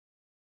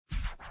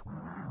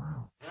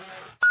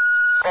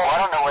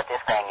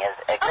this thing is.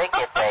 I think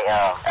it's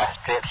a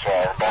strip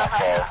show, dance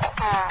show.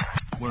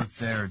 Work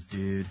there,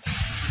 dude.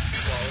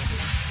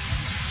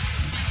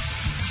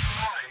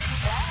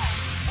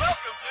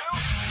 Welcome to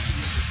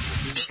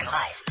Deacon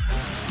Live.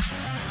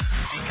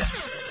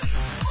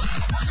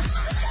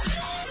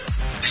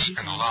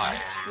 Deacon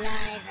Live.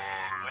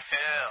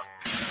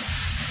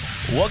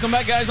 Welcome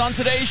back, guys. On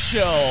today's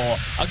show,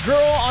 a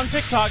girl on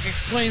TikTok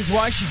explains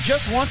why she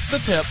just wants the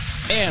tip,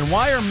 and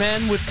why are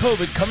men with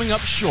COVID coming up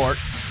short,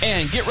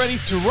 and get ready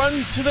to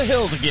run to the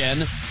hills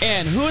again,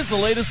 and who is the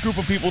latest group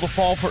of people to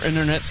fall for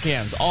internet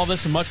scams. All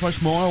this and much,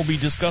 much more will be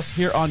discussed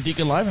here on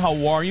Deacon Live.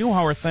 How are you?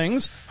 How are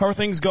things? How are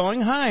things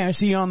going? Hi, I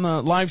see you on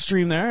the live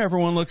stream there.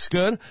 Everyone looks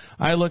good.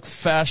 I look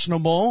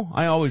fashionable.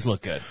 I always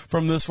look good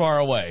from this far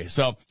away.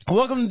 So,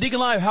 welcome to Deacon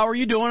Live. How are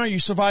you doing? Are you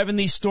surviving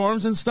these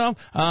storms and stuff?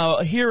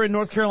 Here in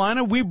North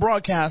Carolina, we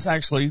broadcast,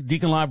 actually,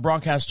 Deacon Live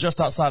broadcast just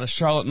outside of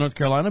Charlotte, North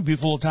Carolina,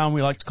 beautiful town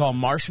we like to call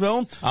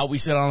Marshville. We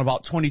sit on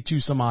about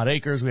 22 some odd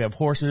acres. We have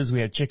horses, we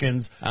have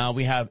chickens,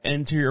 we have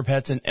interior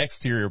pets and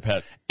exterior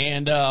pets.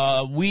 And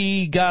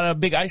we got a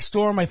big ice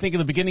storm, I think, at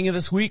the beginning of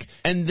this week.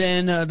 And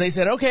then they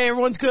said, okay,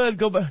 everyone's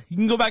good. You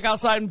can go back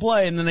outside and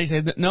play. And then they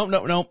said,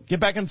 no, get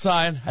back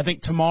inside. I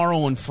think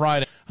tomorrow and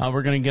Friday,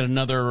 we're going to get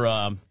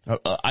another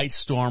ice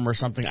storm or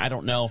something. I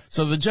don't know.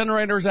 So the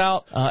generator's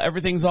out.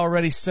 Everything's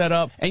already set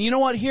up. And you know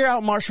what? Here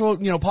out in Marshall,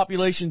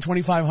 population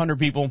 2,500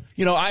 people.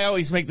 I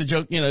always make the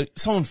joke,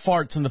 someone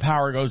farts and the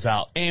power goes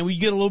out. And we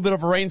get a little bit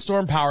of a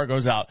rainstorm, power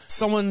goes out.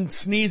 Someone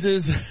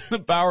sneezes, the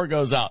power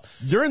goes out.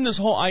 During this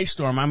whole ice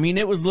storm, I mean,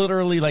 it was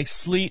literally like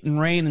sleet and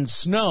rain and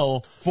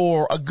snow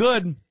for a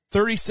good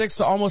 36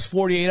 to almost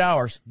 48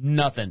 hours.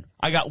 Nothing.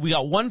 We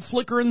got one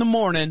flicker in the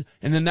morning,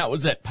 and then that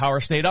was it. Power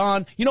stayed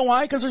on. You know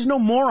why? Because there's no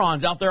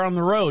morons out there on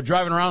the road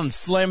driving around and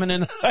slamming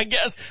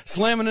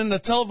into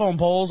telephone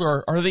poles.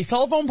 Or are they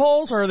telephone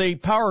poles or are they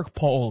power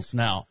poles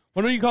now?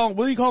 What do you call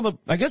the,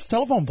 I guess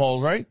telephone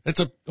poles, right?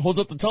 Holds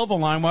up the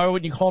telephone line. Why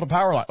wouldn't you call it a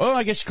power line? Well,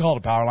 I guess you call it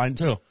a power line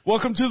too.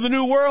 Welcome to the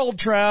new world,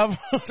 Trav.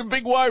 It's a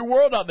big wide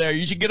world out there.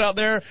 You should get out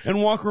there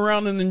and walk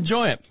around and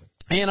enjoy it.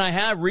 And I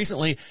have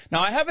recently.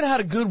 Now, I haven't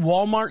had a good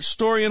Walmart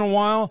story in a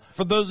while.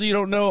 For those of you who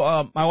don't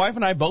know, my wife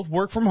and I both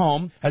work from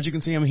home. As you can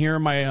see, I'm here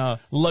in my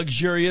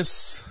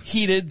luxurious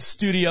heated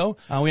studio.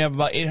 We have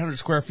about 800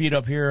 square feet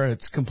up here.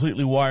 It's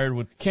completely wired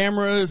with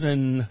cameras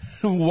and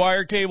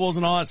wire cables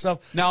and all that stuff.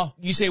 Now,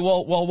 you say,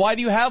 well, why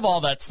do you have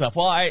all that stuff?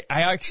 Well, I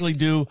actually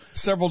do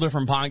several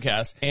different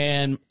podcasts,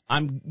 and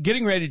I'm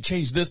getting ready to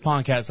change this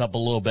podcast up a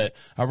little bit.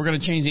 We're going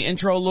to change the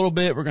intro a little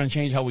bit. We're going to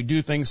change how we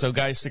do things. So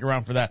guys, stick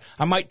around for that.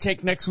 I might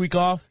take next week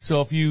off. So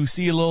if you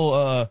see a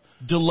little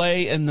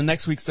delay in the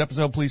next week's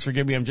episode, please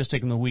forgive me. I'm just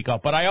taking the week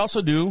off. But I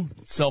also do,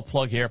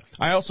 self-plug here,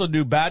 I also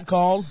do bad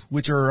calls,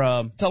 which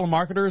are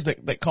telemarketers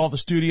that call the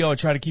studio. I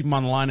try to keep them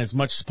on the line as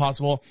much as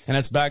possible. And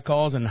that's bad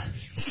calls. And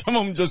some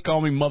of them just call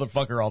me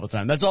motherfucker all the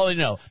time. That's all they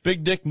know.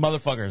 Big dick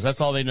motherfuckers.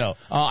 That's all they know.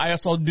 I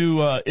also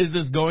do Is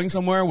This Going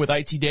Somewhere with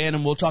IT Dan,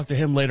 and we'll talk to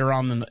him later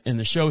on in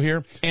the show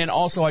here. And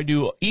also I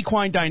do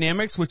Equine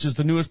Dynamics, which is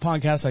the newest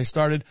podcast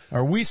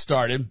we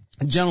started.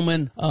 A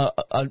gentleman,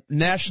 a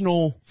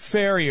national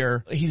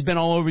farrier. He's been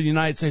all over the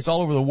United States,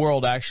 all over the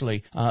world,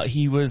 actually.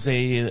 He was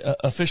a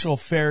official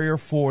farrier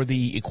for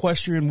the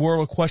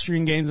World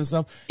Equestrian Games and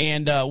stuff.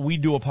 And we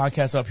do a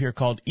podcast up here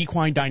called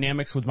Equine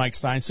Dynamics with Mike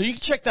Stein. So you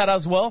can check that out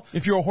as well.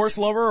 If you're a horse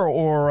lover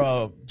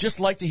or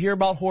just like to hear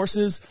about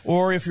horses,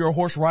 or if you're a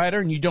horse rider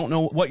and you don't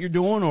know what you're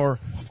doing, or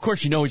of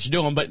course you know what you're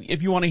doing, but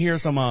if you want to hear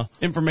some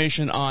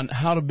information on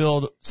how to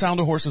build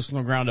sounder horses from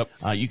the ground up,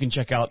 you can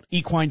check out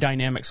Equine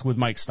Dynamics with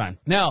Mike Stein.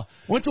 Now,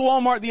 went to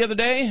Walmart the other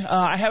day.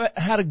 I haven't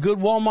had a good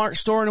Walmart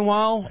store in a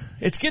while.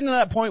 It's getting to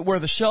that point where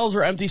the shelves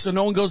are empty, so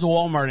no one goes to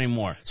Walmart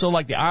anymore. So,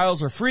 like, the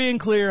aisles are free and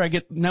clear. I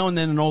get now and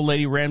then an old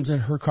lady rams in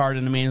her cart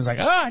into me and is like,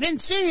 I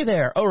didn't see you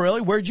there. Oh,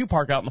 really? Where'd you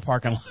park out in the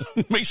parking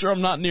lot? Make sure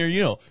I'm not near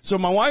you. So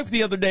my wife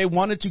the other day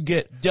wanted to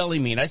get deli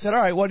meat. I said, all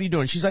right, what are you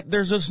doing? She's like,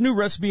 there's this new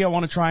recipe I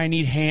want to try. I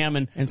need ham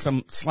and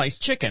some sliced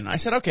chicken. I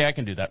said, okay, I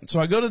can do that. So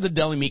I go to the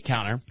deli meat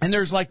counter, and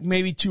there's like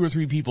maybe 2 or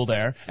 3 people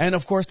there. And,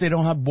 of course, they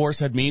don't have boar's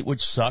head meat,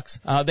 which sucks.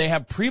 They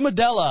have Prima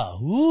Della.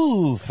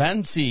 Ooh,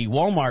 fancy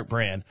Walmart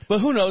brand. But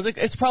who knows?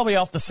 It's probably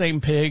off the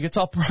same pig. It's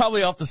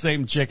probably off the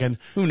same chicken.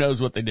 Who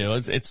knows what they do?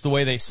 It's the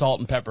way they salt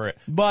and pepper it.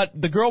 But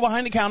the girl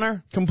behind the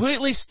counter,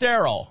 completely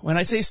sterile. When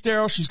I say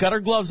sterile, she's got her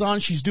gloves on.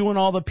 She's doing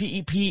all the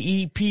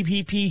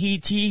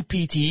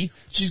PEPEPPET.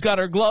 She's got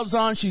her gloves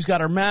on. She's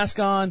got her mask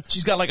on.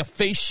 She's got like a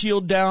face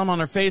shield down on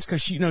her face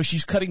because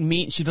she's cutting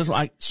meat. She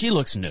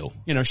looks new.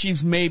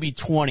 She's maybe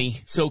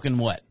 20, soaking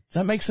wet. Does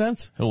that make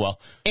sense? Oh,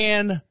 well.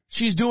 And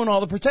she's doing all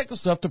the protective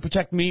stuff to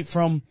protect me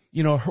from,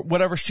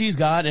 whatever she's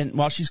got, and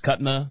while she's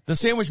cutting the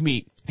sandwich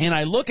meat. And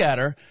I look at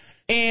her,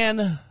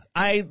 and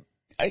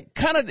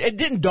it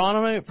didn't dawn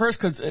on me at first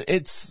because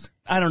it just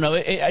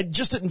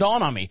didn't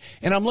dawn on me.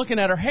 And I'm looking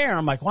at her hair, and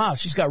I'm like, wow,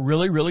 she's got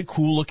really, really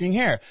cool looking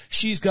hair.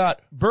 She's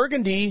got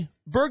burgundy,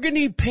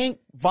 pink,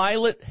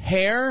 violet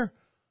hair,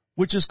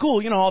 which is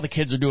cool. All the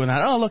kids are doing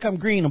that. Oh, look, I'm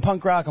green, I'm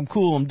punk rock, I'm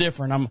cool, I'm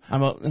different,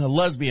 I'm a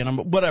lesbian, I'm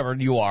whatever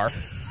you are.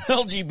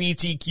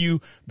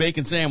 LGBTQ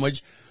bacon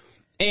sandwich.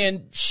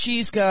 And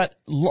she's got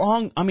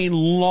long.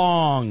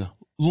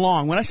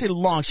 When I say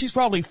long, she's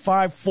probably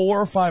 5'4"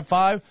 or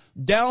 5'5",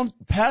 down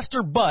past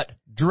her butt,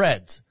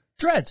 dreads,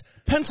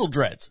 pencil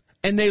dreads.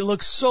 And they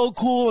look so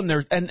cool,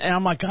 and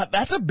I'm like, God,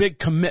 that's a big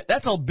commitment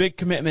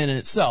in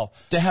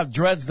itself to have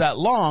dreads that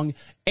long,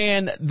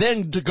 and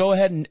then to go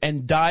ahead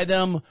and dye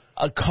them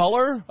a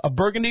color, a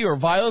burgundy or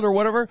violet or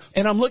whatever.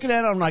 And I'm looking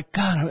at it, I'm like,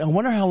 God, I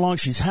wonder how long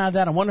she's had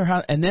that. I wonder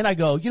how, and then I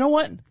go, you know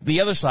what? The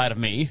other side of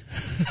me,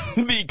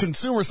 the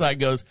consumer side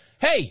goes,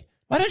 hey,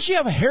 why doesn't she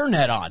have a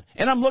hairnet on?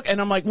 And I'm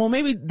like, well,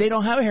 maybe they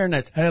don't have a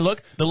hairnet. And I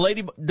look, the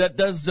lady that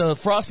does the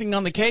frosting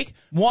on the cake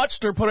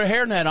watched her put a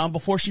hairnet on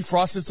before she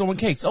frosted someone's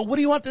cakes. Oh, what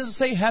do you want this to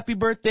say? Happy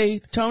birthday,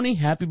 Tony.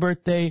 Happy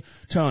birthday,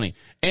 Tony.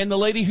 And the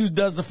lady who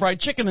does the fried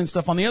chicken and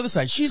stuff on the other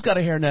side, she's got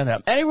a hairnet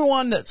on.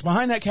 Everyone that's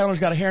behind that counter's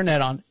got a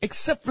hairnet on,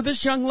 except for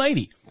this young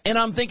lady. And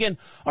I'm thinking,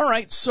 all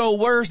right, so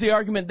where's the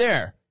argument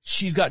there?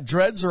 She's got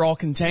dreads, they're all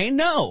contained?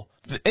 No.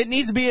 It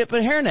needs to be a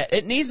hairnet.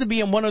 It needs to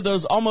be in one of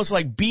those almost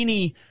like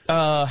beanie,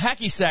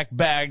 hacky sack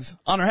bags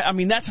on her. I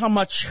mean, that's how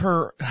much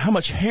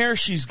hair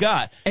she's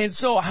got. And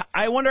so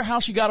I wonder how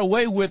she got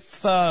away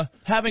with,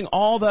 having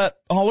all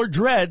her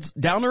dreads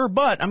down to her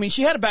butt. I mean,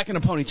 she had it back in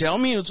a ponytail. I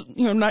mean, it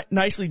was,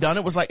 nicely done.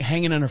 It was like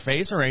hanging in her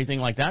face or anything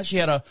like that. She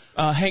had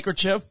a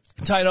handkerchief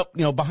tied up,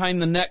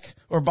 behind the neck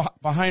or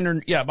behind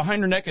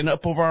her neck and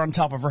up over on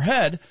top of her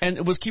head, and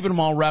it was keeping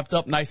them all wrapped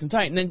up nice and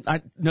tight. And then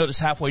I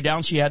noticed halfway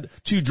down she had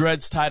 2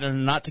 dreads tied in a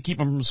knot to keep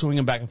them from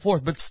swinging back and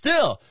forth. But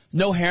still,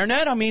 no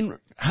hairnet. I mean,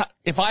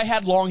 if I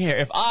had long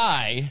hair,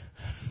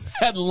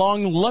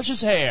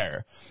 luscious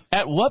hair,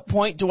 at what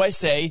point do I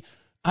say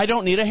I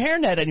don't need a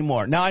hairnet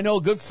anymore? Now, I know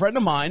a good friend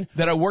of mine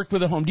that I worked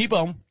with at Home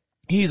Depot.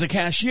 He's a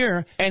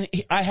cashier, and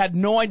I had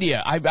no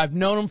idea. I've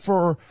known him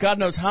for God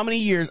knows how many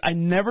years. I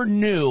never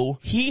knew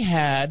he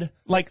had,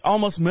 like,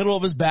 almost middle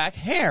of his back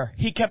hair.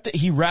 He kept it,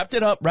 he wrapped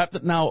it.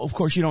 Now, of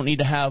course, you don't need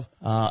to have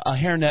a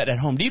hairnet at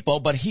Home Depot,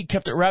 but he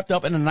kept it wrapped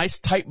up in a nice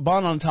tight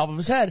bun on top of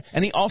his head,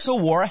 and he also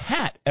wore a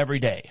hat every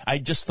day. I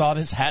just thought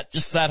his hat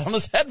just sat on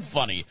his head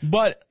funny.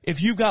 But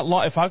if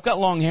I've got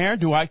long hair,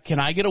 can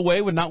I get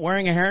away with not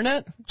wearing a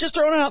hairnet? Just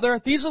throwing it out there.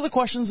 These are the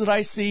questions that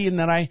I see and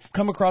that I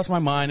come across my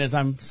mind as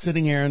I'm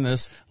sitting here in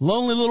this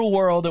lonely little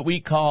world that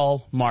we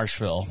call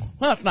Marshville.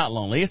 Well, it's not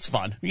lonely. It's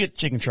fun. We get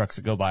chicken trucks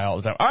that go by all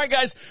the time. All right,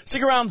 guys,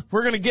 stick around.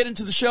 We're going to get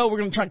into the show. We're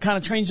going to try kind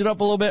of change it up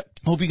a little bit.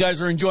 Hope you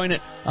guys are enjoying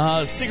it.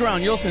 Stick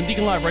around. You'll listen to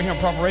Deacon Live right here on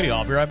Prophet Radio.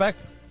 I'll be right back.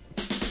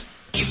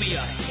 Give me a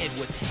head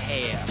with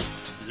hair,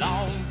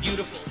 long,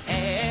 beautiful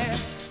hair,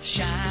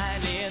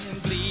 shining,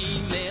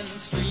 gleaming,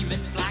 streaming,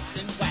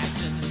 flaxing,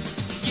 waxing.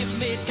 Give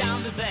me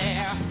down to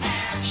there,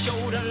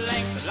 shoulder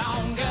length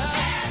longer.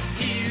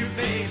 Here,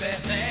 baby,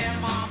 there,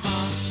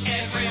 mama,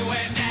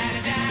 everywhere,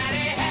 daddy,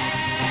 daddy,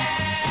 hair.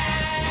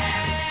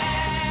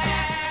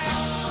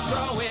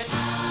 Grow it,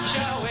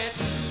 show it,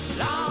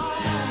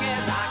 long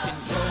as I can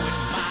grow it,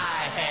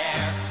 my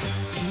hair.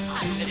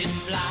 I let it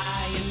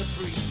fly in the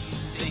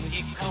breeze and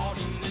get caught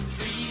in the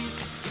trees.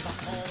 Give a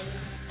home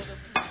for the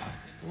fleas.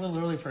 It's a little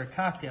early for a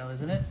cocktail,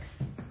 isn't it?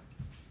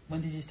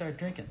 When did you start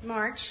drinking?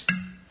 March.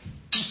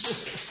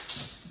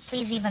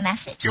 Please leave a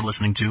message. You're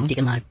listening to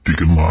Deacon Live.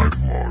 Deacon Live.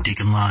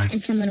 Deacon Live.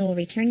 And someone will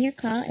return your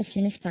call as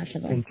soon as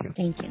possible.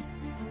 Thank you.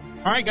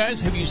 All right, guys,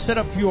 have you set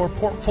up your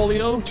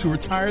portfolio to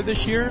retire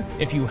this year?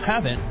 If you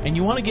haven't, and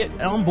you want to get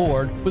on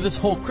board with this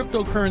whole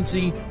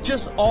cryptocurrency,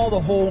 just all the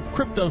whole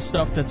crypto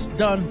stuff that's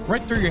done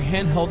right through your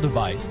handheld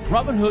device,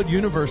 Robinhood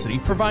University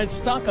provides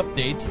stock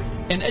updates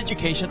and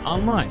education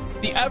online.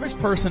 The average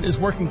person is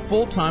working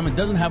full-time and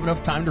doesn't have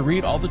enough time to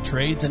read all the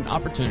trades and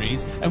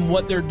opportunities and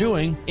what they're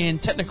doing in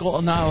technical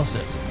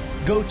analysis.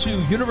 Go to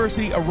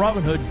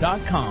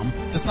universityofrobinhood.com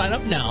to sign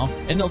up now,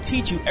 and they'll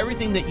teach you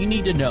everything that you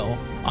need to know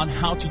on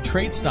how to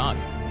trade stock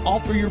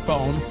all through your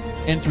phone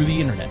and through the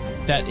internet.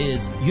 That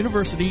is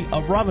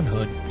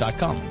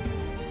universityofrobinhood.com.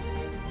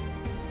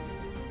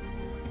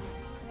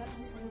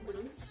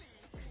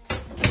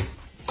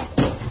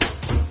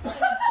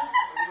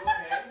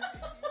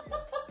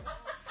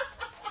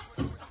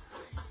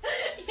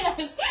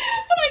 Yes,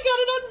 but I got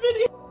it on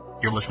video.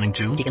 You're listening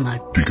to Deacon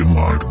Live. Deacon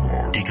Live.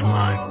 Deacon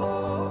Live.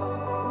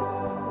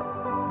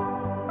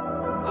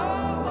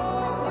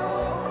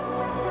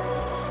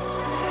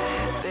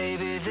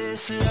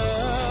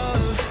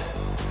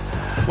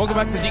 Welcome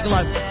back to Deacon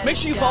Live. Make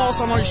sure you follow us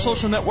on all your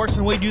social networks,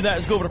 and the way you do that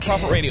is go over to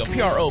Prophet Radio,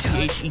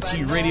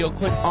 Prophet Radio,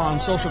 click on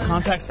social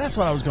contacts. That's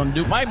what I was going to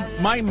do.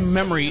 My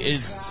memory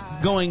is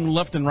going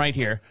left and right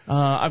here.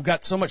 I've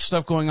got so much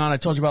stuff going on. I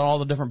told you about all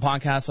the different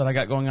podcasts that I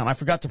got going on. I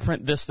forgot to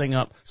print this thing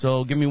up,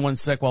 so give me one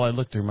sec while I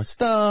look through my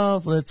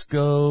stuff. Let's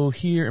go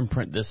here and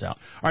print this out.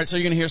 All right, so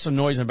you're going to hear some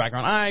noise in the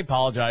background. I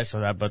apologize for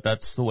that, but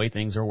that's the way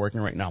things are working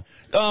right now.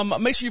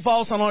 Make sure you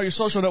follow us on all your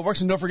social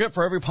networks, and don't forget,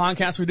 for every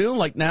podcast we do,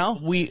 like now,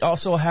 we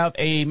also have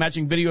a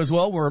matching video as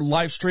well. We're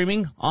live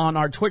streaming on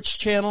our Twitch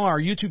channel, our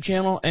YouTube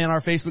channel, and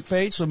our Facebook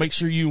page, so make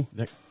sure you...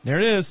 There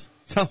it is.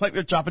 Sounds like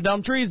they're chopping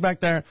down trees back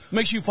there.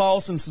 Make sure you follow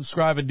us and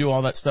subscribe and do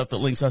all that stuff that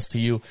links us to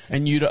you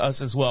and you to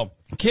us as well.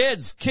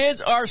 Kids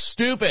are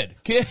stupid.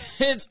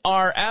 Kids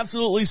are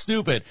absolutely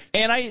stupid.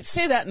 And I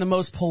say that in the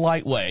most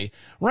polite way.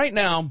 Right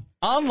now,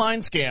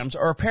 online scams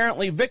are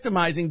apparently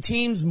victimizing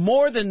teens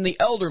more than the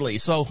elderly.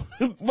 So,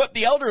 but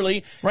the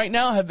elderly right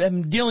now have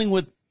been dealing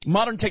with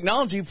modern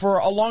technology for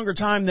a longer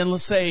time than,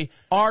 let's say,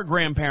 our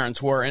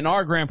grandparents were, and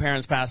our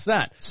grandparents past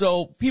that.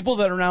 So people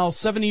that are now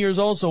 70 years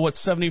old, so what's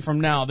 70 from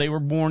now? They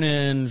were born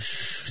in,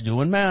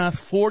 doing math,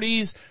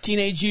 40s,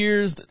 teenage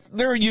years.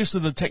 They're used to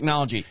the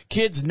technology.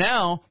 Kids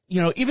now,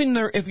 you know, even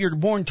if you're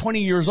born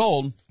 20 years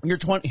old, you're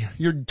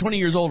 20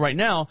 years old right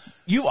now,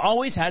 you've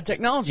always had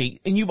technology,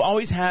 and you've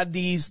always had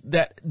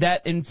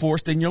that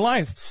enforced in your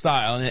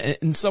lifestyle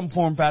in some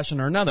form,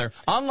 fashion, or another.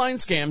 Online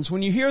scams,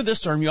 when you hear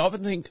this term, you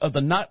often think of the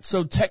not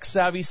so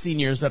tech-savvy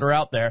seniors that are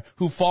out there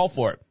who fall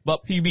for it.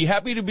 But you'd be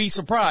happy to be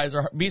surprised,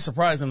 or be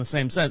surprised in the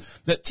same sense,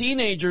 that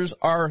teenagers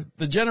are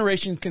the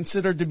generation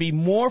considered to be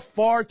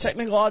far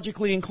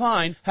technologically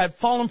inclined, have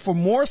fallen for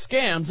more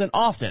scams than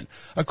often.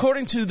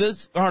 According to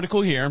this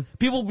article here,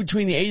 people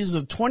between the ages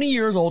of 20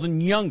 years old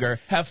and younger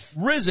have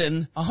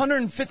risen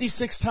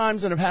 156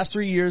 times in the past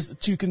 3 years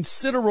to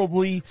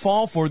considerably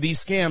fall for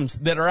these scams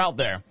that are out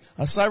there.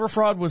 A cyber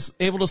fraud was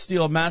able to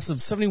steal a massive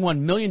 $71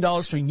 million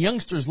from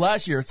youngsters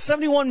last year.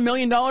 $71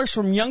 million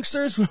from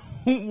youngsters?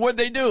 What'd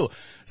they do?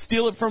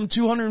 Steal it from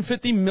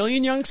 250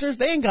 million youngsters?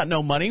 They ain't got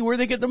no money. Where'd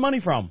they get the money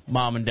from?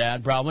 Mom and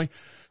dad, probably.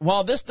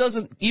 While this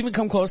doesn't even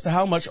come close to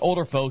how much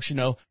older folks, you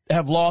know,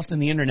 have lost in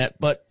the internet,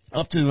 but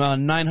up to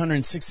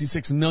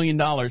 $966 million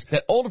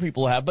that older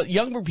people have, but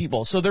younger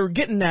people. So they're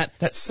getting that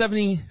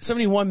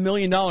 $71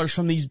 million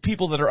from these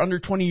people that are under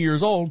 20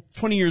 years old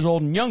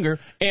and younger.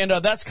 And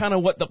that's kind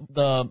of what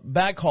the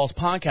Bad Calls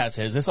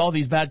podcast is. It's all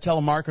these bad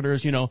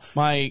telemarketers, you know,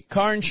 my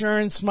car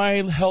insurance, my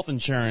health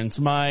insurance,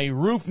 my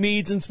roof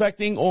needs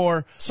inspecting,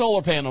 or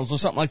solar panels or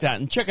something like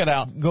that. And check it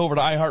out. Go over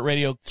to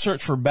iHeartRadio,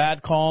 search for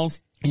Bad Calls,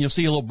 and you'll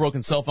see a little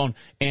broken cell phone.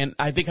 And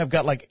I think I've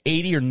got like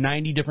 80 or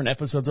 90 different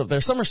episodes up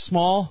there. Some are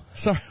small.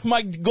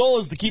 My goal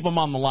is to keep them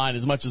on the line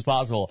as much as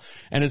possible.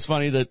 And it's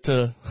funny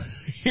to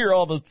hear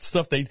all the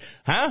stuff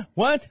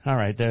what? All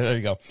right, there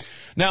you go.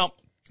 Now,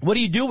 what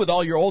do you do with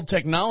all your old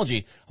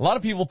technology? A lot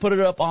of people put it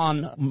up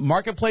on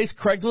Marketplace,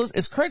 Craigslist.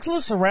 Is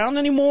Craigslist around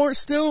anymore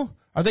still?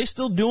 Are they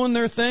still doing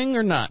their thing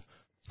or not?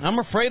 I'm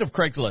afraid of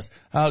Craigslist.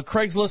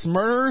 Craigslist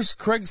murderers,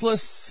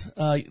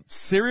 Craigslist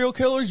serial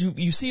killers,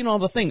 you've seen all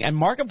the thing. And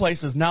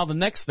Marketplace is now the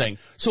next thing.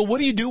 So what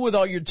do you do with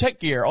all your tech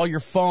gear, all your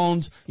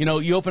phones? You know,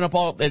 you open up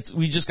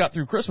we just got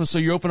through Christmas, so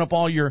you open up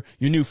all your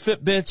new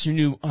Fitbits, your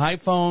new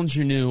iPhones,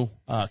 your new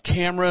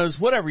cameras,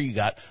 whatever you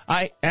got.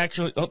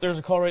 There's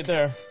a call right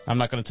there. I'm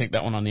not going to take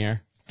that one on the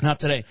air. Not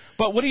today.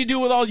 But what do you do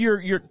with all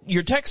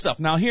your tech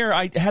stuff? Now here,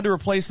 I had to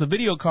replace the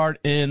video card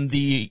in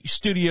the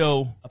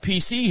studio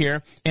PC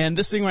here. And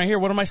this thing right here,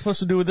 what am I supposed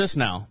to do with this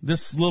now?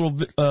 This little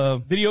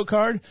video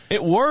card?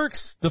 It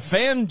works. The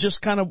fan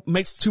just kind of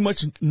makes too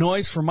much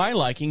noise for my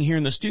liking here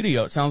in the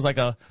studio. It sounds like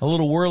a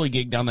little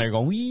whirligig down there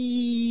going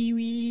wee,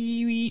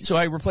 wee, wee. So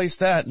I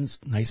replaced that, and it's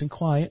nice and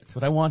quiet. That's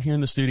what I want here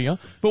in the studio.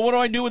 But what do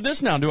I do with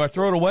this now? Do I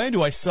throw it away?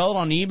 Do I sell it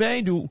on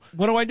eBay?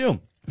 What do I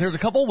do? There's a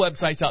couple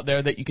websites out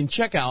there that you can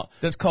check out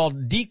that's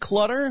called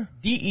Declutter,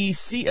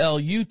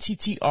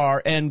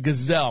 Decluttr, and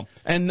Gazelle.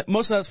 And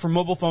most of that's for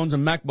mobile phones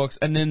and MacBooks.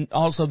 And then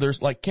also there's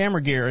like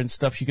camera gear and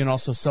stuff you can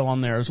also sell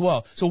on there as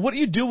well. So what do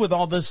you do with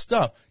all this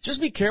stuff?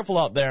 Just be careful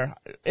out there.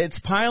 It's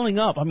piling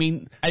up. I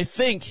mean, I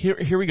think,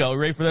 here we go.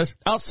 Ready for this?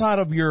 Outside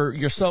of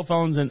your cell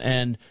phones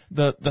and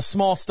the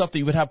small stuff that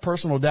you would have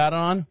personal data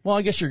on, well,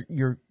 I guess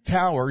your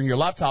tower, your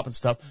laptop and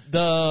stuff,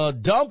 the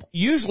dump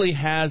usually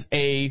has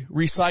a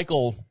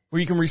recycle where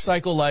you can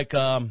recycle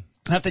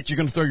not that you're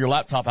going to throw your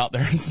laptop out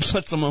there and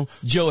let some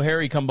Joe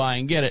Harry come by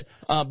and get it.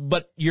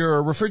 But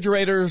your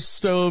refrigerators,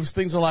 stoves,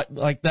 things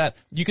like that,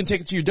 you can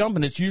take it to your dump,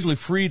 and it's usually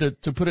free to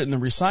put it in the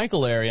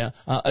recycle area.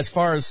 As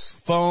far as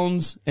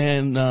phones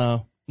and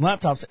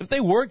laptops, if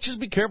they work, just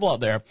be careful out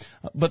there.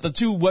 But the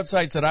two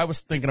websites that I was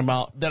thinking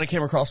about that I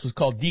came across was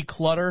called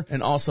Declutter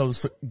and also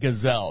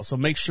Gazelle. So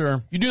make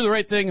sure you do the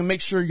right thing and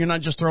make sure you're not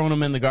just throwing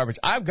them in the garbage.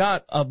 I've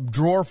got a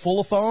drawer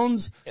full of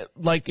phones.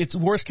 Like, it's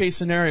worst case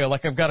scenario.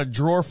 Like, I've got a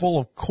drawer full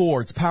of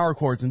cords, power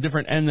cords, and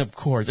different ends of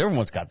cords.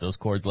 Everyone's got those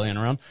cords laying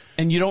around.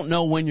 And you don't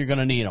know when you're going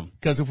to need them.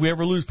 Because if we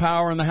ever lose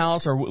power in the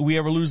house or we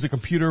ever lose the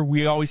computer,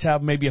 we always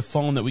have maybe a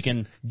phone that we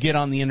can get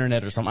on the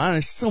internet or something. I don't know,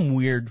 it's some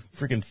weird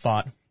freaking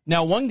thought.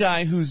 Now, one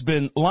guy who's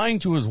been lying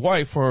to his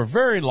wife for a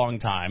very long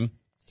time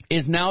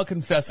is now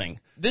confessing.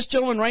 This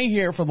gentleman right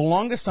here, for the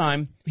longest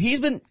time, he's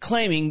been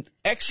claiming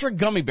extra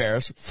gummy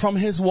bears from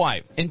his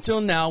wife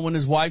until now when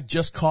his wife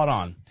just caught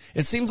on.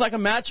 It seems like a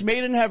match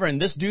made in heaven.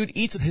 This dude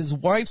eats his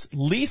wife's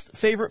least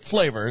favorite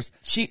flavors.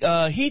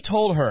 He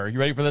told her, you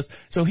ready for this?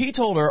 So he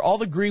told her all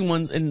the green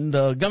ones in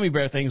the gummy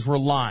bear things were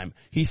lime.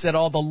 He said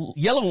all the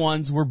yellow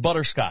ones were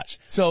butterscotch.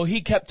 So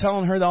he kept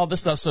telling her all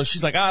this stuff. So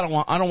she's like, I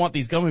don't want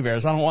these gummy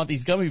bears. I don't want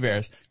these gummy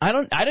bears. I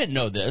didn't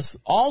know this.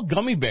 All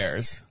gummy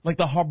bears, like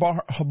the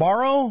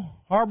Haribo,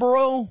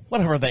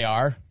 whatever they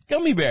are,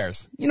 gummy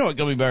bears. You know what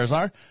gummy bears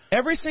are.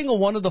 Every single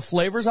one of the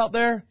flavors out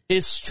there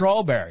is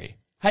strawberry.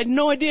 I had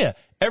no idea.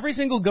 Every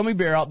single gummy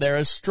bear out there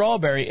is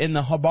strawberry in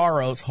the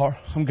Haribo.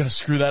 I'm going to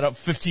screw that up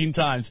 15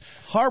 times.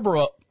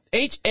 Haribo,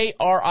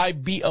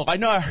 Haribo. I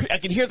know I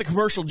can hear the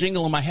commercial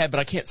jingle in my head, but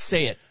I can't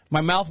say it.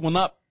 My mouth will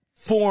not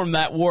form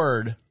that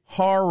word,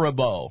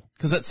 Haribo,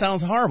 because that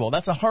sounds horrible.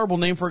 That's a horrible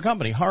name for a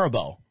company,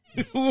 Haribo.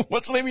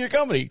 What's the name of your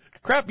company?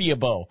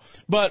 Crappy-abo.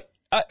 But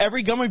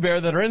every gummy bear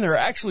that are in there are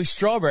actually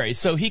strawberries.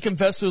 So he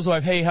confessed to his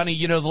wife, hey,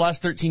 honey, the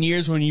last 13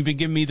 years when you've been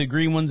giving me the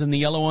green ones and the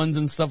yellow ones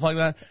and stuff like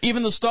that,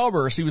 even the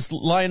Starburst, he was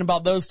lying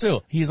about those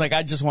too. He's like,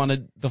 I just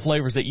wanted the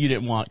flavors that you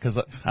didn't want because,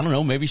 I don't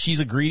know, maybe she's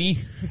a greedy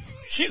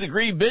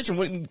bitch and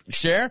wouldn't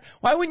share.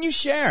 Why wouldn't you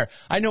share?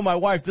 I know my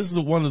wife, this is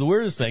one of the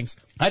weirdest things.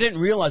 I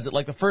didn't realize it.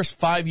 Like the first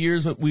 5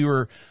 years that we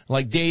were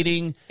like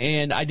dating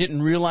and I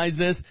didn't realize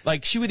this.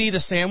 Like she would eat a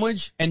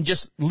sandwich and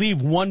just leave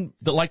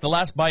the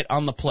last bite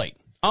on the plate.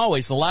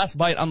 Always the last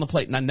bite on the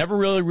plate. And I never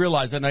really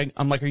realized it. And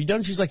I'm like, are you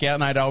done? She's like, yeah.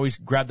 And I'd always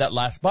grab that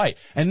last bite.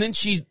 And then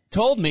she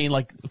told me,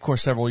 like, of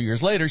course, several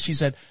years later, she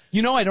said,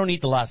 I don't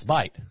eat the last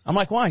bite. I'm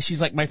like, why?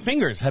 She's like, my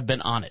fingers have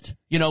been on it.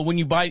 When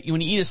you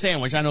eat a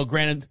sandwich, I know,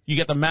 granted, you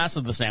get the mass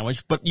of the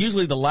sandwich, but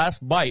usually the last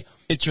bite,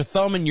 it's your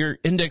thumb and your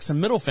index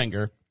and middle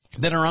finger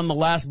that are on the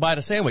last bite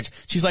of sandwich.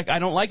 She's like, I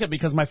don't like it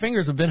because my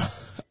fingers have been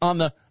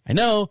I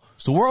know,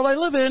 it's the world I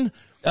live in.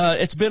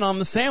 It's been on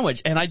the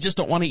sandwich, and I just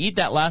don't want to eat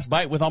that last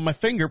bite with all my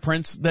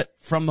fingerprints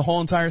from the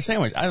whole entire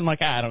sandwich. I'm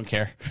like, I don't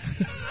care.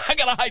 I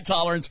got a high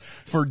tolerance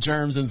for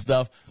germs and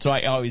stuff, so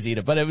I always eat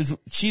it. But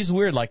she's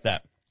weird like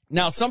that.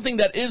 Now, something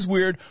that is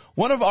weird,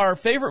 one of our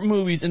favorite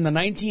movies in the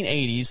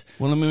 1980s.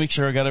 Well, let me make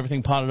sure I got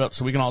everything potted up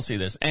so we can all see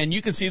this. And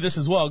you can see this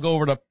as well. Go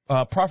over to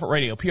Prophet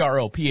Radio,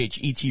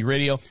 Prophet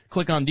Radio.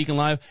 Click on Deacon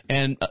Live,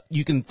 and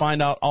you can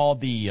find out all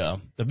the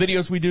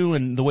videos we do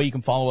and the way you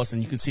can follow us.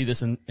 And you can see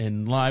this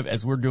in live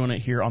as we're doing it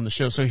here on the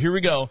show. So here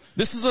we go.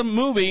 This is a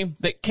movie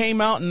that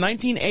came out in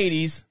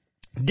 1980s,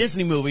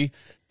 Disney movie.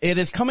 It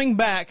is coming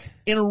back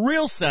in a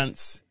real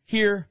sense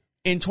here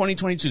in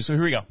 2022. So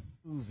here we go.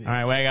 All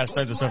right, wait, I gotta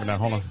start this over now.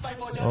 Hold on.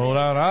 Hold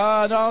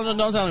on.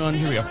 Don't tell anyone.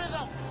 Here we go.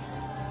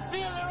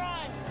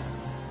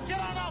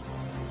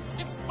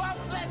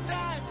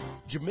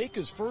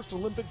 Jamaica's first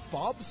Olympic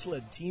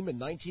bobsled team in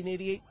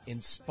 1988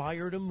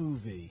 inspired a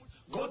movie.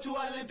 Go to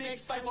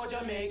Olympics, fight for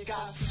Jamaica.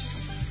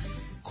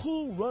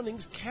 Cool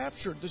Runnings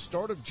captured the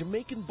start of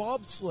Jamaican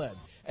bobsled,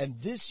 and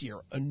this year,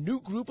 a new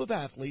group of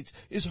athletes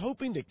is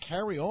hoping to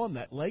carry on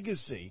that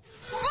legacy.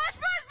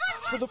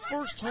 For the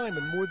first time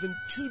in more than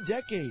 2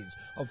 decades,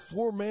 a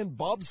 4-man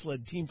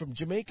bobsled team from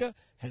Jamaica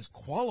has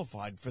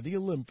qualified for the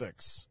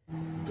Olympics.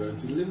 Going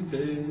to the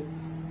Olympics.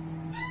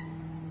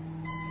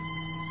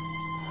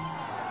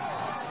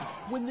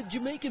 When the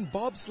Jamaican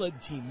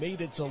bobsled team made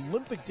its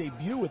Olympic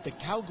debut at the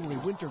Calgary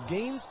Winter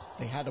Games,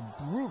 they had a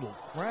brutal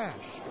crash.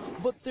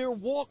 But their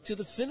walk to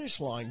the finish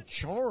line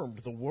charmed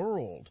the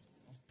world.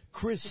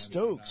 Chris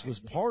Stokes was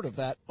part of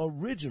that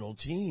original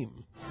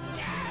team.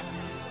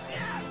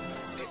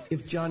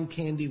 If John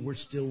Candy were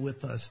still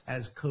with us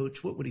as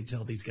coach, what would he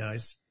tell these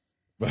guys?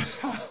 A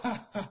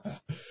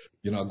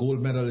gold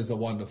medal is a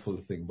wonderful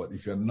thing, but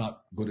if you're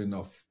not good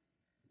enough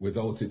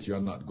without it, you're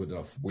not good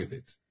enough with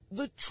it.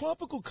 The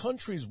tropical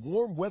country's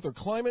warm weather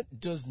climate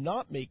does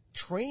not make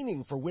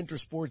training for winter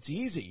sports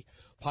easy.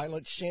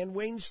 Pilot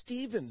Shanwayne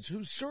Stevens,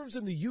 who serves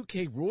in the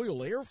UK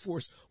Royal Air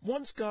Force,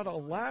 once got a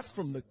laugh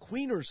from the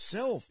Queen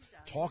herself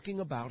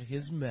talking about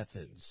his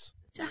methods.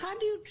 So how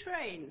do you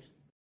train?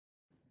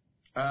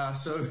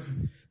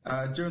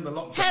 During the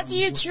lockdown... How do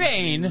you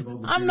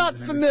train? I'm not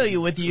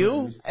familiar with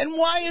you. And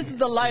why isn't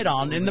the light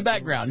on in the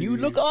background? You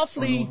look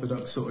awfully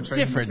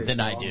different than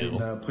I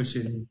do.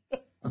 Pushing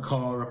a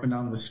car up and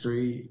down the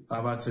street.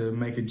 I've had to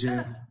make a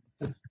gym.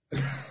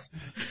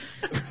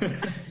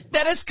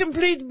 That is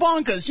complete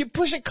bonkers. You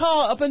push a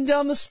car up and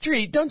down the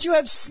street. Don't you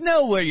have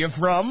snow where you're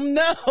from?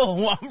 No,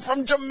 I'm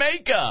from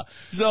Jamaica.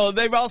 So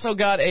they've also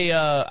got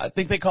I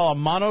think they call a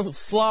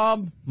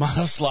monoslob.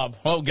 Monoslob.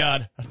 Oh,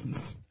 God.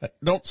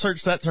 Don't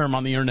search that term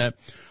on the internet.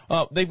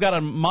 They've got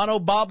a mono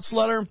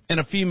bobsledder and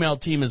a female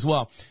team as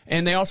well.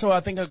 And they also,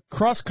 I think, a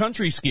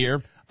cross-country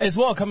skier as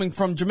well coming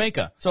from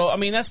Jamaica. So, I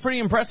mean, that's pretty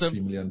impressive.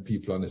 3 million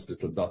people on this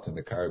little dot in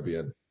the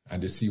Caribbean.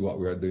 And to see what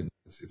we're doing,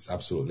 it's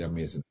absolutely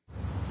amazing.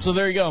 So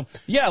there you go.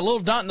 Yeah, a little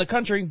dot in the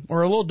country,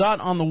 or a little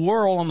dot on the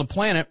world, on the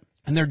planet,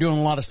 and they're doing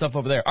a lot of stuff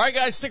over there. All right,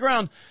 guys, stick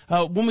around.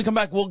 When we come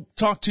back, we'll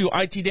talk to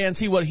IT Dan,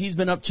 see what he's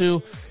been up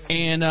to,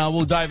 and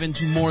we'll dive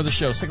into more of the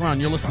show. Stick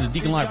around. You're listening to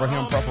Deacon Live right here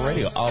on Proper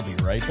Radio. I'll be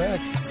right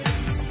back.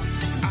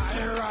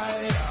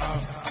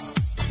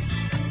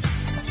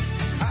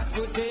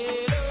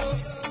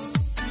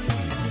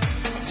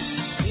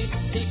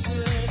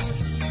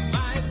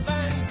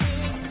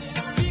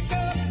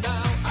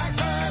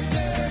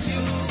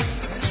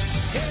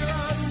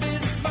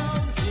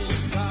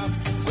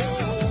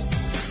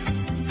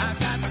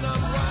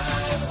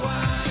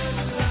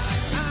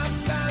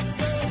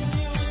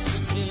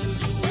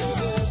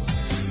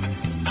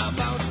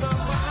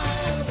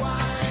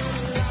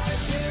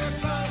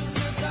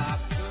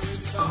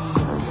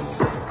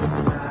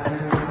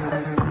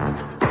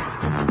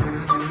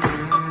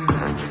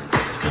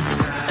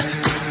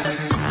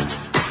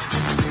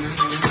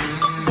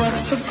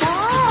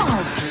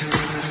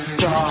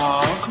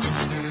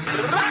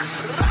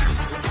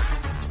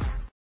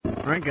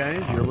 All right,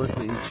 guys, you're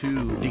listening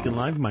to Deacon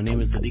Live. My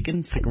name is the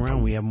Deacon. Stick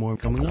around. We have more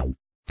coming up.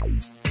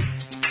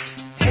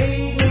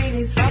 Hey,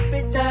 ladies, drop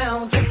it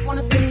down. Just want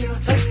to see you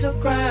touch the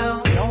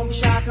ground. Don't be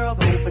shy, girl,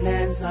 go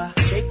bonanza.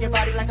 Shake your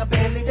body like a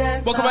belly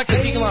dancer. Welcome back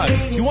to Deacon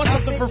Live. You want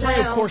something for free?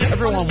 Of course,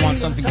 everyone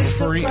wants something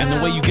for free, and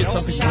the way you get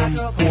something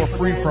for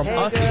free from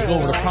us is go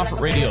over to Prophet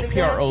Radio,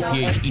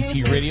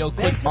 Prophet Radio.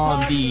 Click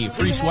on the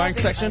free swag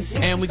section,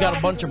 and we got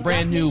a bunch of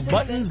brand new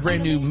buttons,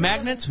 brand new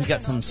magnets. We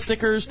got some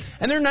stickers,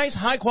 and they're nice,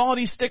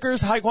 high-quality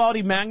stickers,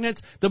 high-quality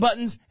magnets. The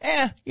buttons,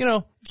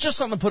 just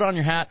something to put on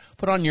your hat,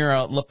 put on your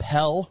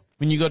lapel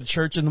when you go to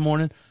church in the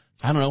morning.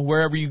 I don't know,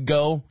 wherever you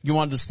go, you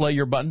want to display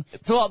your button.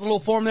 Fill out the little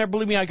form there.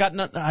 Believe me, I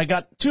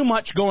got too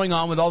much going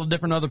on with all the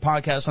different other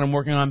podcasts that I'm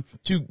working on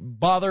to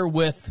bother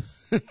with.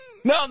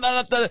 No,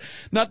 not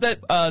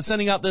that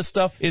sending out this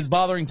stuff is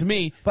bothering to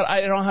me, but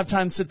I don't have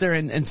time to sit there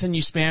and send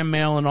you spam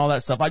mail and all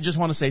that stuff. I just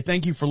want to say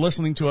thank you for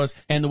listening to us,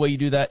 and the way you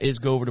do that is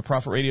go over to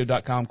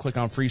prophetradio.com, click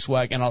on free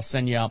swag, and I'll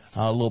send you out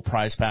a little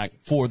prize pack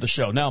for the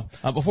show. Now,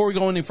 before we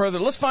go any further,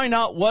 let's find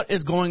out what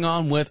is going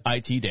on with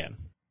IT Dan.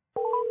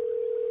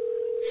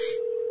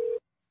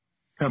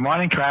 Good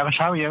morning, Travis.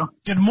 How are you?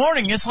 Good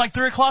morning. It's like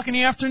 3 o'clock in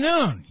the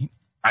afternoon.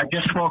 I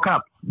just woke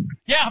up.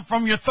 Yeah,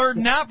 from your third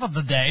nap of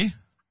the day.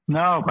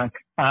 No, but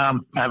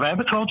have I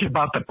ever told you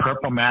about the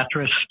purple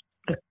mattress?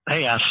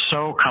 They are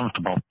so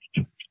comfortable.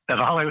 That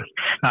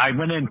I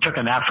went in and took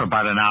a nap for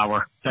about an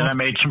hour. Then I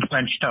made some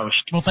French toast.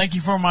 Well, thank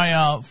you for my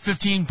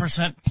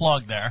 15%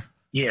 plug there.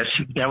 Yes,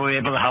 they were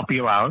able to help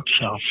you out.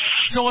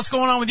 So what's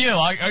going on with you?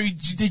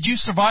 Did you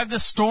survive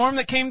this storm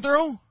that came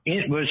through?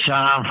 It was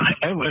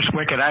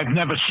wicked. I've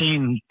never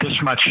seen this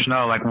much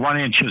snow. Like 1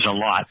 inch is a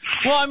lot.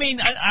 Well, I mean,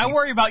 I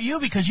worry about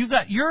you because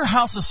your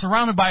house is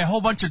surrounded by a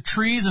whole bunch of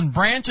trees and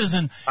branches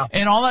and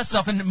all that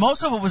stuff, and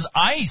most of it was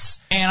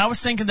ice. And I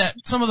was thinking that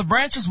some of the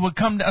branches would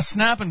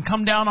snap and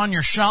come down on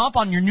your shop,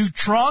 on your new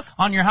truck,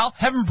 on your house.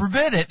 Heaven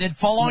forbid it'd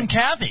fall on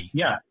Kathy.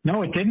 Yeah,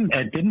 no, it didn't.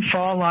 It didn't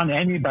fall on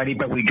anybody,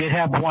 but we did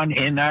have one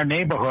in our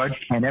neighborhood,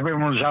 and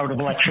everyone was out of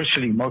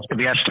electricity most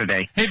of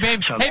yesterday. Hey, babe,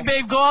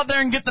 go out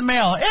there and get the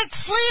mail. It's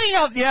sleeting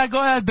out. Yeah, go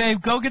ahead,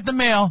 babe. Go get the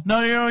mail.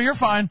 No, you're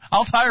fine.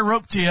 I'll tie a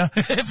rope to you.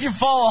 If you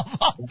fall,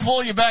 I'll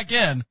pull you back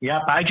in.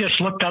 Yep, I just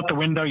looked out the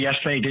window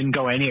yesterday. Didn't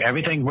go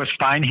everything was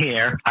fine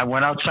here. I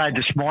went outside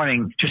this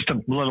morning just a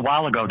little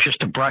while ago just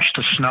to brush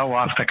the snow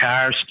off the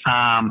cars.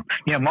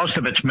 Most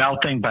of it's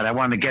melting, but I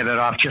wanted to get it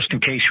off just in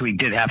case we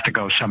did have to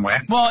go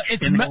somewhere. Well,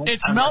 it's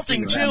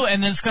melting too,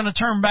 and it's going to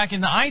turn back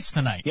into ice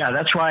tonight. Yeah,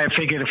 that's why I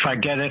figured if I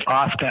get it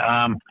off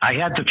I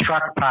had the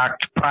truck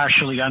parked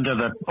partially under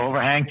the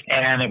overhang,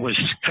 and it was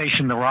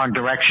facing the wrong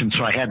direction,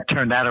 so I had to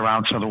turn that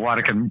around so the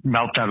water can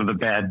melt out of the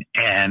bed.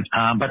 And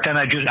but then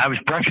I was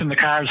brushing the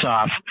cars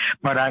off,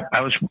 but I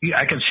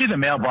could see the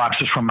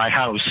mailboxes from my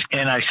house,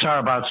 and I saw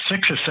about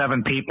 6 or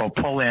 7 people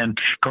pull in,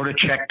 go to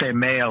check their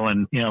mail,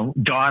 and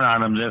dawn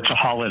on them that it's a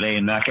holiday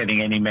and not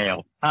getting any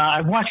mail.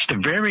 I watched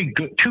two very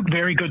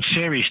good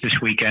series this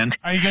weekend.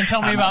 Are you going to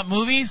tell me about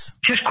movies?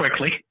 Just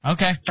quickly.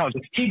 Okay. No,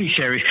 the TV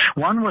series.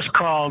 One was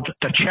called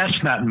The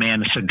Chestnut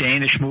Man. It's a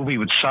Danish movie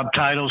with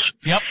subtitles.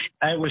 Yep.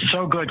 It was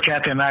so good.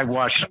 Kathy and I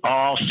watched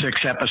all 6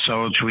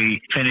 episodes. We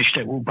finished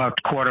at about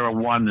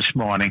 1:15 this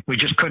morning. We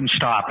just couldn't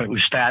stop. It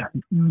was that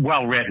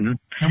well written.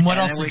 And what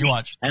else did you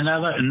watch?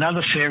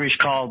 Another series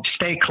called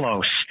Stay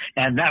Close,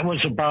 and that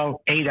was about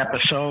 8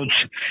 episodes.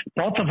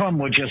 Both of them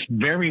were just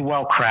very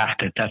well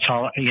crafted. That's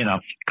all,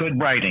 good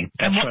writing.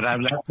 That's what I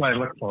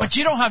look for. But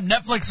you don't have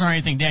Netflix or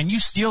anything, Dan. You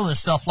steal this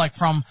stuff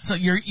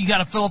you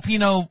got a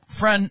Filipino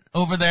friend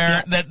over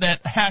there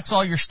that hacks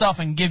all your stuff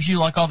and gives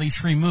you all these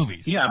free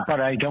movies. Yeah, but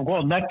I don't.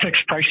 Well, Netflix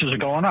prices are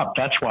going up.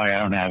 That's why I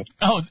don't have it.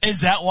 Oh,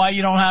 is that why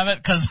you don't have it?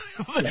 Because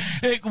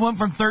it went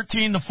from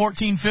 $13 to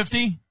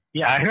 $14.50?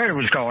 Yeah, I heard it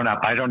was going up.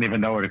 I don't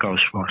even know what it goes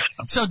for.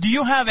 So do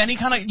you have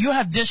you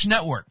have Dish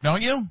Network,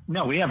 don't you?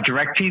 No, we have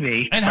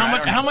DirecTV. And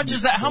how much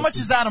is that? How much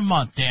is that a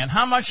month, Dan?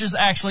 How much is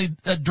actually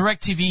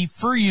DirecTV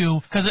for you?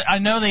 Because I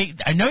know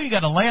you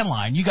got a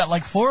landline. You got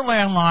 4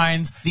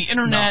 landlines, the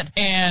internet,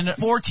 and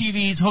 4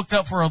 TVs hooked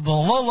up for the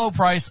low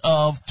price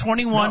of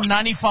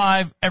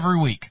 $21.95 every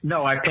week.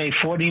 No, I pay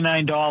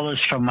 $49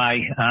 for my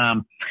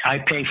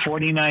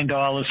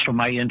for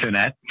my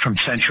internet from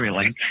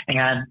CenturyLink,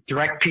 and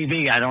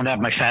DirecTV. I don't have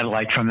my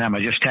satellite from them. I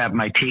just have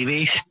my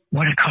TVs.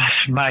 What it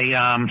costs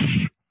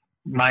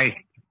my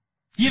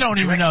You don't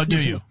even know, do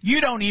you? You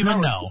don't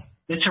even know.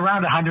 It's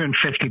around $150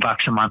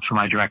 a month for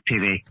my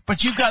DirecTV.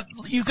 But you got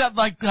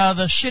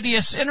the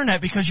shittiest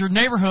internet because your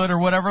neighborhood or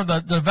whatever, the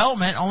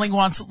development only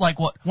wants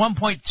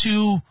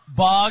 1.2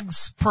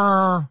 bogs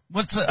per,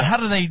 how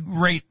do they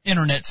rate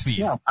internet speed?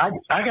 Yeah, I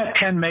got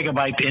 10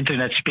 megabyte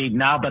internet speed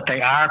now, but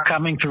they are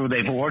coming through.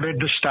 They've ordered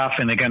the stuff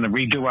and they're going to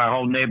redo our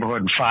whole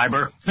neighborhood in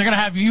fiber. They're going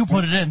to have you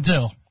put it in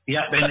too.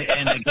 Yep,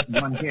 and they get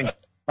 1 gig.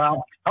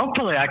 Well,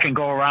 hopefully I can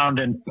go around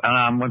and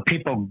when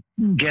people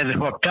get it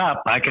hooked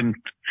up, I can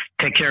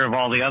take care of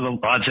all the other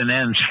odds and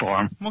ends for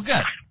them. Well,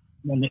 good.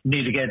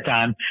 Need to get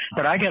done.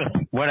 But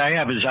what I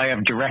have is I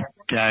have direct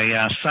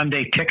a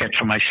Sunday ticket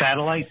for my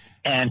satellite,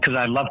 and because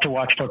I love to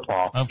watch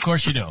football. Of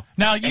course you do.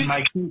 Now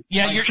my team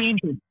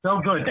is so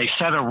good. They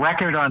set a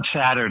record on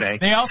Saturday.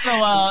 They also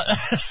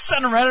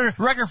set a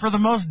record for the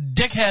most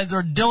dickheads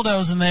or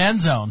dildos in the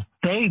end zone.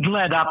 They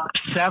led up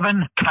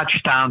 7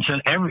 touchdowns,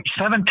 and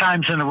 7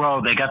 times in a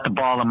row they got the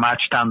ball and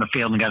marched down the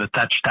field and got a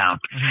touchdown.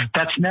 Mm-hmm.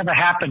 That's never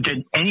happened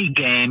in any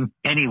game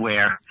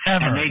anywhere,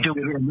 ever. And they do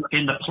it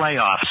in the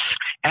playoffs.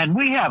 And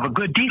we have a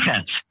good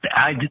defense.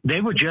 They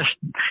were just,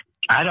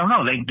 I don't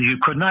know, you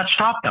could not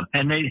stop them.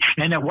 And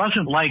it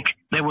wasn't like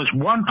there was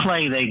one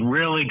play they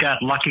really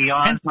got lucky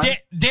on. And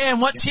Dan,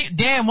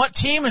 what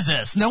team is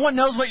this? No one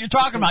knows what you're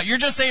talking about. You're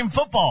just saying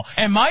football.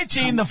 And my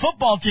team, the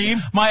football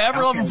team, my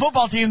ever-loving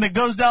football team that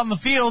goes down the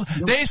field,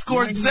 they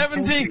scored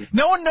 17.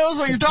 No one knows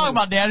what you're talking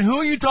about, Dan. Who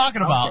are you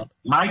talking about?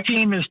 My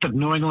team is the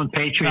New England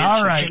Patriots.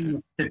 All right. The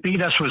team that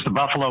beat us was the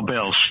Buffalo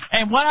Bills.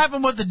 And what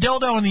happened with the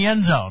dildo in the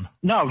end zone?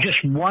 No,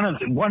 just one.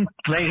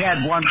 They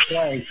had one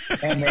play,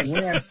 and they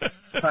ran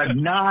for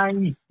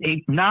 9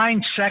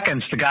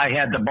 seconds. The guy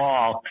had the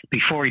ball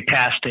before he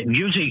passed it. And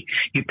usually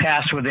you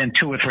pass within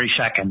 2 or 3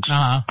 seconds.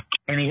 Uh-huh.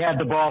 And he had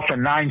the ball for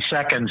 9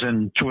 seconds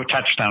and to a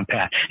touchdown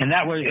pass. And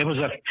that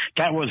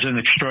was an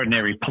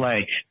extraordinary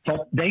play.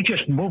 But they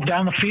just moved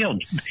down the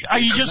field. Are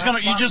you just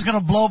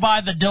gonna blow by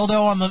the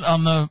dildo on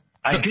the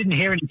I didn't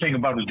hear anything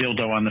about a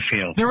dildo on the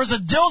field. There was a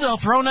dildo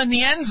thrown in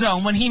the end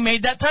zone when he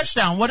made that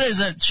touchdown. What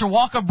is it?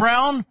 Chihuahua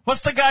Brown?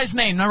 What's the guy's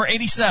name? Number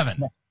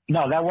 87.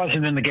 No, that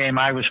wasn't in the game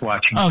I was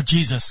watching. Oh,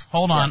 Jesus.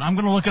 Hold on. Yeah. I'm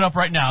going to look it up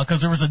right now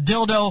because there was a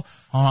dildo.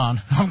 Hold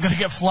on. I'm going to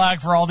get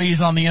flagged for all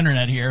these on the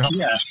internet here.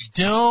 Yeah.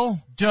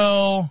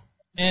 Dildo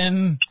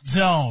in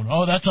zone.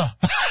 Oh, that's a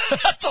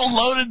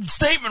loaded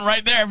statement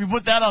right there if you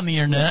put that on the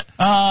internet.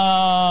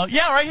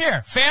 Yeah, right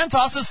here. Fan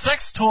tosses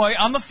sex toy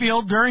on the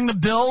field during the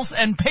Bills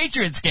and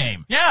Patriots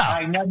game. Yeah.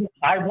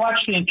 I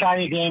watched the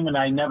entire game and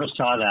I never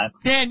saw that.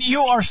 Dan,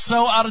 you are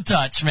so out of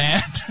touch,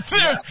 man.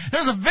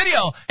 There's a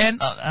video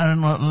and I don't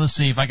know, let's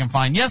see if I can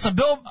find. Yes, a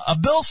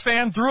Bills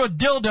fan threw a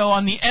dildo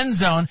on the end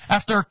zone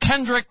after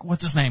Kendrick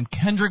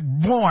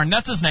Bourne,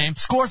 that's his name,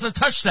 scores a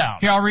touchdown.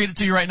 Here, I'll read it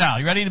to you right now.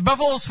 You ready? The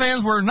Buffalo's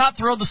fans were not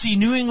thrilled to see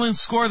New England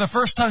score the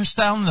first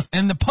touchdown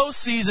in the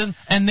postseason,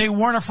 and they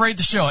weren't afraid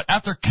to show it.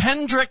 After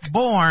Kendrick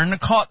Bourne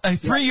caught a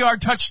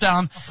 3-yard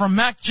touchdown from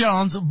Mac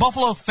Jones,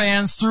 Buffalo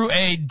fans threw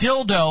a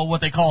dildo,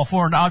 what they call a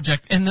foreign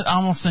object, and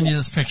I'm going to send you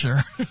this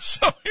picture.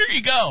 So here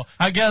you go,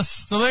 I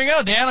guess. So there you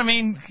go, Dan. I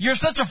mean, you're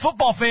such a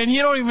football fan,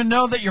 you don't even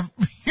know that your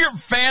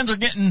fans are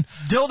getting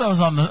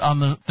dildos on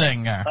the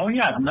thing there. Oh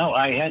yeah, no,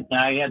 I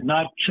had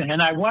not,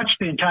 and I watched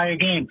the entire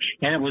game,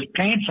 and it was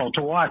painful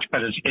to watch,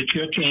 but it's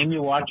your team,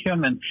 you watch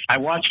them, and I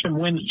watched them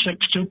win 6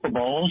 Super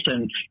Bowls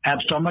and have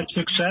so much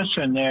success,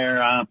 and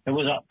it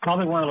was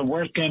probably one of the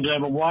worst games I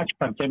ever watched,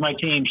 but they're my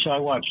team, so I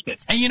watched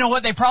it. And you know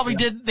what? They probably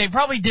did.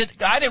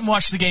 I didn't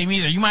watch the game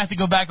either. You might have to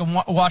go back and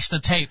watch the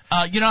tape.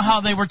 You know how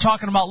they were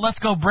talking about Let's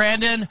Go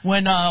Brandon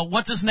when, the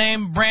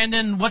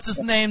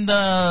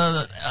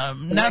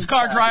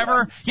NASCAR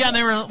driver? Yeah, and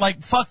they were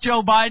like, fuck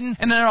Joe Biden.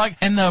 And they're like,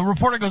 and the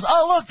reporter goes,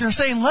 oh, look, they're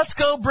saying, let's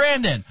go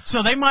Brandon.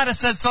 So they might have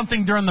said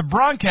something during the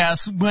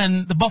broadcast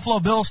when the Buffalo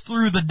Bills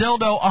threw the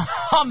dildo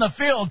on the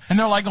field, and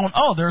they're like going,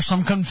 oh, there's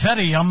some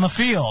confetti on the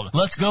field.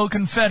 Let's go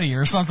confetti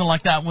or something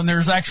like that when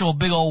there's actual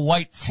big old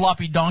white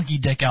floppy donkey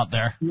dick out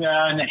there.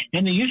 Yeah,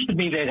 and it used to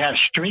be they'd have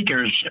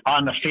streakers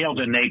on the field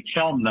and they'd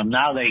film them.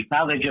 Now they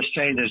just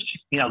say there's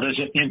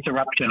an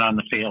interruption on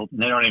the field and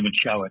they don't even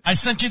show it. I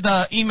sent you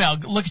the email.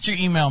 Look at your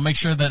email. Make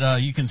sure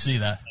that you can see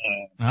that.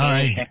 All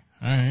right,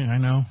 I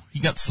know.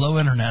 You got slow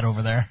internet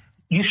over there.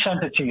 You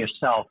sent it to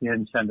yourself. You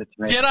didn't send it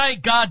to me. Did I?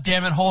 God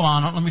damn it. Hold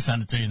on. Let me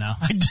send it to you now.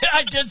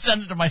 I did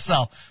send it to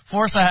myself.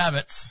 Force of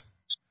habits.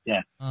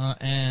 Yeah.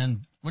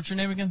 And what's your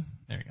name again?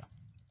 There you go.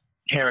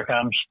 Here it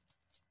comes.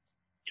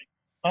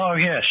 Oh,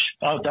 yes.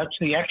 Oh, that's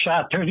the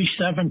XR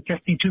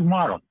 3752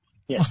 model.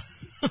 Yeah.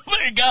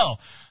 There you go.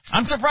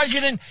 I'm surprised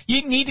you didn't.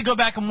 You need to go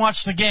back and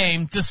watch the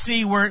game to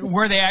see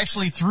where they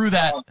actually threw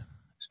that.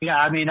 Yeah,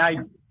 I mean,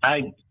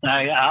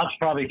 I'll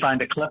probably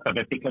find a clip of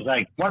it because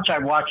once I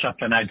watch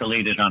something, I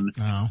delete it on.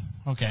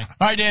 Oh, okay.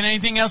 All right, Dan,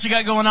 anything else you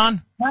got going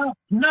on? Well,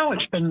 no,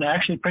 it's been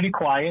actually pretty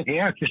quiet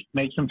here. I just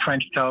made some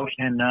French toast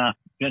and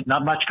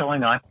not much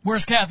going on.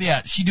 Where's Kathy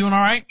at? She doing all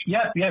right?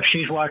 Yep,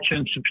 she's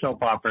watching some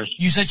soap operas.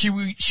 You said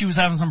she was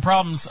having some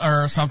problems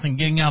or something,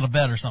 getting out of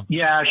bed or something.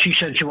 Yeah, she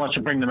said she wants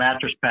to bring the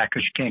mattress back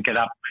because she can't get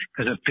up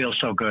because it feels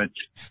so good.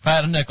 If I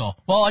had a nickel.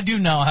 Well, I do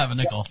now have a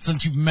nickel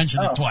since you've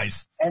mentioned it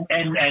twice.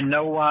 And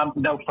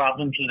no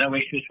problems, no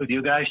issues with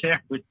you guys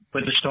there with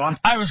the storm?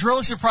 I was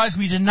really surprised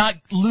we did not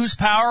lose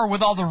power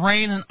with all the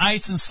rain and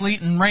ice and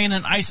sleet and rain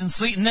and ice and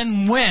sleet and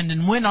then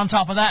wind on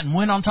top of that and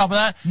wind on top of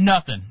that.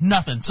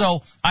 Nothing.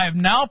 So I have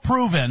now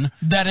proven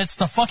that it's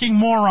the fucking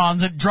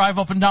morons that drive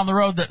up and down the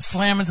road that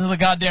slam into the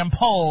goddamn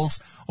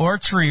poles or a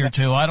tree or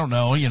two. I don't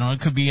know.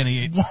 It could be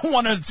any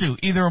one of the two.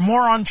 Either a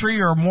moron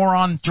tree or a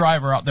moron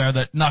driver out there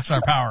that knocks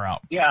our power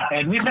out. Yeah,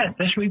 and we've had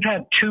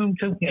 2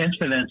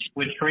 incidents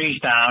with trees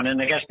down. around,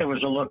 and I guess there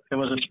was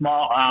a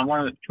small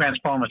one of the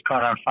transformers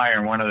caught on fire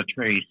in one of the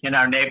trees in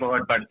our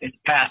neighborhood, but it's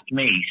past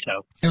me,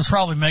 so. It was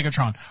probably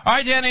Megatron. All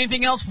right, Dan,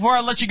 anything else before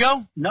I let you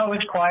go? No,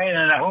 it's quiet,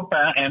 and I hope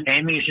and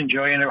Amy's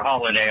enjoying her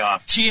holiday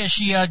off. She is.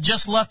 She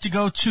just left to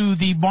go to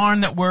the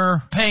barn that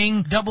we're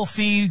paying double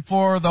fee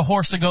for the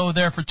horse to go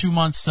there for 2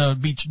 months to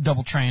be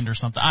double trained or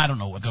something. I don't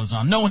know what goes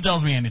on. No one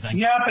tells me anything.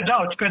 Yeah, but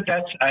no, it's good.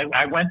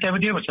 I went there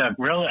with you. It's a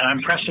really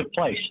impressive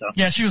place. So.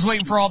 Yeah, she was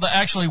waiting for all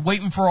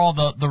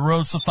the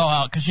roads to thaw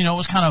out because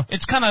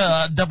it's kind of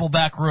a double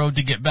back road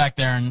to get back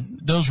there, and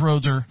those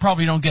roads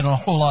probably don't get a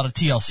whole lot of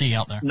TLC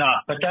out there. No,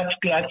 but that's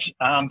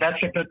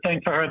a good thing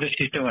for her that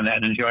she's doing that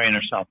and enjoying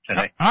herself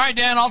today. All right,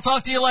 Dan, I'll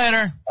talk to you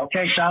later.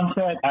 Okay, sounds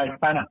good. All right,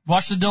 bye now.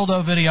 Watch the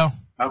dildo video.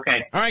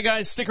 Okay. All right,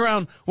 guys, stick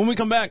around. When we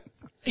come back,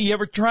 you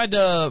ever tried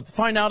to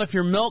find out if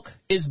your milk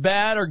is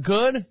bad or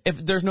good if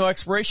there's no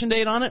expiration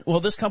date on it? Well,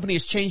 this company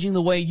is changing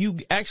the way you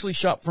actually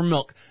shop for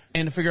milk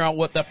and to figure out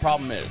what that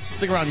problem is.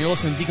 Stick around. You're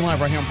listening to Deacon Live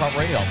right here on Proper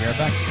Radio. I'll be right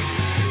back.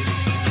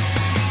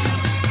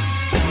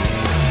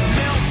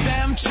 Milk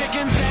them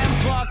chickens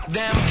and pluck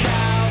them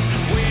cows.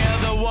 We're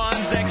the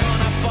ones that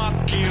gonna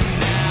fuck you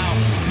now.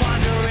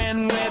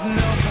 Wandering with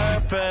no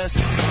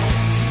purpose.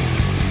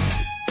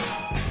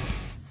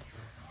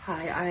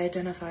 Hi, I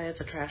identify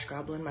as a trash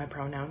goblin. My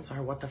pronouns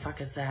are what the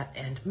fuck is that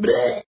and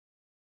bleh.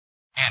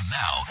 And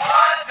now,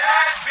 What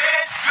that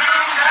bitch do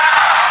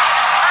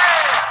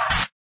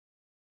now?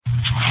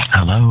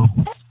 Hello.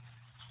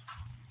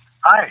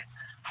 Hi,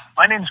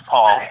 my name's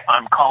Paul.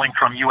 I'm calling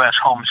from U.S.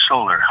 Home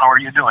Solar. How are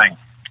you doing?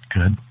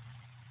 Good.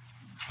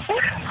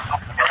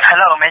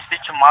 Hello, may I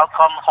speak to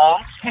Malcolm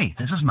Holmes? Hey,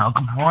 this is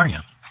Malcolm. How are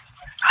you?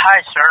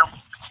 Hi, sir.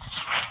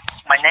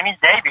 My name is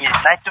David.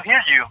 Nice to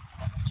hear you.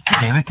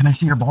 Hey, David, can I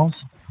see your balls?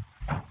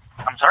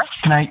 I'm sorry?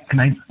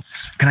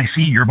 Can I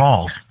see your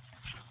balls?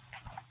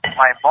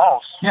 My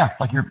balls? Yeah,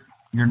 like your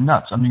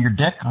nuts under your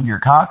dick, under your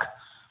cock.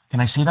 Can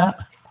I see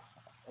that?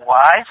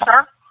 Why,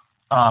 sir?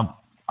 I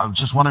was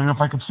just wondering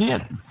if I could see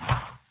it.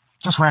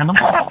 Just random.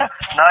 No,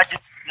 you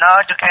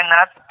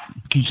cannot.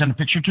 Can you send a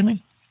picture to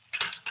me?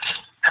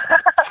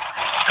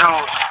 To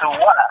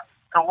what?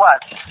 To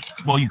what?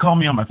 Well, you called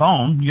me on my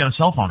phone. You got a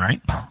cell phone,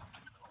 right?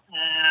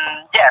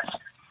 Yes.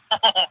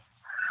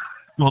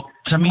 Well,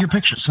 send me your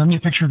picture. Send me a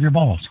picture of your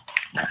balls.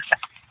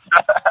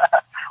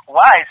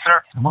 Why,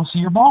 sir? I want to see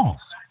your balls.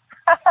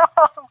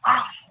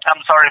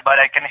 I'm sorry, but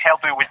I can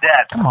help you with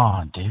that. Come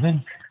on,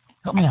 David.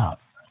 Help me out.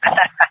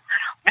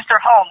 Mr.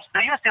 Holmes, do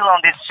you still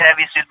own this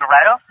Chevy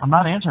Silverado? I'm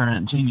not answering it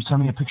until you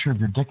send me a picture of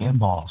your dick and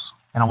balls.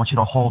 And I want you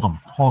to hold them.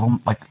 Hold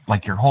them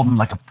like you're holding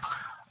like a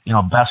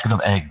basket of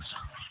eggs.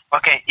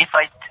 Okay, if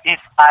I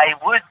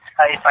would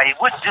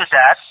do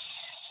that,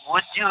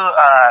 would you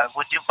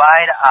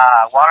buy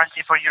a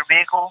warranty for your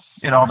vehicle?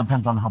 It all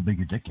depends on how big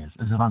your dick is.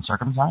 Is it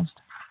uncircumcised?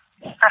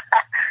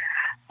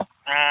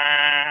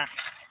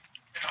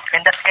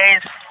 In that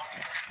case,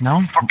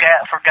 no.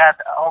 Forget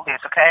all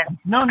this, okay?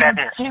 No, forget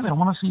no, this. David, I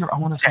want to see your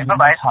bye-bye.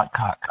 nice hot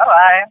cock.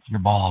 Bye-bye. Your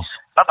balls.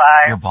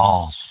 Bye-bye. Your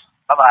balls.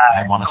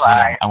 Bye-bye. I want to see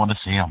them. I want to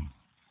see them.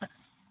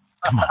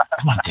 Come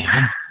on,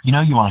 David. You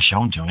know you want to show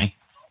them to me.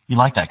 You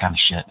like that kind of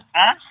shit.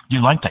 Huh?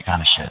 You like that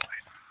kind of shit.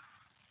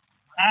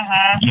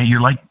 Mm-hmm. Yeah, you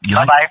like.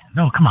 Bye-bye.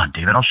 No, come on,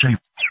 David. I'll show you.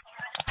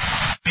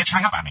 bitch,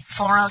 hang up on me.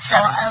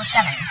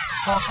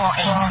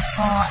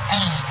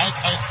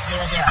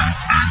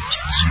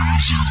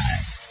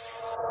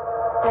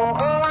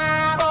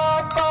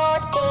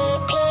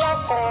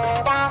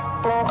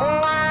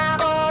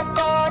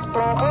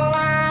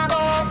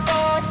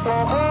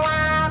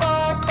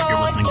 You're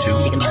listening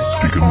to Deacon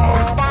Live. Deacon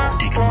Live.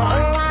 Deacon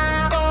Live.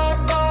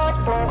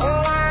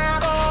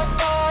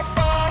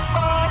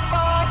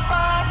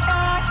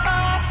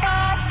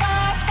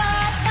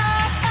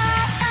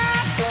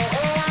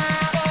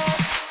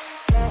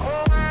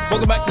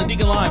 Welcome back to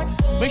Deacon Live.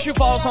 Make sure you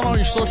follow us on all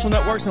your social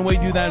networks, and the way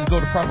you do that is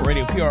go to Prophet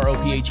Radio,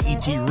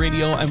 PROPHET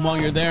Radio, and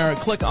while you're there,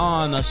 click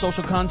on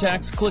social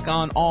contacts, click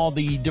on all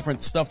the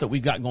different stuff that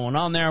we've got going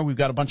on there. We've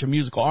got a bunch of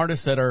musical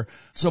artists that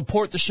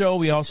support the show.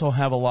 We also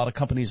have a lot of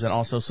companies that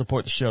also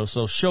support the show,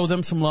 so show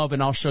them some love,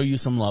 and I'll show you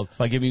some love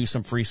by giving you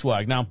some free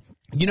swag. Now,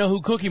 you know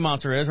who Cookie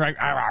Monster is, right?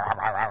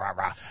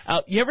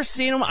 You ever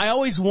seen him? I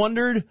always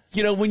wondered,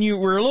 when you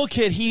were a little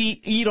kid,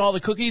 he'd eat all the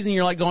cookies, and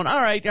you're like going,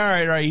 all right,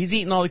 he's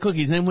eating all the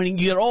cookies. And then when you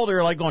get older,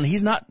 you're like going,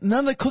 none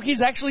of the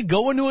cookies actually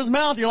go into his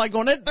mouth. You're like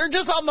going, they're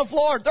just on the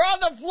floor. They're on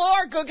the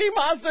floor, Cookie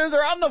Monster.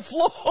 They're on the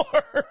floor.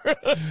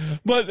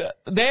 But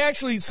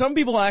some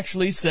people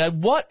actually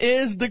said, what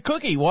is the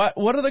cookie? What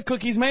are the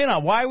cookies made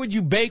of? Why would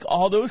you bake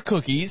all those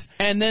cookies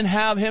and then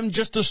have him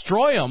just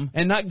destroy them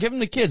and not give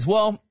them to kids?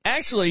 Well,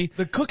 actually,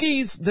 the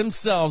cookies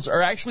themselves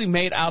are actually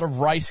made out of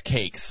rice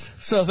cakes.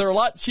 So they're a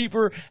lot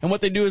cheaper, and what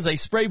they do is they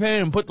spray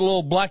paint and put the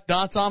little black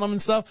dots on them and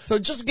stuff. So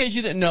just in case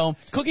you didn't know,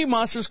 Cookie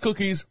Monster's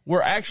cookies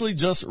were actually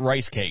just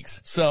rice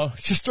cakes. So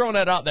just throwing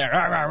that out there.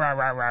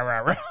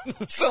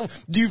 So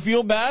do you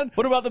feel bad?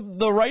 What about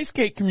the rice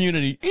cake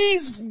community?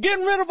 He's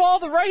getting rid of all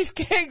the rice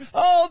cakes.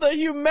 Oh, the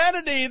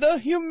humanity.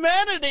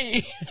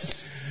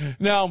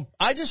 Now,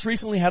 I just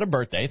recently had a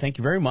birthday. Thank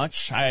you very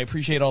much. I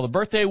appreciate all the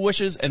birthday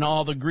wishes and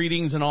all the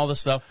greetings and all the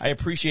stuff. I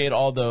appreciate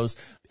all those.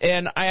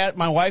 And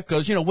my wife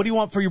goes, what do you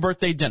want for your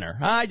birthday dinner?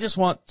 I just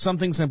want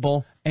something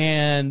simple.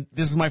 And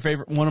this is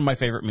one of my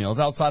favorite meals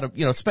outside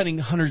of, spending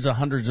hundreds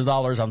of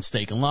dollars on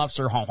steak and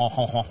lobster.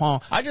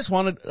 I just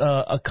wanted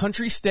a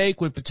country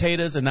steak with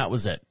potatoes, and that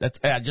was it.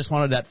 I just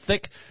wanted that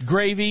thick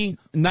gravy,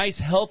 nice,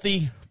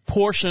 healthy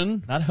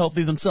portion, not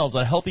healthy themselves,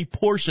 a healthy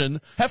portion,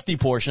 hefty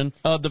portion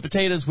of the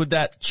potatoes with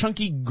that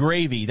chunky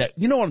gravy that,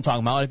 you know what I'm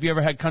talking about. If you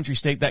ever had country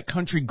steak, that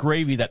country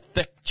gravy, that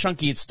thick,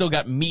 chunky, it's still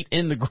got meat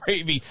in the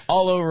gravy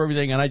all over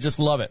everything, and I just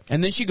love it.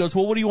 And then she goes,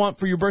 well, what do you want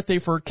for your birthday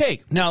for a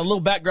cake? Now, a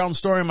little background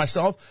story on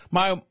myself.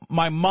 My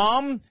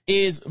mom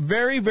is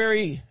very,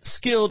 very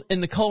skilled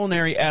in the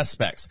culinary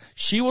aspects.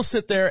 She will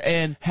sit there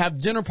and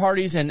have dinner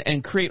parties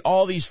and create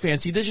all these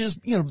fancy dishes,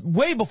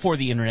 way before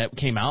the internet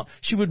came out.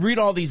 She would read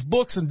all these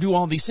books and do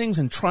all these things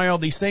and try all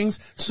these things.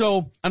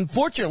 So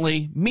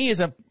unfortunately, me as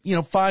a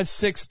 5,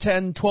 6,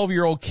 10,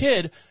 12-year-old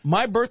kid,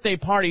 my birthday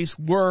parties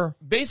were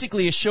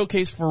basically a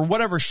showcase for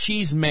whatever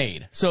she's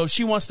made. So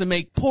she wants to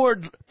make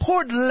poured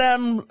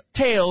lamb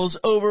tails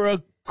over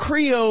a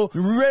Creole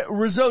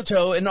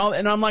risotto and all,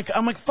 and I'm like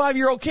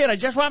 5-year-old kid. I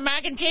just want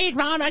mac and cheese,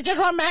 Mom. I just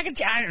want mac and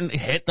cheese. I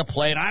hit the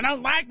plate. I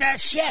don't like that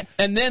shit.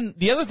 And then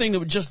the other thing that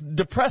would just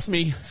depress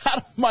me out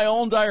of my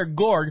whole entire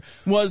gourd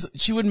was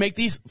she would make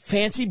these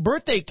fancy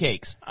birthday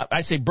cakes.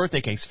 I say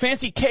birthday cakes,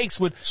 fancy cakes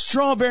with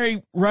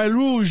strawberry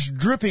rouge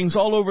drippings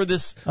all over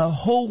this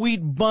whole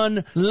wheat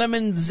bun,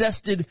 lemon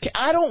zested.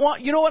 I don't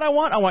want, you know what I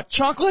want? I want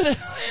chocolate and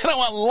I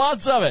want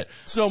lots of it.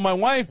 So my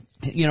wife,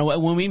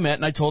 when we met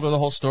and I told her the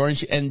whole story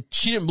and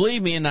she didn't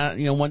believe me.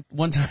 And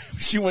one time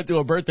she went to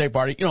a birthday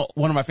party,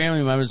 one of my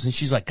family members, and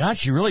she's like, God,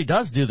 she really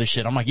does do this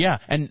shit. I'm like, yeah.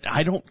 And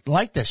I don't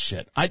like this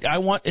shit.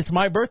 It's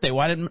my birthday.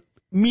 Why didn't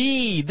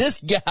me,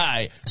 this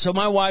guy? So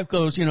my wife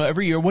goes,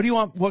 every year, what do you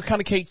want? What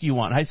kind of cake do you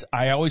want?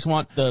 I always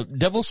want the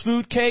devil's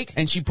food cake,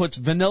 and she puts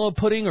vanilla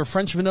pudding or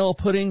French vanilla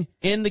pudding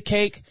in the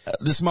cake.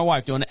 This is my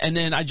wife doing it. And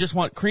then I just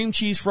want cream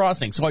cheese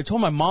frosting. So I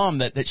told my mom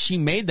that she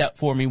made that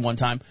for me one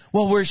time.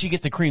 Well, where did she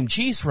get the cream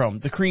cheese from?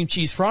 The cream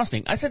cheese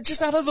frosting. I said,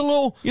 just out of the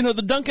little,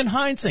 the Duncan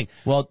Hines thing.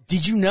 Well,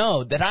 did you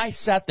know that I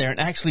sat there and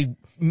actually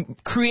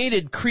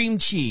created cream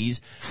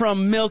cheese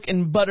from milk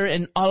and butter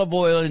and olive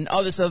oil and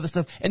all this other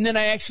stuff. And then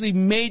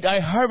I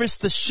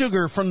harvest the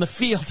sugar from the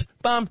field.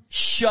 Mom,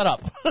 shut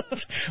up.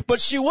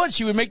 But she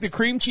would make the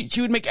cream cheese.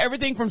 She would make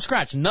everything from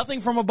scratch, nothing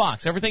from a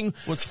box. Everything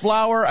was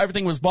flour.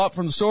 Everything was bought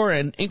from the store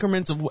in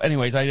increments of,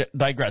 anyways, I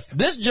digress.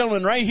 This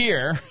gentleman right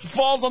here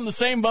falls on the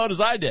same boat as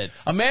I did.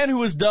 A man who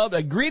was dubbed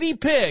a greedy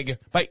pig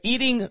by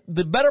eating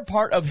the better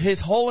part of his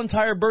whole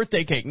entire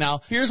birthday cake.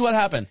 Now, here's what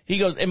happened. He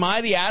goes, am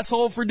I the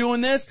asshole for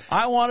doing this?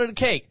 I wanted a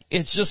cake.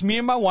 It's just me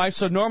and my wife,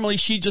 so normally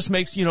she just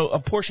makes, a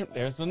portion.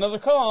 There's another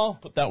call.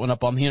 Put that one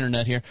up on the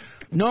internet here.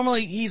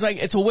 Normally, he's like,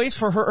 it's a waste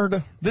for her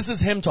to, this is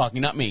him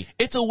talking, not me.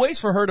 It's a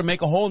waste for her to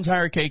make a whole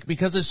entire cake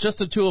because it's just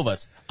the two of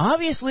us.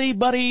 Obviously,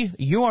 buddy,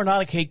 you are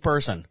not a cake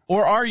person.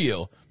 Or are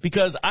you?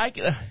 Because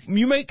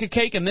you make a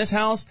cake in this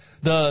house,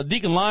 the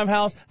Deacon Live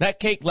house, that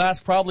cake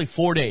lasts probably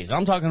 4 days.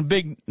 I'm talking a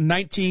big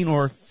 19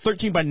 or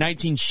 13 by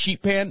 19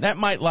 sheet pan. That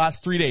might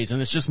last 3 days,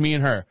 and it's just me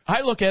and her.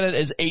 I look at it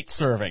as 8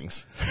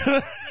 servings.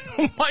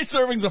 My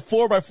serving's a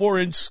 4 by 4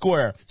 inch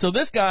square. So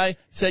this guy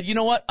said, you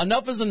know what?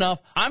 Enough is enough.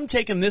 I'm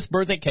taking this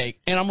birthday cake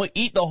and I'm going to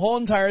eat the whole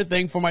entire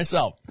thing for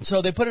myself.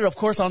 So they put it, of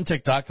course, on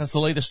TikTok. That's the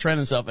latest trend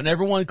and stuff. And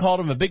everyone called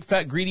him a big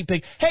fat greedy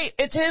pig. Hey,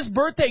 it's his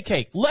birthday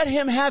cake. Let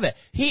him have it.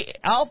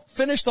 I'll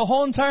finish the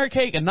whole entire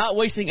cake and not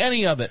wasting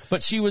any of it.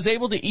 But she was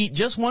able to eat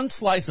just one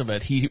slice of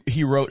it.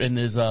 He wrote in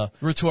his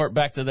retort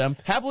back to them.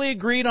 Happily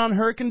agreed on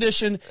her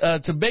condition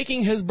to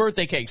baking his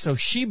birthday cake. So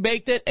she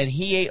baked it and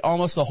he ate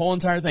almost the whole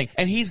entire thing.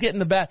 And he's getting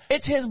the bad.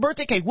 It's his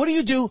birthday cake. What do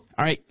you do? All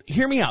right,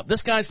 hear me out.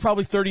 This guy's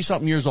probably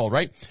 30-something years old,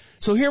 right?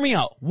 So hear me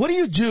out. What do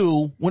you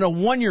do when a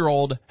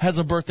 1-year-old has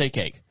a birthday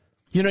cake?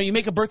 You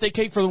make a birthday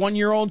cake for the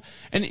 1-year-old,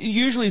 and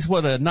usually it's a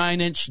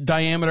 9-inch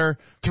diameter,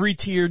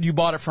 3-tiered. You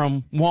bought it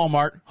from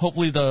Walmart.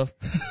 Hopefully the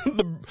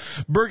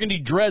burgundy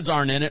dreads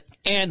aren't in it.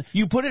 And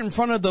you put it in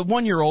front of the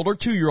 1-year-old or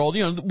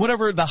 2-year-old,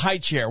 whatever, the high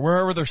chair,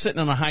 wherever they're sitting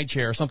on a high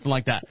chair or something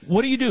like that.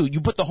 What do?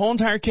 You put the whole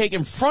entire cake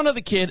in front of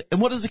the kid,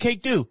 and what does the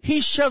cake do?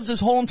 He shoves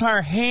his whole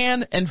entire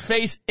hand and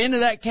face into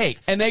that cake.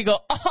 And they go,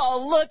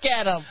 oh, look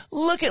at him.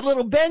 Look at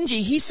little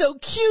Benji. He's so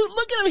cute.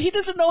 Look at him. He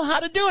doesn't know how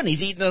to do it. And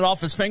he's eating it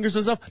off his fingers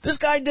and stuff. This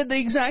guy did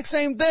the exact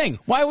same thing.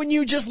 Why wouldn't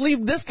you just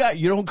leave this guy?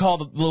 You don't call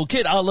the little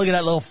kid, oh, look at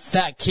that little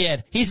fat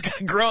kid. He's going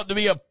to grow up to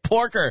be a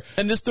porker.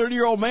 And this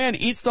 30-year-old man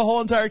eats the whole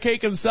entire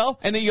cake himself.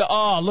 And then you go,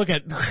 oh, look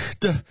at,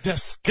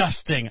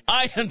 disgusting.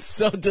 I am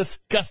so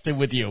disgusted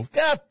with you.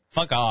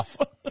 Fuck off.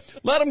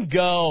 Let him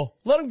go.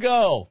 Let him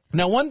go.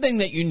 Now, one thing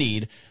that you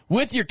need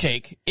with your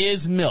cake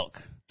is milk.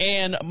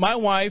 And my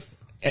wife,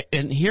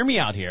 and hear me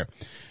out here,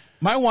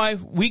 my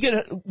wife, we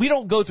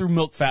don't go through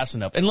milk fast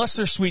enough unless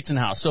there's sweets in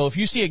the house. So if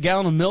you see a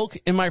gallon of milk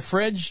in my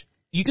fridge,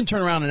 you can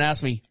turn around and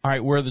ask me, all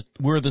right, where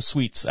are the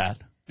sweets at?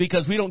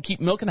 Because we don't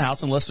keep milk in the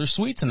house unless there's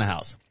sweets in the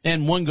house.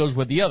 And one goes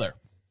with the other.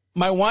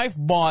 my wife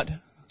bought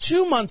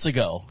 2 months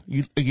ago.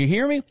 You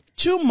hear me?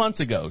 2 months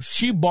ago,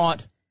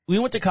 we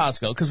went to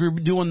Costco because we were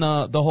doing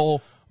the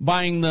whole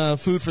buying the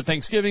food for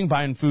Thanksgiving,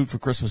 buying food for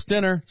Christmas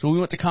dinner. So we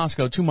went to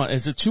Costco 2 months.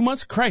 Is it 2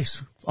 months?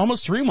 Christ,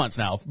 almost 3 months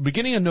now,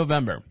 beginning of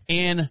November.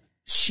 And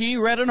she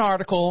read an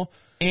article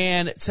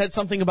and it said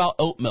something about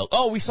oat milk.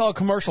 Oh, we saw a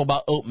commercial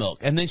about oat milk.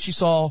 And then she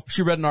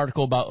read an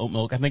article about oat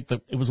milk. I think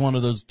it was one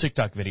of those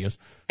TikTok videos.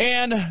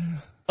 And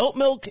oat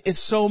milk is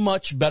so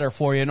much better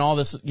for you and all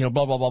this, blah,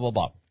 blah, blah, blah,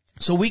 blah.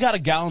 So we got a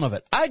gallon of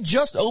it. I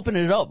just opened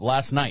it up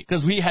last night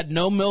because we had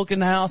no milk in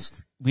the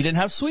house. We didn't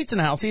have sweets in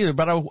the house either,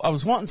 but I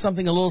was wanting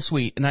something a little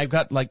sweet, and I've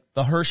got, like,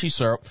 the Hershey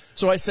syrup.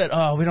 So I said,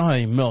 oh, we don't have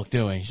any milk,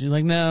 do we? She's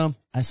like, no.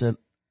 I said,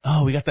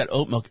 oh, we got that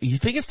oat milk. You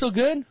think it's still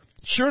good?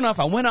 Sure enough,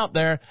 I went out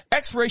there.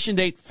 Expiration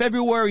date,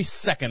 February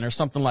 2nd or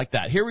something like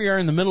that. Here we are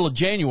in the middle of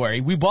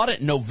January. We bought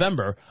it in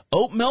November.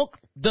 Oat milk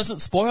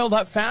doesn't spoil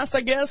that fast,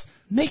 I guess.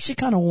 Makes you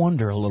kind of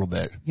wonder a little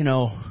bit,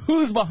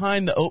 who's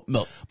behind the oat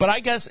milk. But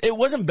I guess it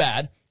wasn't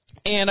bad.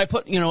 And I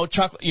put,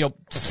 chocolate,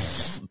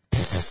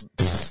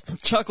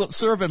 chocolate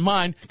syrup in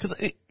mine, because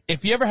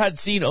if you ever had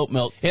seen oat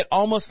milk, it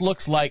almost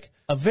looks like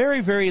a very,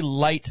 very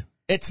light,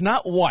 it's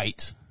not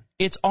white,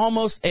 it's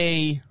almost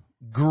a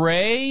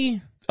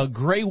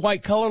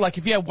gray-white color, like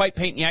if you have white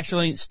paint and you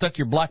actually stuck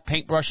your black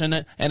paintbrush in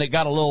it, and it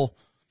got a little,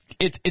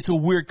 it's a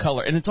weird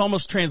color, and it's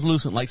almost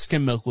translucent like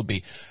skim milk would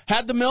be.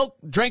 Had the milk,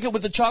 drank it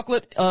with the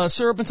chocolate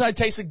syrup inside,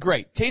 tasted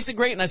great,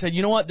 and I said,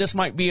 you know what, this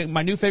might be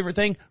my new favorite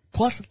thing.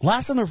 Plus,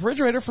 lasted in the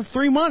refrigerator for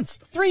 3 months.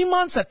 3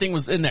 months that thing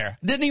was in there.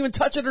 Didn't even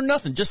touch it or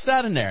nothing. Just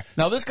sat in there.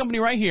 Now, this company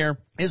right here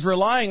is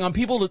relying on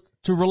people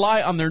to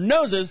rely on their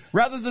noses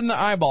rather than their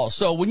eyeballs.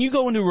 So when you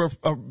go into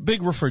a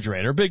big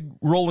refrigerator, big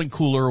rolling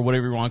cooler or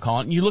whatever you want to call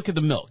it, and you look at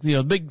the milk,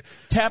 big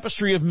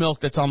tapestry of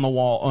milk that's on the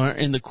wall or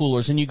in the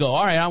coolers, and you go,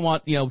 all right, I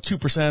want,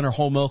 2% or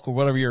whole milk or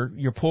whatever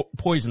your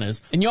poison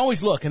is. And you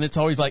always look, and it's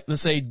always like,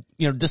 let's say,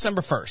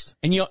 December 1st.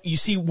 And you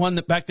see one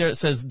that back there that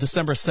says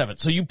December 7th.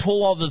 So you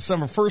pull all the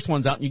December 1st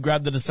ones out and you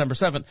grab the December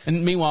 7th.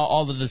 And meanwhile,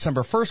 all the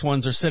December 1st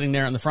ones are sitting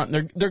there in the front.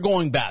 And they're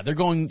going bad. They're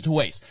going to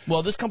waste.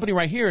 Well, this company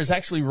right here is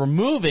actually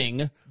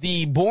removing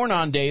the born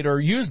on date or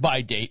used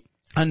by date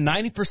on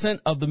 90%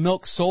 of the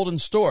milk sold in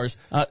stores.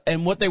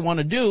 And what they want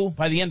to do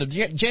by the end of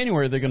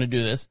January, they're going to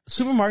do this.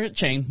 Supermarket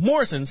chain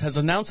Morrison's has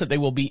announced that they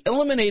will be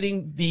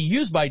eliminating the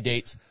use by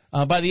dates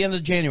by the end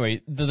of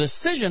January. The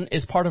decision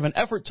is part of an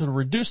effort to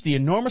reduce the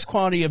enormous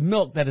quantity of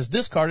milk that is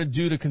discarded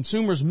due to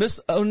consumers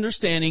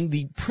misunderstanding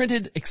the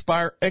printed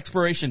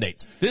expiration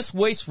dates. This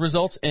waste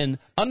results in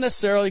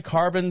unnecessarily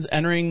carbons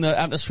entering the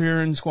atmosphere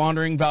and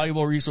squandering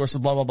valuable resources,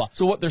 blah, blah, blah.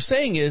 So what they're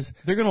saying is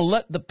they're going to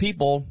let the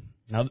people,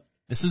 now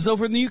this is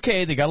over in the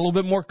UK, they got a little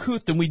bit more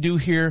couth than we do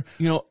here,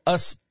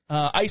 us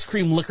ice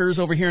cream liquors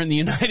over here in the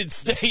United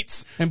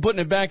States and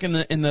putting it back in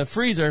the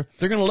freezer.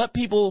 They're going to let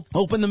people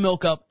open the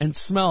milk up and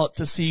smell it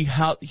to see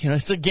how,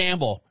 it's a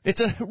gamble.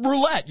 It's a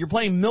roulette. You're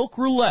playing milk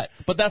roulette,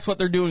 but that's what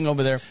they're doing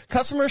over there.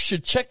 Customers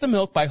should check the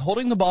milk by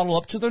holding the bottle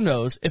up to their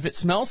nose. If it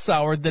smells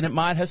sour, then it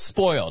might have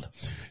spoiled.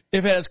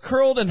 If it has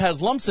curled and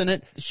has lumps in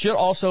it, it should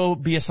also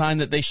be a sign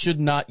that they should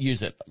not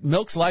use it.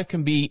 Milk's life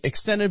can be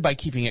extended by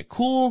keeping it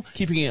cool,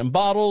 keeping it in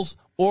bottles,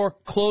 or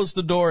close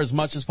the door as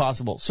much as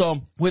possible.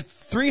 So with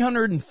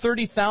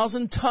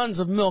 330,000 tons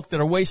of milk that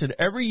are wasted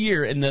every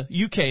year in the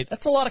UK,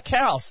 that's a lot of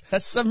cows.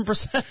 That's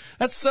 7%.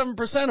 That's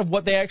 7% of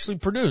what they actually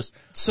produce.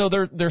 So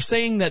they're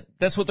saying that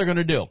that's what they're going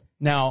to do.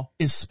 Now,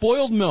 is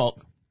spoiled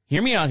milk,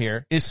 hear me out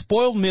here, is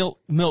spoiled milk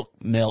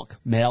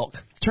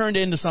turned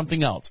into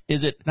something else?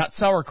 Is it not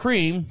sour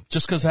cream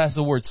just because it has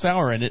the word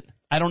sour in it?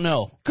 I don't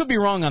know. Could be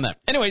wrong on that.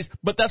 Anyways,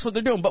 but that's what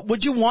they're doing. But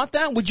would you want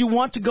that? Would you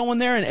want to go in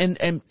there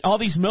and all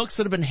these milks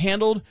that have been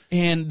handled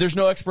and there's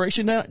no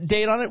expiration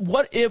date on it?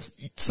 What if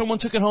someone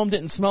took it home,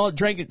 didn't smell it,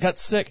 drank it, got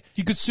sick?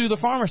 You could sue the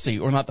pharmacy,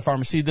 or not the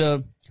pharmacy,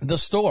 the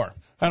store.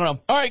 I don't know.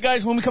 All right,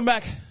 guys, when we come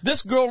back,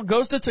 this girl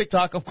goes to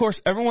TikTok. Of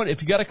course, everyone,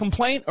 if you got a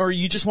complaint or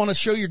you just want to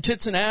show your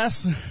tits and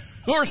ass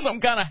or some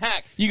kind of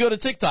hack, you go to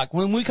TikTok.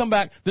 When we come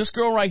back, this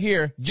girl right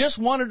here just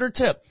wanted her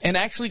tip and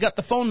actually got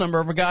the phone number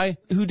of a guy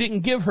who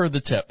didn't give her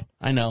the tip.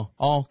 I know,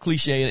 all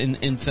cliche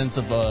in sense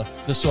of the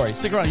story.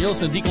 Stick around. You're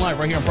listening to Deacon Live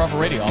right here on Prophet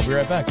Radio. I'll be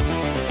right back. You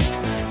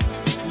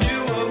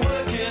were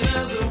working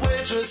as a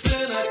waitress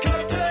in a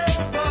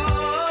cocktail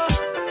bar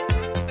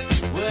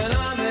when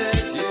I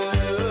met you.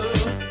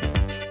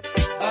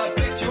 I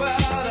picked you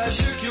out, I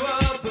shook you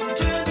up and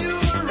turned you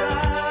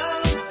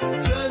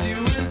around, turned you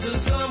into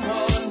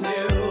someone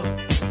new.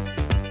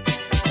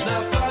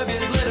 Now 5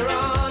 years later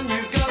on,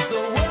 you've got the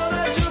world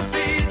at your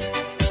feet.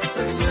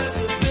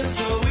 Success has been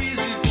so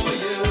easy for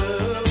you.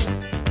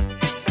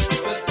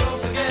 But don't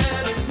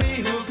forget it's me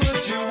who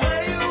put you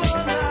where you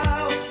are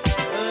now,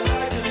 and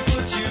I can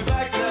put you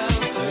back down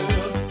too.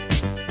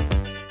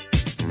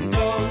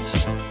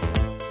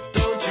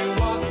 Don't you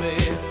want me?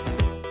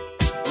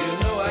 You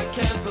know I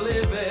can't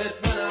believe it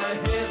when I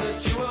hear that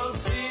you won't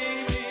see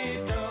me.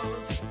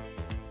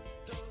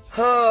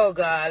 Oh,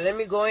 God, let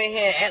me go in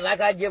here and act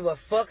like I give a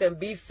fuck and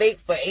be fake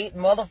for 8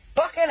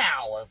 motherfucking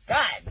hours.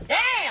 God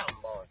damn,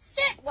 boy.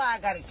 Shit. Why I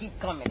gotta keep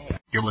coming here?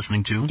 You're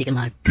listening to Deacon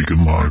Live.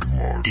 Deacon Live.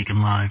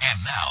 Deacon Live.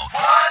 And now,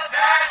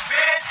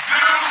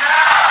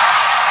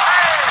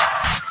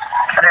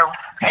 Hello.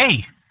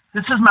 Hey,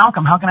 this is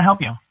Malcolm. How can I help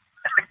you?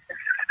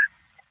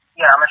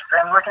 Yeah,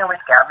 I'm working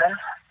with Kevin.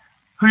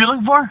 Who are you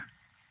looking for?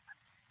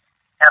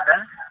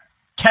 Kevin?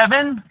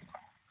 Kevin?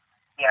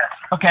 Yes.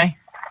 Okay.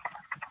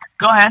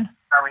 Go ahead.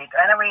 All right.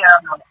 Anyway,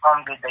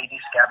 good day,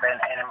 this is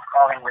Kevin, and I'm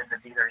calling with the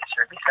dealer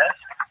services.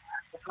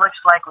 It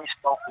looks like we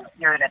spoke with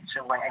you not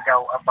so long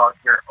ago about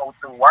your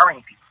O2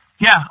 warranty.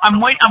 Yeah, I'm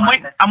waiting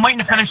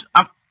to finish.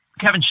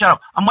 Kevin, shut up.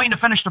 I'm waiting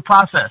to finish the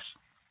process.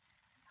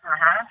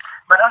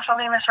 But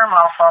actually, Mr.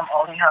 Malcolm,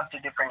 all you have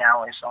to do for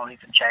now is only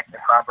to check the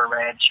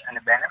coverage and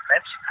the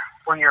benefits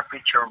for your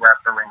future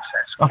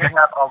references. Okay. We're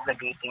not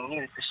obligating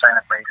you to sign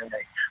up right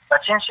away.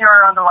 But since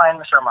you're on the line,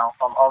 Mr.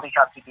 Malcolm, all you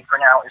have to do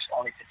for now is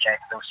only to check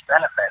those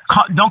benefits.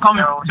 Don't call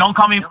me.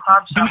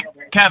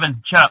 Kevin,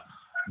 shut up.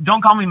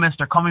 Don't call me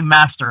Mr. Call me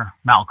Master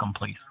Malcolm,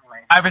 please.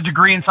 I have a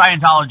degree in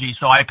Scientology,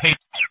 so I pay.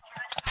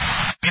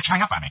 bitch,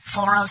 hang up on me.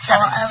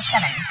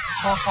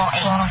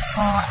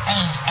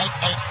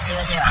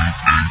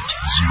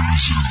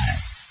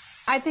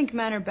 407-448-8800. I think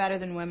men are better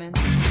than women.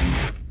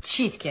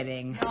 She's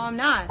kidding. No, I'm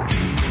not.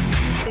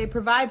 They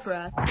provide for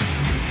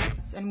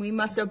us, and we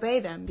must obey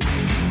them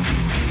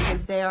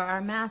because they are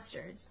our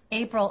masters.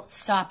 April,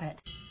 stop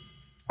it.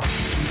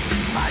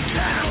 I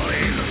can't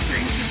believe the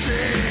things you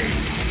see.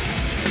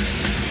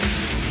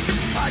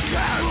 I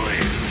can't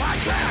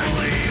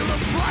believe the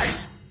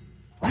price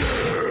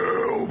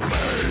you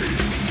pay.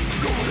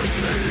 Gonna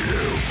see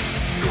you.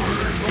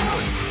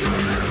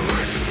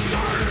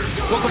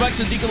 Welcome back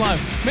to Deacon Live.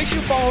 Make sure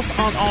you follow us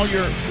on all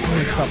your...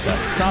 Stop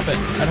that. Stop it.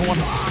 I don't want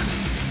to...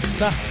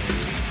 Stop.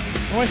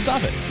 Why do I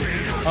stop it?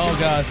 Oh,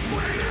 God.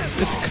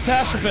 It's a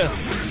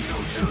catastrophist.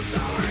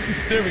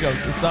 There we go.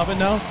 Stop it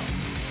now. I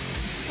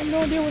have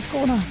no idea what's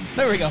going on.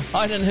 There we go.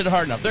 I didn't hit it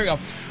hard enough. There we go. All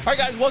right,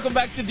 guys. Welcome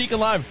back to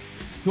Deacon Live.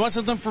 You want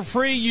something for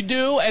free? You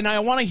do, and I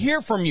want to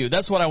hear from you.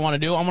 That's what I want to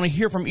do. I want to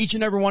hear from each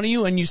and every one of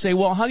you, and you say,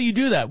 well, how do you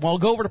do that? Well,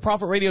 go over to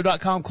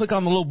ProfitRadio.com, click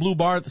on the little blue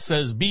bar that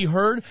says Be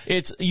Heard.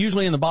 It's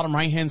usually in the bottom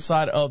right-hand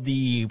side of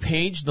the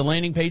page, the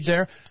landing page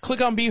there. Click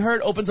on Be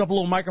Heard, opens up a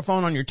little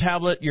microphone on your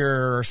tablet,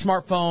 your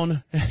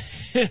smartphone,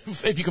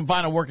 if you can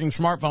find a working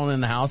smartphone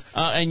in the house,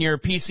 and your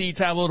PC,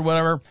 tablet, or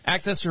whatever.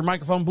 Access your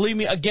microphone. Believe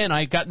me, again,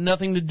 I got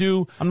nothing to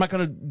do. I'm not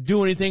going to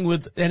do anything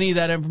with any of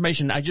that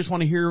information. I just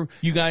want to hear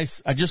you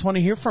guys. I just want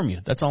to hear from you.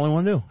 That's all I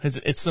want to do.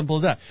 It's simple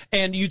as that.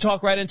 And you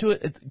talk right into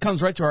it. It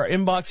comes right to our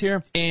inbox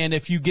here. And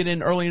if you get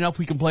in early enough,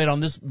 we can play it on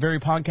this very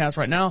podcast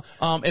right now.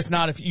 If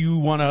not, if you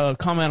want to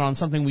comment on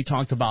something we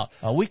talked about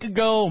a week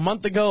ago, a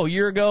month ago, a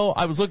year ago,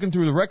 I was looking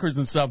through the records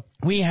and stuff.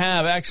 We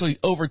have actually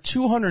over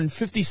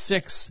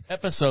 256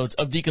 episodes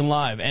of Deacon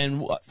Live.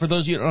 And for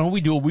those of you who don't know,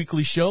 we do a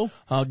weekly show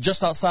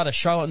just outside of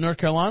Charlotte, North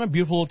Carolina.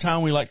 Beautiful little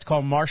town we like to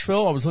call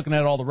Marshville. I was looking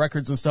at all the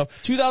records and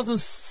stuff.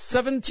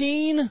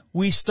 2017,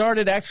 we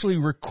started actually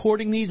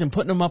recording these and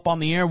putting them up on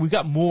the air. We've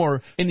got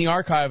more in the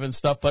archive and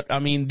stuff, but I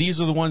mean, these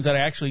are the ones that I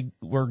actually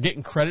were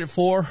getting credit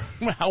for.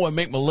 How I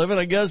make my living,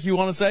 I guess you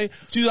want to say.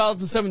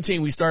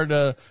 2017, we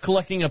started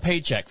collecting a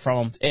paycheck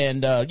from them,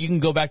 and you can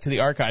go back to the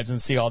archives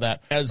and see all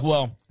that as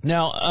well.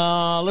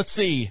 Now, let's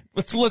see.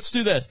 Let's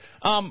do this.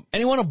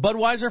 Anyone a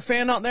Budweiser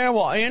fan out there?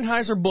 Well,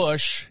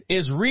 Anheuser-Busch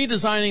is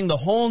redesigning the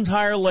whole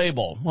entire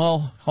label.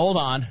 Well, hold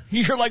on.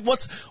 You're like,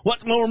 what's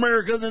more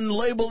American than the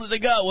label that they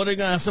got? What, are they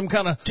gonna have some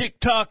kind of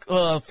TikTok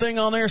thing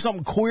on there,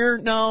 something queer?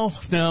 No.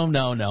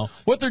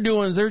 What they're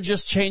doing is they're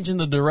just changing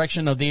the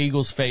direction of the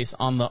Eagles face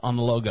on the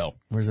logo.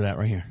 Where's it at?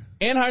 Right here.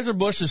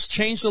 Anheuser-Busch has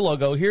changed the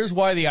logo. Here's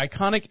why the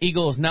iconic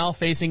eagle is now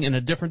facing in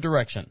a different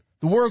direction.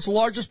 The world's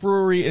largest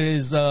brewery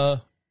is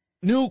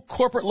new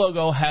corporate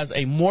logo has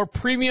a more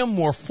premium,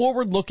 more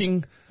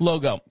forward-looking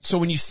logo. So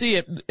when you see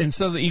it,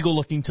 instead of the eagle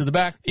looking to the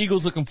back,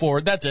 eagle's looking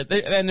forward. That's it.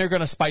 And they're going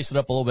to spice it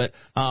up a little bit.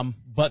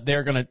 But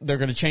they're going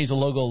to change the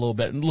logo a little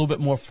bit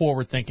more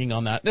forward-thinking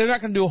on that. They're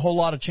not going to do a whole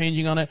lot of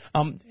changing on it.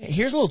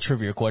 Here's a little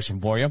trivia question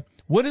for you.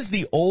 What is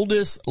the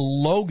oldest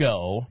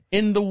logo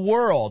in the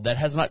world that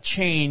has not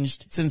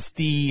changed since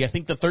I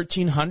think the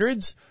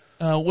 1300s?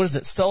 What is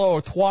it? Stella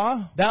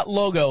Artois? That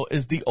logo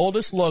is the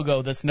oldest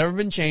logo that's never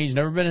been changed,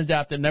 never been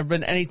adapted, never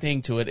been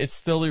anything to it. It's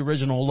still the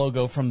original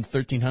logo from the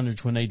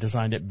 1300s when they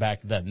designed it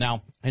back then.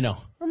 Now, I know.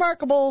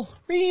 Remarkable.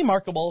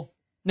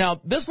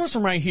 Now, this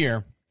person right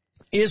here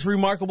is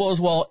remarkable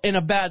as well in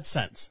a bad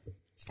sense.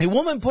 A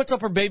woman puts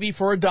up her baby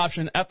for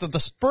adoption after the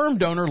sperm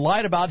donor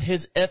lied about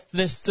his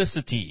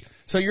ethnicity.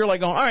 So you're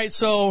like going, all right,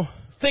 so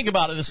think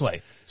about it this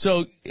way.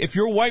 So if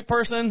you're a white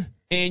person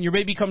and your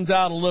baby comes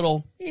out a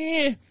little,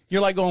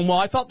 you're like going, well,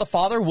 I thought the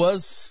father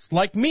was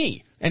like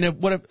me. And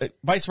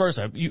vice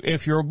versa.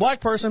 If you're a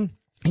black person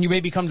and your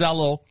baby comes out a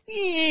little,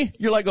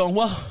 you're like going,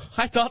 well,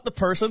 I thought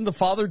the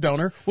father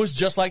donor was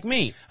just like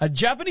me. A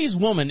Japanese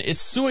woman is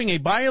suing a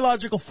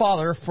biological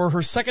father for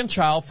her second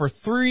child for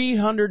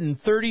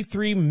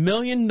 $333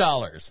 million.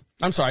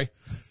 I'm sorry,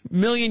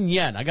 million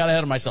yen. I got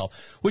ahead of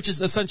myself, which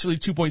is essentially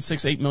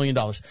 $2.68 million.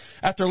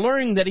 After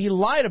learning that he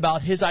lied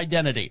about his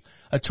identity,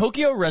 a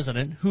Tokyo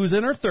resident who's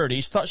in her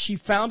 30s thought she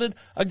founded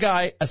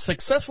a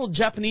successful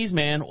Japanese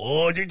man,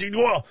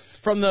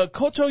 from the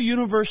Koto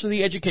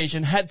University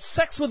education, had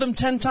sex with him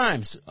 10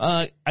 times.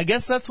 I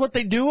guess that's what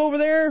they do over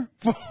there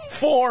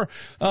for,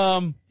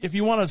 if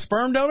you want a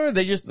sperm donor,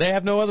 they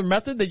have no other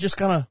method. They just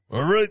kind of,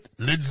 all right,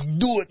 let's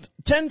do it.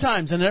 10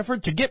 times in an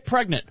effort to get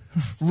pregnant.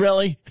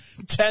 Really?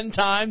 10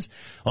 times?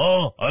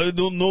 Oh, I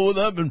don't know what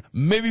happened.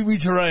 Maybe we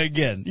try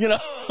again. You know,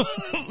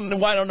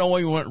 I don't know why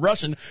you weren't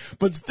Russian,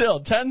 but still,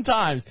 10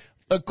 times.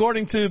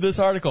 According to this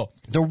article,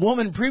 the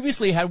woman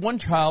previously had one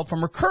child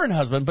from her current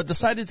husband, but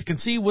decided to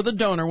conceive with a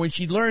donor when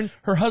she learned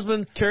her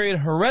husband carried a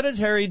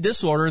hereditary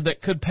disorder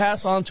that could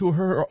pass on to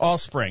her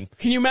offspring.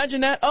 Can you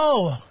imagine that?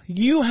 Oh,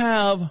 you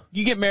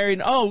get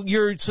married, and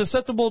you're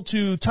susceptible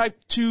to type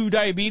 2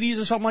 diabetes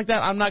or something like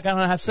that. I'm not going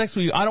to have sex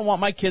with you. I don't want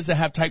my kids to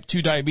have type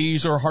 2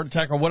 diabetes or a heart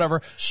attack or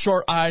whatever.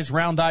 Short eyes,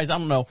 round eyes, I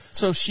don't know.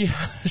 So she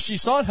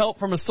sought help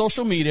from a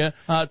social media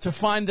to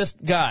find this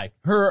guy.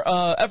 Her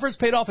efforts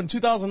paid off in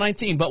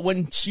 2019, but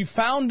when she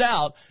found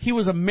out he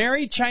was a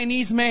married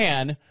Chinese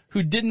man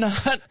who did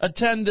not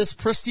attend this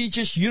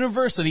prestigious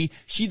university,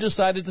 she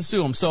decided to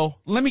sue him. So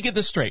let me get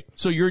this straight.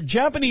 So you're a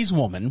Japanese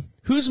woman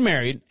who's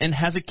married and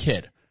has a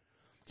kid.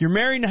 You're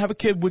married and have a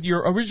kid with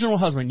your original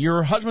husband.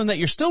 Your husband that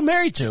you're still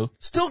married to,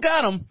 still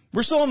got him.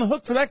 We're still on the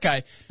hook for that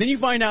guy. Then you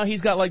find out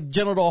he's got like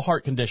genital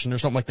heart condition or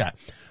something like that.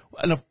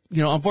 And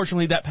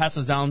unfortunately that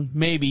passes down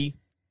maybe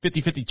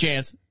 50-50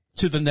 chance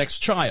to the next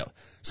child.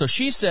 So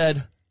she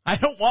said, I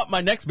don't want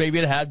my next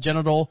baby to have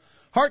genital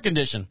heart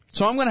condition.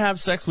 So I'm going to have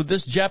sex with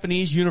this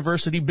Japanese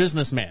university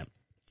businessman.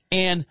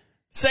 And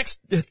sex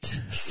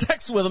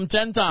with him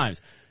 10 times.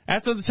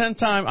 After the 10th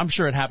time, I'm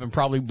sure it happened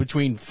probably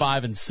between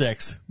 5 and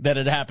 6 that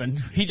it happened.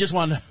 He just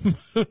wanted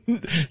to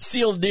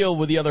seal the deal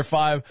with the other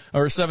 5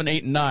 or 7,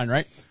 8, and 9,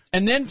 right?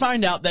 And then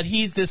find out that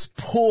he's this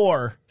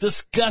poor,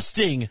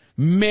 disgusting,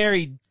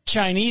 married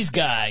Chinese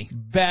guy,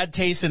 bad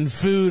taste in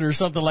food or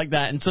something like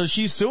that. And so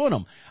she's suing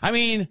him. I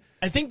mean,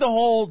 I think the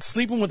whole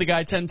sleeping with the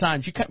guy 10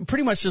 times, you can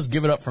pretty much just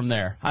give it up from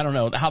there. I don't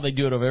know how they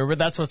do it over there, but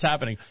that's what's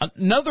happening.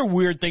 Another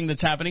weird thing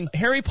that's happening,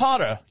 Harry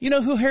Potter. You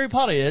know who Harry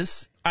Potter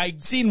is?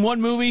 I'd seen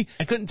one movie.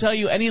 I couldn't tell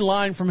you any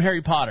line from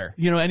Harry Potter.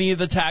 Any of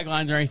the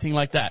taglines or anything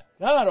like that.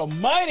 God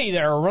almighty,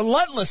 they're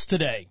relentless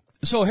today.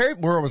 So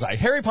where was I?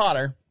 Harry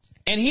Potter.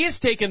 And he has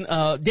taken,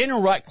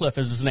 Daniel Radcliffe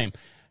is his name.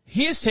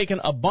 He has taken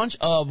a bunch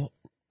of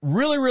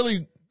really,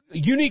 really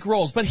unique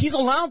roles, but he's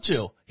allowed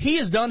to. He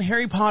has done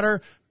Harry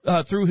Potter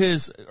through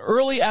his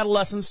early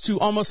adolescence to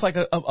almost like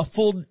a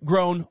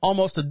full-grown,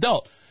 almost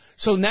adult.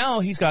 So now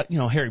he's got,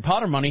 Harry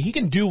Potter money. He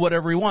can do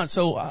whatever he wants.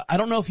 So I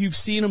don't know if you've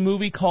seen a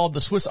movie called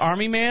The Swiss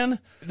Army Man.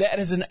 That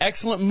is an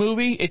excellent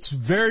movie. It's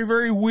very,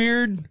 very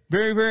weird,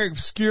 very, very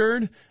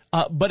obscured,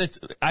 but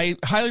I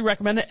highly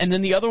recommend it. And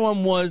then the other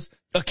one was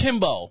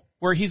Akimbo,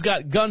 where he's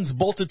got guns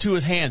bolted to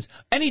his hands.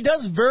 And he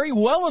does very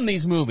well in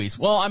these movies.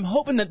 Well, I'm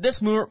hoping that this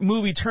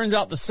movie turns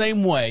out the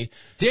same way.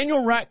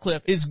 Daniel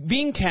Radcliffe is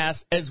being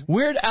cast as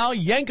Weird Al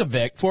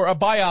Yankovic for a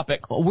biopic.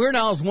 Weird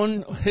Al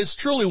is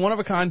truly one of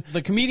a kind.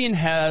 The comedian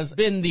has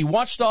been the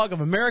watchdog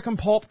of American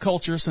pulp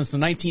culture since the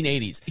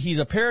 1980s. He's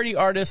a parody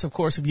artist. Of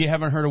course, if you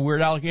haven't heard of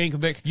Weird Al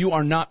Yankovic, you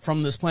are not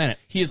from this planet.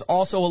 He is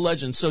also a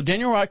legend. So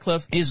Daniel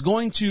Radcliffe is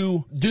going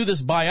to do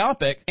this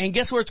biopic, and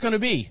guess where it's going to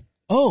be?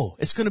 Oh,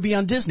 it's going to be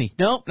on Disney.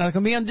 Nope, not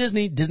going to be on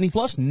Disney. Disney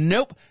Plus?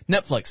 Nope.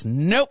 Netflix?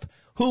 Nope.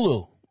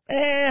 Hulu?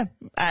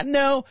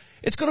 No.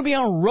 It's going to be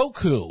on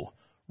Roku.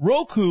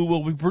 Roku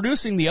will be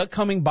producing the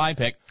upcoming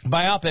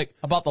biopic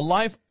about the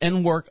life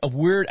and work of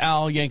Weird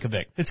Al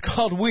Yankovic. It's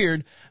called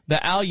Weird,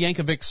 the Al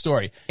Yankovic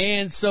story.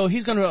 And so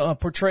he's going to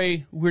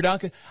portray Weird Al.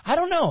 I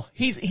don't know.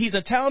 He's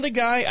a talented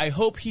guy. I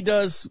hope he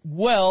does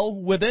well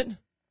with it.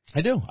 I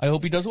do. I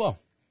hope he does well.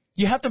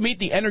 You have to meet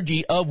the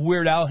energy of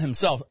Weird Al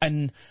himself,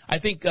 and I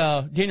think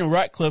Daniel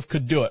Radcliffe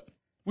could do it.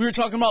 We were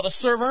talking about a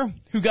server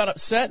who got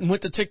upset and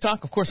went to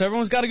TikTok. Of course,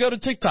 everyone's got to go to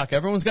TikTok.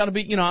 Everyone's got to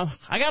be,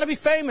 I got to be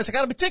famous. I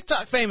got to be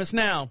TikTok famous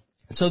now.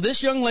 So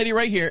this young lady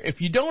right here, if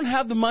you don't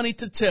have the money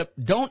to tip,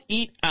 don't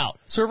eat out.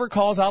 Server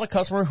calls out a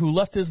customer who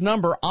left his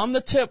number on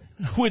the tip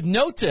with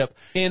no tip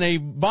in a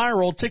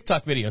viral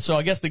TikTok video. So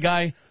I guess the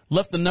guy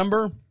left the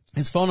number,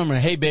 his phone number,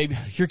 hey, babe,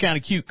 you're kind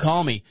of cute.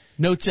 Call me.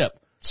 No tip.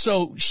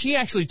 So she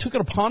actually took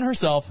it upon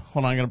herself.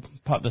 Hold on, I got to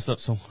pop this up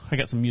so I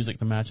got some music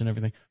to match and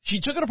everything. She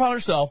took it upon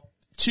herself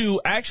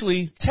to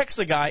actually text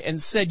the guy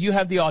and said, you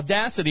have the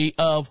audacity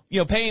of,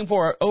 paying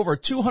for over a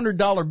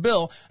 $200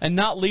 bill and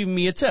not leaving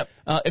me a tip.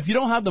 If you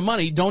don't have the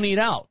money, don't eat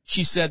out.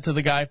 She said to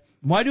the guy,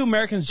 why do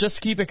Americans just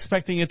keep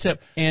expecting a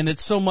tip? And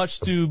it's so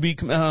much to be,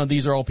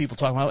 these are all people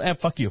talking about,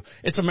 fuck you.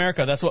 It's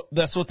America. That's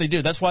what they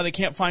do. That's why they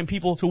can't find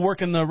people to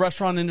work in the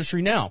restaurant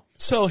industry now.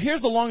 So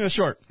here's the long and the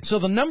short. So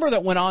the number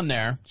that went on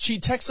there, she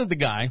texted the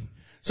guy.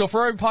 So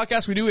for every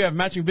podcast we have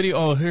matching video.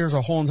 Oh, here's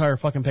a whole entire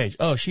fucking page.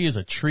 Oh, she is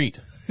a treat.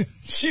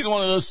 She's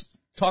one of those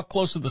talk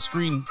close to the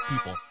screen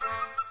people.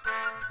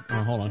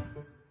 Oh, hold on.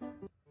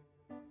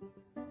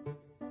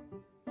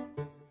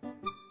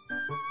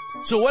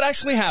 So what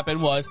actually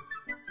happened was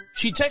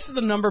she texted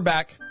the number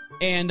back,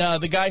 and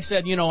the guy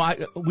said,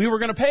 we were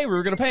going to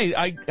pay.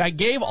 I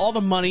gave all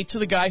the money to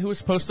the guy who was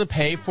supposed to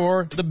pay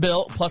for the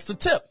bill plus the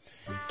tip.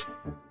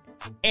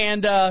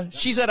 And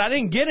she said, I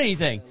didn't get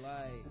anything.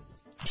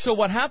 So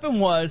what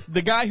happened was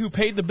the guy who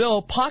paid the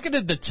bill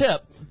pocketed the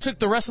tip, took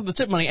the rest of the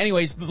tip money.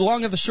 Anyways, the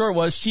long and the short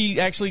was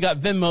she actually got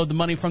Venmo'd the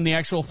money from the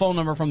actual phone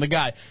number from the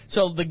guy.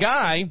 So the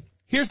guy,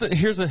 here's the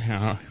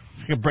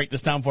I can break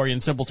this down for you in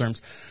simple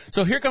terms.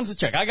 So here comes the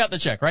check. I got the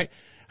check, right?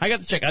 I got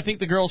the check. I think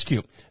the girl's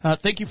cute.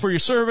 Thank you for your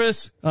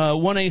service.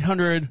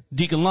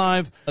 1-800-Deacon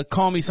Live.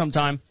 Call me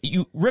sometime.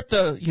 You rip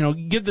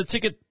give the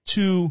ticket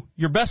to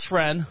your best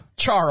friend,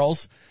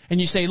 Charles, and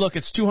you say, look,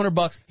 it's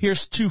 $200.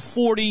 Here's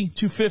 $240,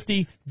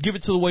 $250. Give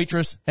it to the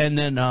waitress, and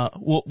then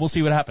we'll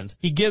see what happens.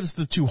 He gives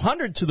the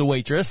 $200 to the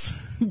waitress,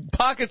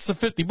 pockets the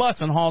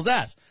 $50 and hauls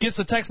ass. Gets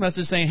a text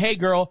message saying, hey,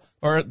 girl,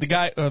 or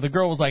the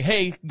girl was like,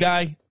 hey,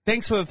 guy,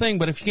 thanks for the thing,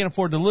 but if you can't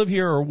afford to live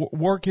here or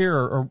work here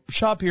or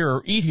shop here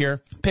or eat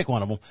here, pick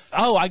one of them.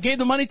 Oh, I gave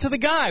the money to the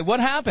guy.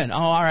 What happened? Oh,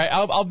 all right.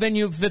 I'll bend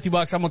you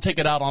 $50. I'm going to take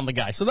it out on the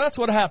guy. So that's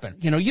what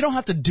happened. You don't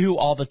have to do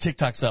all the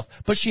TikTok stuff,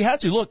 but she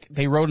had to. Look,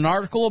 they wrote an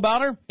article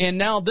about her, and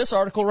now this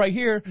article right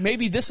here,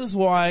 maybe this is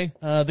why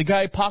the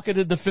guy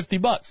pocketed the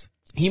 $50.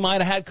 He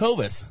might have had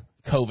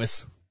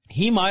COVID.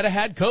 He might have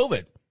had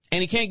COVID,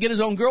 and he can't get his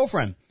own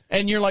girlfriend.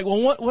 And you're like,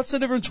 well, what's the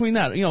difference between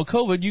that?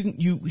 COVID,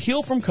 you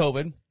heal from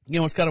COVID.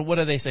 It's got what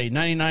do they say,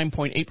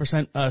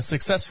 99.8%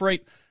 success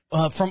rate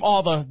from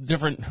all the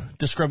different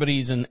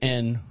discrepancies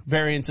and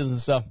variances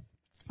and stuff.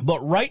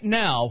 But right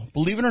now,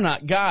 believe it or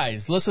not,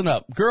 guys, listen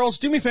up. Girls,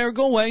 do me a favor,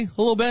 go away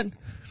a little bit.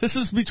 This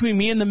is between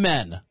me and the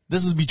men.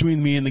 This is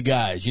between me and the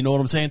guys. You know what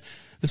I'm saying?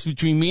 This is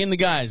between me and the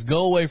guys.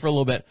 Go away for a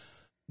little bit.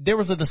 There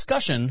was a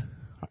discussion.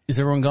 Is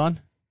everyone gone?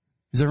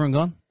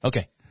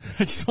 Okay.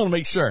 I just want to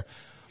make sure.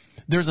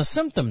 There's a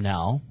symptom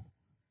now,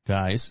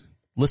 guys.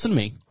 Listen to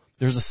me.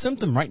 There's a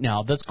symptom right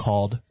now that's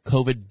called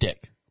COVID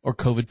dick or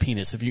COVID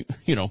penis. If you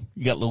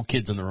got little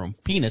kids in the room.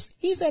 Penis.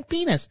 He said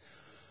penis.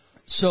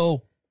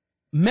 So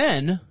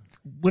men,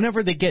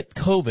 whenever they get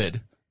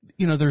COVID,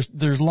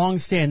 there's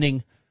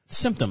long-standing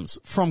symptoms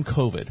from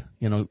COVID.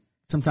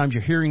 Sometimes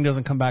your hearing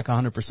doesn't come back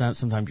 100%.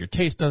 Sometimes your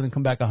taste doesn't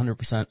come back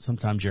 100%.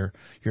 Sometimes your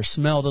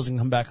smell doesn't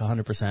come back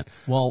 100%.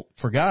 Well,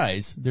 for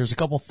guys, there's a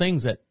couple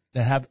things that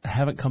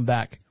haven't come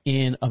back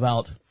in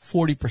about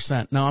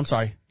 40%. No, I'm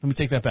sorry. Let me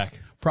take that back.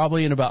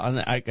 Probably in about,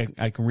 I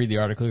can read the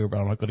article here,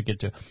 but I'm not going to get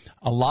to it.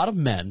 A lot of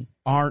men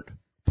aren't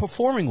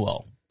performing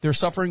well. They're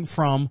suffering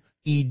from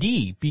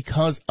ED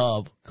because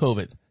of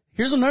COVID.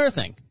 Here's another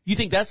thing. You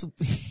think that's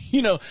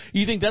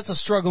a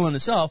struggle in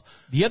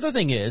itself. The other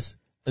thing is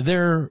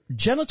their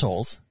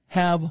genitals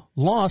have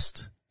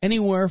lost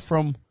anywhere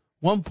from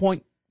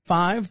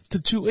 1.5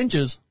 to 2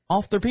 inches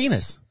off their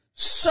penis.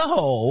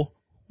 So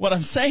what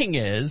I'm saying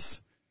is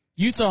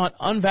you thought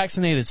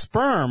unvaccinated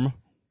sperm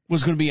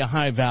was going to be a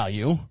high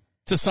value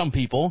to some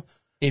people.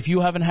 If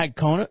you haven't had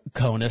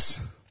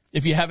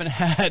if you haven't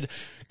had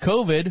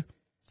COVID,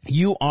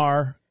 you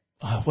are,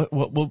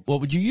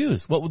 what would you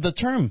use? What would the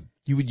term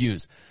you would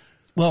use?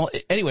 Well,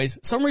 anyways,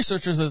 some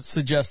researchers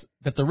suggest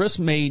that the risk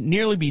may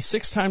nearly be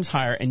 6 times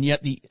higher, and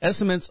yet the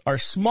estimates are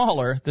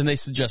smaller than they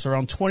suggest,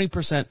 around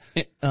 20%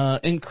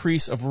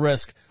 increase of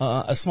risk.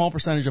 A small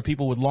percentage of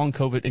people with long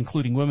COVID,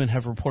 including women,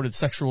 have reported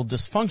sexual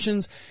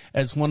dysfunctions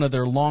as one of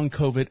their long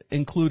COVID,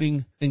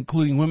 including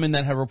women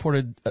that have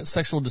reported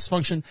sexual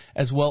dysfunction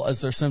as well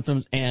as their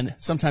symptoms. And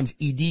sometimes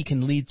ED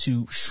can lead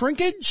to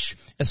shrinkage,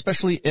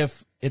 especially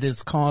if it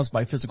is caused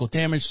by physical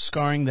damage,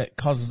 scarring that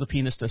causes the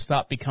penis to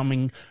stop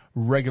becoming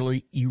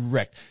regularly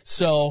erect.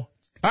 So, all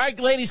right,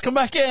 ladies, come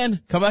back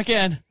in.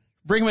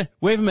 Bring them in.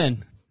 Wave them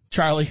in.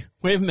 Charlie,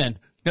 wave them in.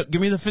 No, give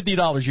me the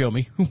 $50 you owe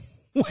me.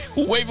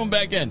 Wave them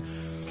back in.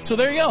 So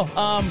there you go.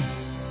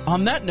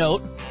 On that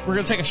note, we're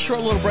going to take a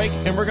short little break,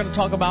 and we're going to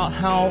talk about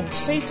how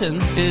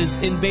Satan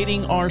is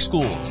invading our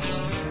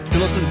schools. You're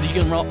listening to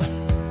Deacon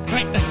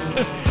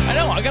I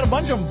know, I got a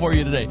bunch of them for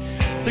you today.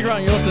 Stick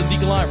around, you're listening to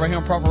Deacon Live right here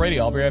on Prophet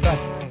Radio. I'll be right back.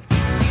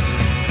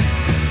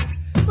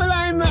 Well,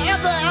 I'm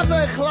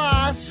upper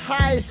class,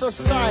 high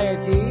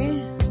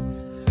society.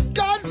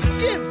 God's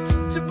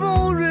gift to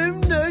ballroom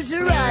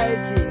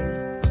notoriety.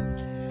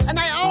 And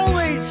I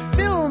always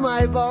fill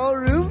my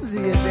ballroom,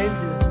 the event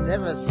is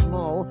never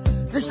small.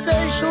 The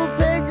social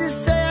pages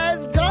say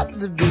I've got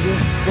the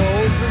biggest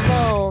balls of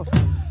all.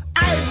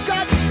 I've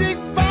got big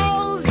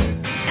balls,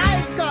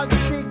 I've got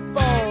big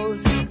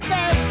balls.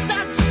 They're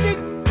such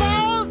big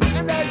balls,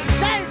 and they're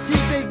fancy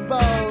big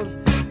balls.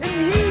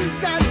 And he's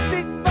got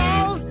big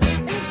balls,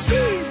 and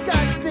she's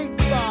got big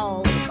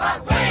balls.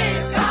 But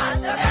we've got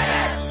the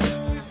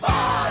biggest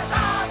balls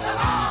of them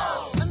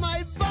all. And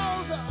my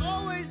balls are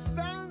always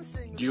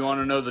bouncing. Do you want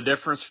to know the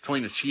difference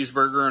between a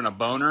cheeseburger and a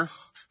boner?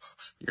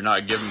 You're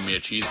not giving me a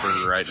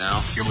cheeseburger right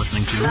now. You're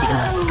listening to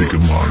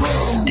Deacon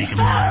Live. Deacon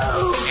Live.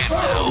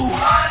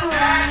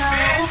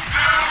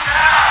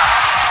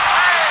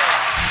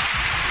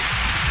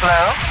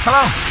 Hello?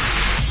 Hello.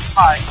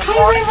 Hi. Good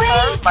morning,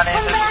 sir. My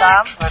name is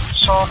Sam with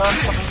Solar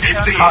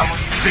Solutions.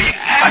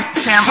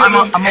 Sam, I'm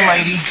a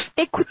lady.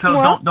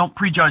 So don't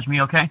prejudge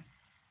me, okay?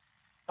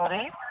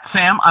 Sorry?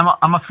 Sam,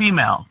 I'm a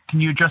female. Can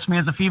you address me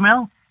as a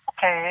female?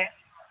 Okay.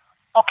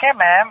 Okay,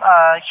 ma'am.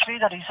 Actually,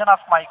 the reason of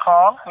my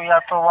call, we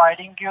are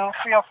providing you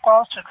free of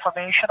cost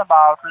information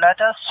about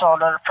Lettuce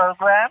Solar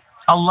program.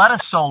 A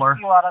lettuce solar?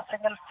 You are a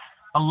single...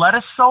 A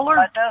lettuce solar?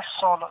 Lettuce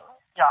solar,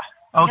 yeah.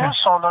 Okay. New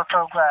solar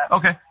program.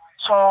 Okay.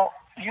 So,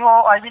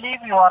 I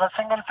believe you are a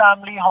single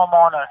family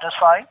homeowner, that's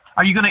right?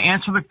 Are you going to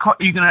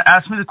you going to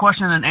ask me the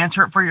question and then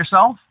answer it for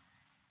yourself?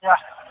 Yeah.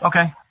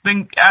 Okay.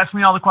 Then ask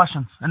me all the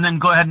questions and then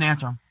go ahead and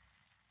answer them.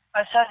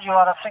 I said you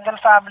are a single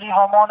family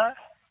homeowner?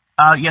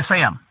 Yes,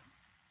 I am.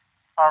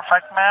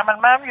 Perfect, ma'am.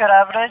 And ma'am, your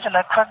average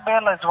electric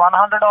bill is $100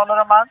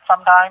 a month,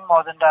 sometime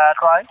more than that,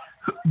 right?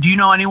 Do you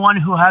know anyone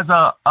who has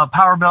a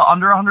power bill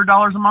under $100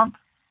 a month?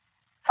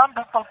 Some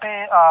people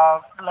pay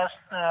less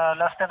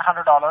than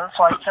 $100.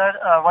 So I said,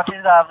 what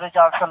is the average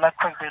of your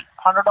electric bill?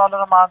 $100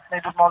 a month,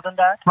 maybe more than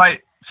that?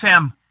 Right.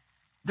 Sam,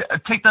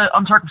 take the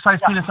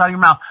uncircumcised penis out of your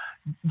mouth.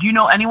 Do you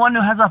know anyone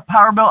who has a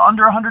power bill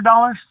under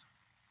 $100?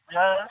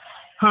 Yes.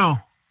 Who?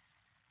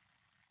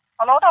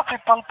 A lot of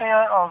people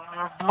pay...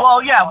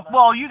 well, yeah.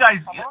 Well, you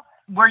guys,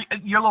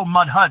 your little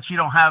mud huts, you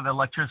don't have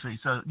electricity,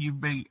 so you'd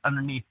be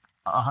underneath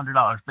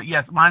 $100. But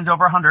yes, mine's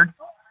over 100.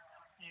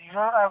 Your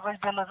average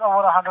bill is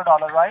over $100,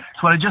 right?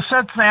 That's what I just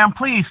said, Sam.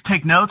 Please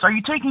take notes. Are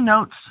you taking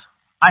notes?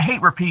 I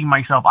hate repeating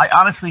myself. I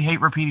honestly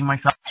hate repeating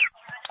myself.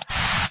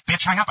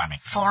 Bitch, hang up on me.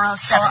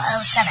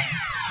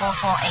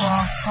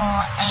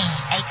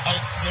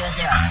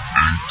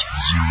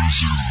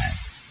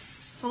 407-448-8800.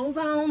 Hold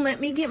on, let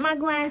me get my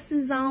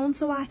glasses on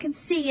so I can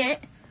see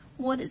it.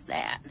 What is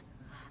that?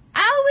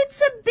 Oh, it's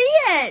a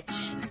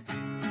bitch!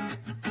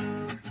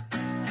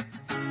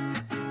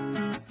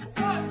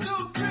 1, 2,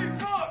 3,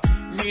 4.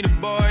 Need a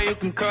boy you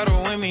can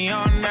cuddle with me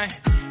all night.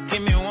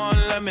 Give me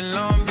one, let me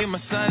long, be my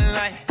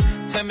sunlight.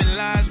 Tell me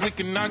lies, we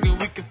can argue,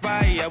 we can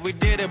fight. Yeah, we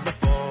did it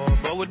before,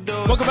 but we'll do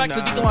it Welcome back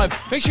to Deacon Live.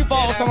 Make sure you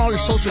follow us on all your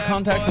social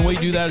contacts, and the way you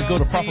do that is go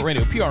to Prophet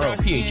Radio,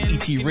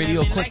 PROPHET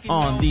Radio. Click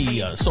on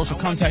the social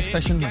contact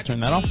section. Turn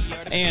that off.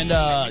 And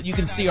you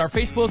can see our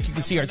Facebook, you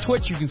can see our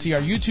Twitch, you can see our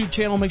YouTube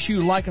channel. Make sure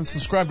you like and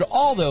subscribe to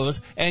all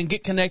those and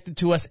get connected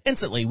to us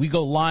instantly. We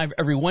go live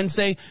every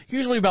Wednesday,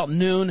 usually about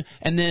noon,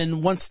 and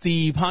then once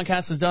the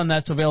podcast is done,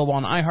 that's available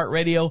on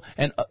iHeartRadio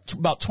and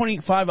about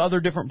 25 other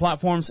different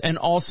platforms, and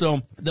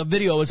also the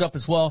video is up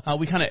as well.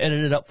 We kind of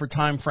edit it up for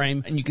time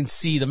frame, and you can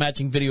see the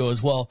matching video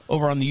as well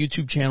over on the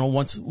YouTube channel.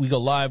 Once we go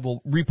live,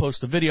 we'll repost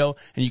the video,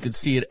 and you can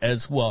see it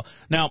as well.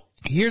 Now,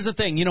 here's the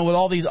thing, with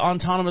all these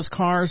autonomous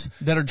cars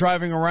that are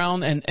driving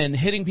around and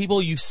hitting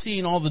people, you've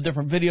seen all the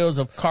different videos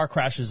of car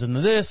crashes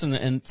into this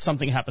and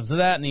something happens to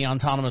that and the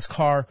autonomous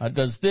car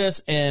does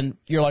this, and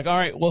you're like, all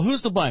right, well,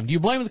 who's to blame? Do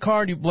you blame the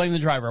car or do you blame the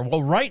driver?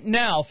 Well, right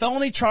now,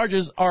 felony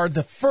charges are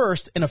the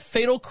first in a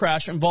fatal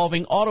crash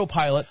involving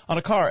autopilot on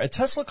a car. A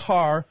Tesla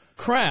car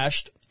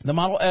crashed. The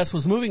Model S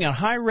was moving at a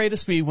high rate of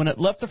speed when it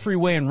left the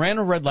freeway and ran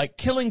a red light,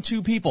 killing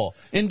 2 people.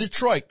 In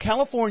Detroit,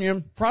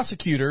 California,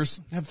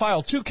 prosecutors have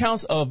filed 2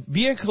 counts of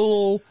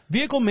vehicle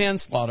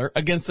manslaughter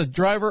against the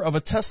driver of a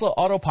Tesla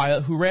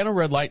autopilot who ran a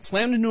red light,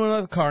 slammed into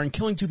another car, and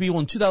killing 2 people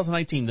in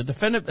 2019. The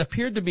defendant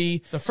appeared to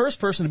be the first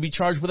person to be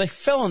charged with a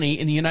felony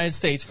in the United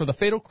States for the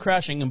fatal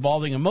crashing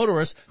involving a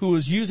motorist who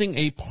was using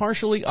a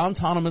partially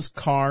autonomous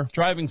car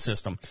driving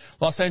system.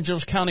 Los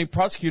Angeles County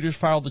prosecutors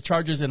filed the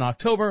charges in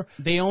October.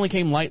 They only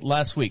came light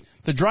last week.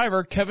 The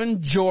driver,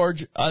 Kevin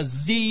George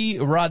Z.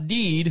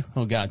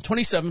 Radid,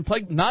 27,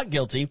 pled not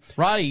guilty.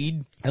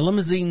 Radid, a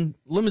limousine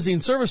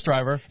service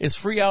driver, is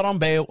free out on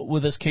bail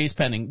with his case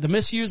pending. The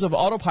misuse of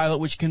autopilot,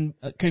 which can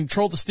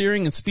control the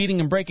steering and speeding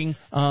and braking,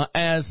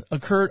 as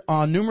occurred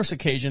on numerous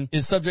occasions,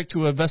 is subject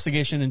to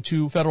investigation in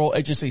 2 federal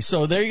agencies.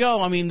 So there you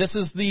go. I mean, this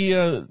is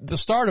the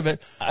start of it.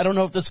 I don't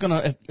know if this is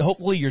gonna.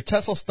 Hopefully, your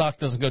Tesla stock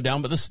doesn't go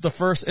down, but this is the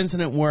first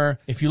incident where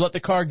if you let the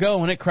car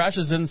go and it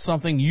crashes into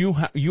something, you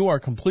are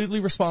completely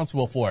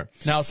responsible for it.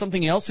 Now,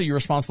 something else that you're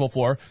responsible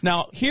for.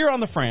 Now, here on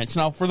the French.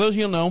 Now, for those of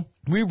you who know,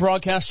 we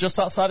broadcast just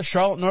outside of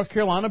Charlotte, North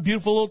Carolina,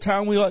 beautiful little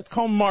town we like to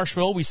call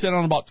Marshville. We sit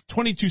on about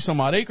 22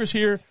 some odd acres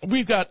here.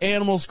 We've got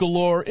animals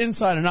galore,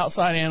 inside and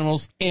outside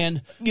animals,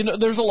 and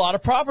there's a lot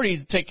of property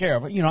to take care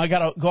of. I got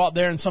to go out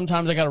there, and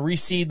sometimes I got to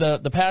reseed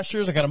the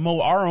pastures. I got to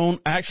mow our own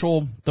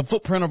the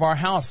footprint of our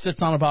house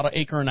sits on about 1.5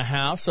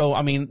 acres. So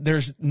I mean,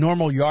 there's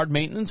normal yard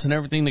maintenance and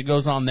everything that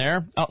goes on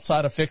there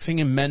outside of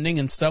fixing and mending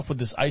and stuff with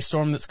this ice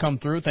storm that's come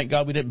through. Thank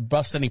God we didn't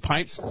bust any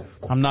pipes.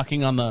 I'm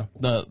knocking on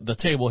the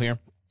table here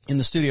in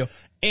the studio.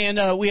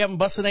 And we haven't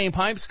busted any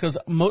pipes because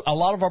a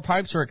lot of our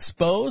pipes are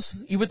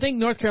exposed. You would think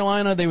North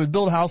Carolina, they would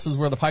build houses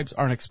where the pipes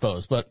aren't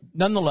exposed. But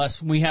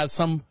nonetheless, we have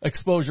some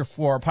exposure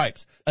for our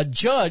pipes. A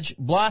judge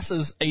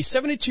blasts a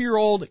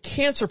 72-year-old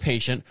cancer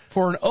patient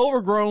for an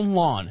overgrown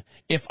lawn.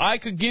 If I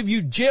could give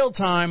you jail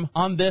time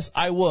on this,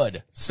 I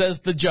would,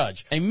 says the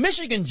judge. A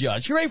Michigan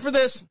judge, you ready for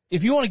this?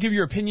 If you want to give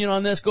your opinion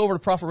on this, go over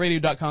to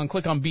prophetradio.com,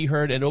 click on Be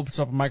Heard, and it opens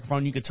up a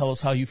microphone. You can tell us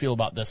how you feel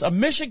about this. A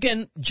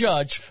Michigan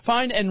judge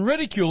fined and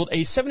ridiculed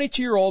a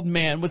 72-year-old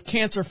man with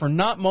cancer for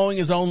not mowing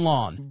his own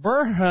lawn.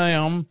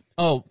 Burnham,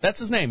 that's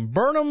his name,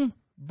 Burnham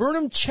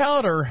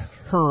Chowdhury,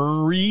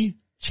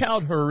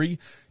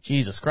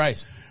 Jesus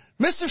Christ.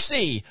 Mr.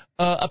 C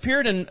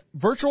appeared in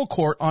virtual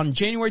court on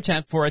January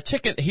 10th for a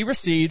ticket he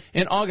received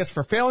in August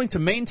for failing to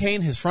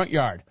maintain his front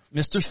yard.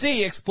 Mr.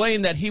 C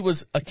explained that he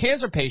was a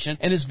cancer patient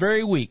and is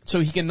very weak, so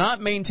he cannot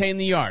maintain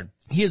the yard.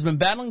 He has been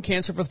battling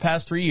cancer for the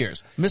past 3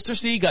 years. Mr.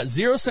 C got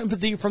zero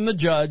sympathy from the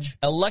judge,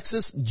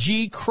 Alexis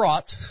G.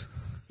 Crott.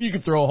 You can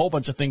throw a whole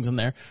bunch of things in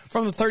there,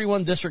 from the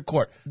 31 District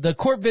Court. The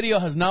court video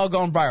has now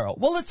gone viral.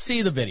 Well, let's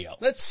see the video.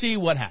 Let's see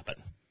what happened.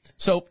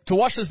 So to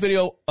watch this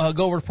video,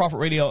 go over to Prophet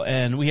Radio,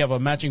 and we have a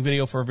matching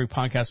video for every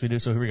podcast we do.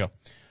 So here we go.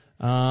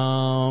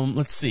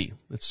 Let's see.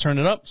 Let's turn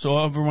it up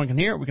so everyone can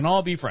hear it. We can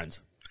all be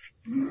friends.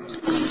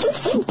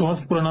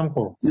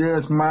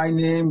 Yes, my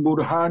name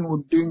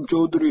Burhanuddin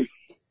Chaudhry.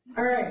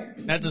 All right.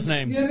 That's his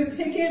name. You have a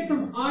ticket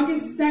from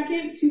August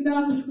 2nd,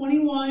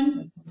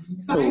 2021,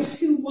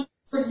 521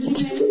 for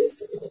Heaton,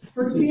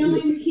 for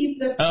failing to keep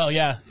the... Oh,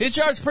 yeah. His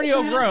yard's pretty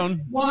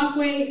overgrown.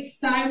 Walkway,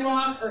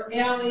 sidewalk, or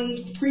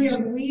alley free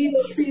of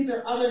weeds, trees,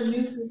 or other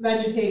nuisance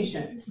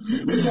vegetation.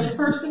 It's a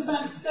first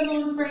offense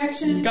civil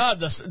infraction. God,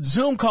 this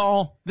Zoom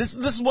call, this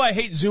is why I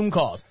hate Zoom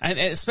calls. And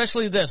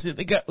especially this.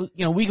 They got,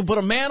 we can put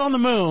a man on the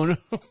moon,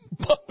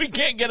 but we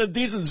can't get a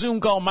decent Zoom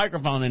call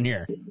microphone in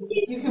here.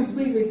 You can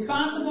plead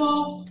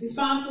responsible with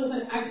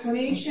an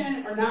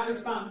explanation, or not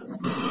responsible.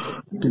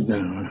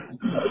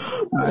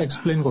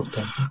 Explain what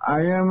can.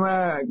 I am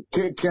a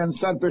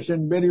cancer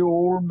patient, very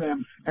old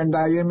ma'am, and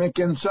I am a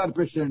cancer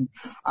patient.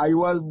 I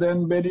was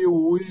then very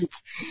weak,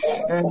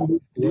 and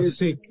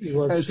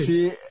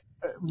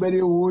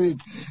very weak,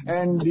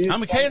 and this.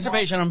 I'm a cancer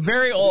patient. I'm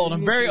very old.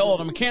 I'm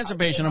a cancer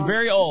patient. I'm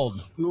very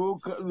old.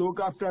 Look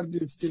after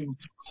this thing.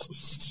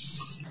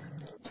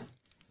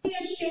 Be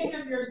ashamed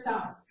of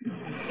yourself.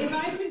 If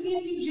I could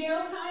give you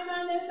jail time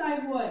on this, I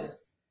would.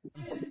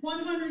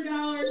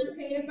 $100,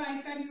 pay it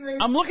by February.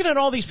 I'm looking at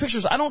all these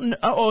pictures. I don't know.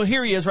 Oh,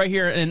 here he is right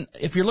here. And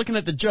if you're looking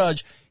at the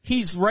judge,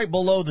 he's right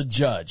below the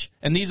judge.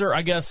 And these are,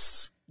 I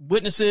guess,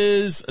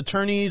 witnesses,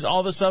 attorneys,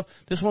 all this stuff.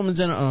 This woman's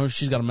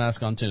she's got a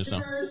mask on too,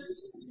 so.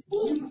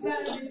 You've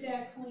got to get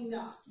that cleaned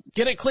up.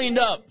 Get it cleaned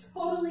up. It's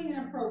totally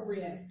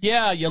inappropriate.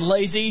 Yeah, you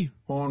lazy.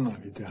 Oh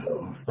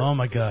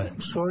my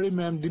God. Sorry,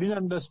 ma'am. Didn't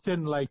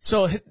understand.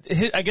 So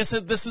I guess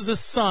this is his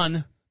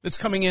son that's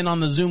coming in on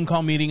the Zoom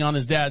call meeting on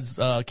his dad's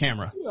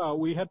camera.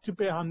 We have to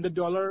pay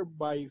 $100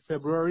 by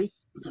February.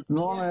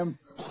 No, ma'am.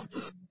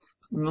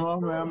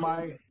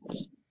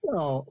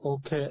 Oh,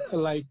 okay.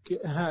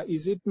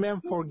 Is it,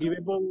 ma'am,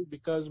 forgivable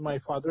because my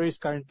father is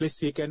currently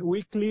sick and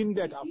we cleaned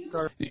that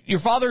after? Your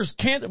father's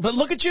can't, but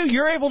look at you.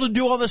 You're able to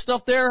do all this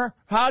stuff there,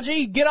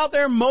 Haji. Get out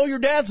there and mow your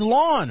dad's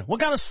lawn.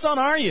 What kind of son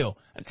are you?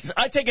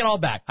 I take it all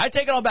back.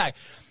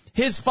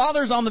 His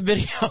father's on the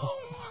video.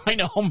 I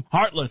know, I'm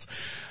heartless.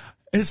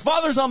 His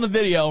father's on the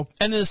video,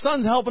 and his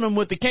son's helping him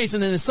with the case,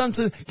 and then his son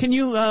says, can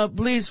you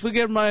please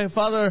forgive my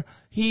father?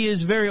 He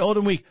is very old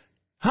and weak.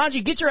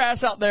 Haji, get your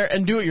ass out there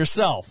and do it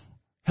yourself.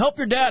 Help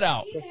your dad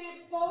out.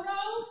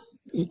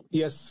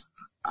 Yes.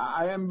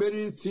 I am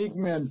very sick,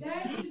 man.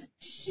 That is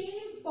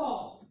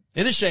shameful.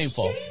 It is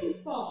shameful.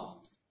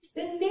 Shameful.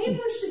 The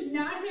neighbor should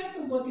not have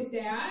to look at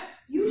that.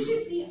 You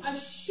should be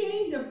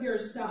ashamed of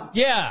yourself.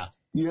 Yeah.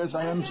 Yes,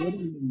 I am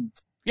sorry.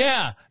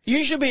 Yeah,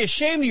 you should be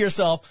ashamed of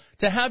yourself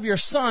to have your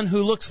son,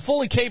 who looks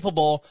fully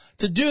capable,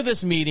 to do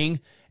this meeting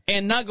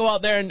and not go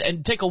out there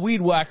and take a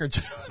weed whacker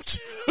to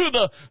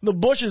the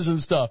bushes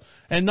and stuff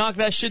and knock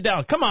that shit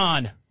down. Come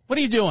on. What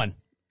are you doing?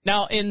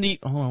 Now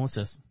hold on, what's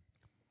this?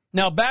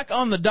 Now back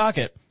on the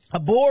docket, a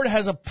board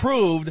has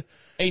approved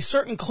a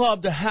certain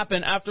club to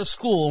happen after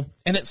school,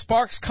 and it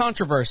sparks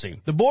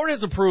controversy. The board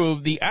has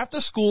approved the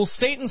after-school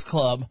Satan's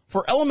Club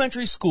for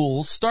elementary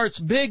schools, starts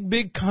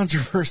big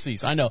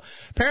controversies. I know.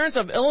 Parents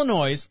of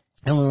Illinois.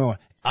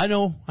 I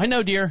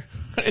know, dear.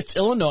 It's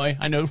Illinois.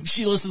 I know.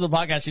 She listens to the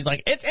podcast. She's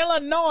like, it's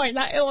Illinois,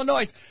 not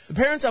Illinois. The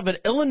parents of an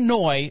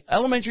Illinois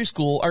elementary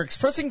school are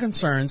expressing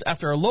concerns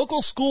after a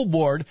local school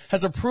board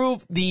has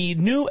approved the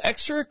new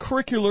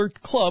extracurricular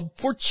club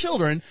for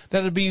children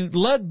that will be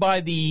led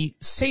by the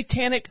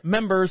satanic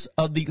members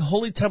of the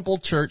Holy Temple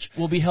Church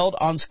will be held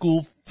on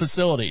school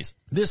facilities.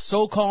 This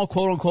so-called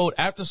quote-unquote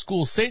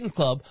after-school Satan's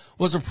Club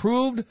was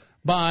approved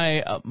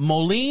by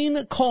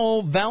Moline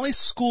Cole Valley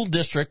School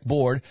District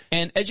Board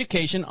and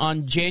Education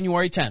on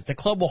January 10th. The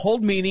club will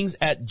hold meetings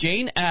at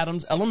Jane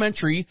Addams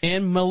Elementary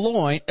in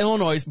Malloy,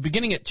 Illinois,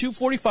 beginning at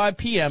 2:45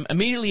 p.m.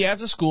 immediately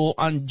after school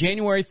on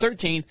January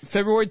 13th,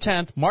 February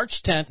 10th,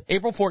 March 10th,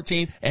 April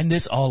 14th, and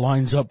this all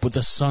lines up with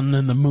the sun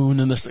and the moon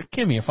and the...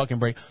 Give me a fucking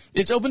break.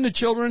 It's open to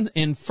children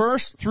in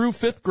 1st through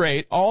 5th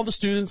grade. All the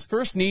students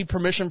first need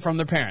permission from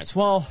their parents.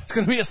 Well, it's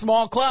going to be a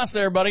small class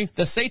there, buddy.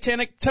 The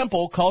Satanic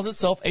Temple calls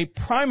itself a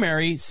primary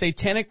primary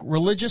satanic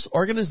religious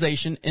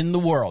organization in the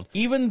world,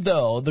 even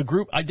though the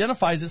group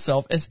identifies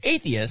itself as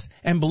atheist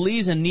and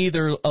believes in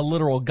neither a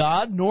literal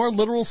God nor a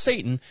literal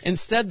Satan.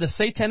 Instead, the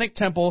Satanic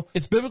Temple,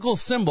 its biblical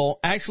symbol,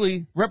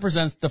 actually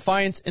represents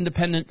defiance,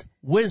 independence,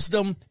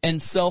 wisdom,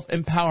 and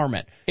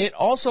self-empowerment. It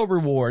also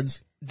rewards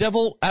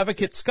devil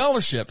advocate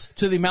scholarships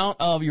to the amount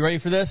of, you ready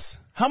for this?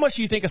 How much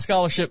do you think a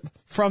scholarship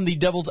from the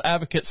Devil's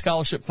Advocate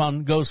Scholarship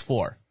Fund goes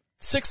for?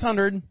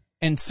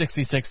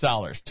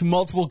 $666 to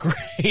multiple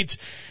grades,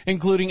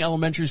 including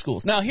elementary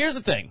schools. Now, here's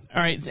the thing,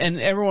 all right, and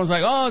everyone's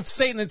like, oh, it's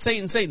Satan, it's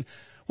Satan, Satan.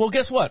 Well,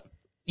 guess what?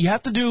 You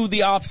have to do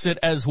the opposite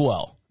as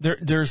well.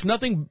 There's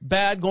nothing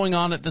bad going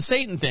on at the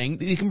Satan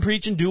thing. You can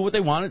preach and do what they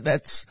want.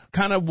 That's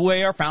kind of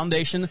way our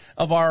foundation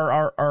of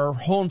our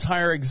whole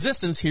entire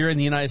existence here in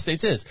the United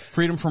States is.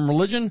 Freedom from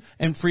religion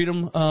and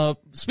freedom of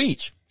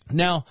speech.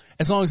 Now,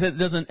 as long as it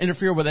doesn't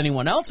interfere with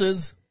anyone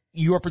else's,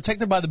 you are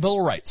protected by the Bill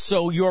of Rights.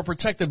 So you are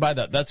protected by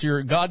that. That's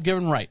your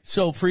God-given right.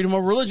 So freedom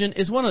of religion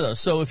is one of those.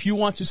 So if you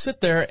want to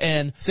sit there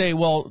and say,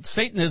 well,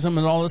 Satanism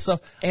and all this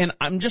stuff, and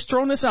I'm just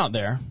throwing this out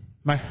there.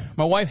 My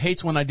wife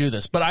hates when I do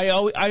this, but I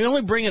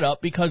only bring it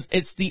up because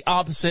it's the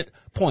opposite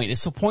point.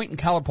 It's a point and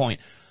counterpoint.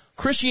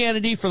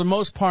 Christianity, for the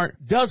most part,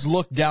 does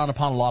look down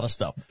upon a lot of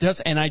stuff.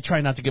 And I try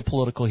not to get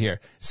political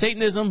here.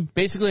 Satanism,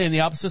 basically on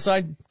the opposite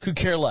side, could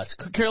care less.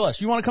 Could care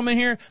less. You want to come in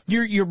here?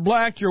 You're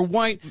black, you're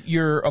white,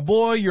 you're a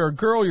boy, you're a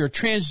girl, you're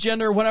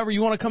transgender, whatever.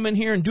 You want to come in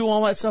here and do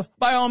all that stuff?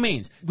 By all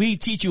means. We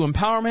teach you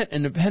empowerment,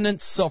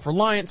 independence,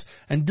 self-reliance,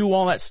 and do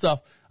all that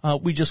stuff.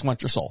 We just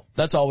want your soul.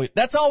 That's all we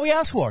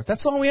ask for.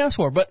 That's all we ask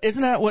for. But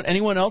isn't that what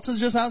anyone else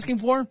is just asking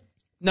for?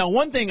 Now,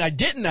 one thing I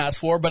didn't ask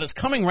for, but it's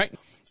coming right.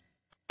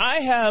 I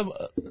have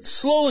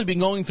slowly been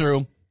going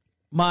through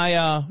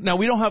my, now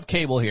we don't have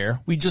cable here.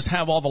 We just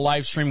have all the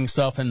live streaming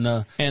stuff and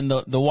the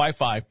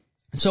Wi-Fi.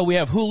 So we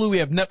have Hulu, we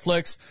have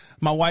Netflix.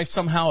 My wife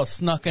somehow has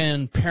snuck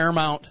in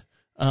Paramount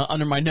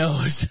under my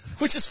nose,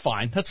 which is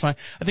fine. That's fine.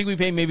 I think we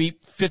pay maybe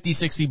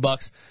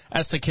 $50-$60.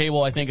 As to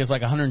cable, I think is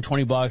like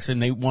 $120,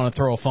 and they want to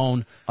throw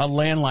a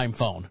landline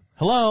phone.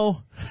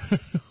 Hello?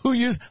 Who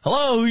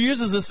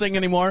uses this thing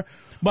anymore?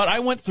 But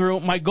I went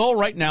through, my goal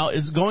right now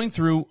is going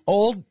through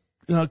old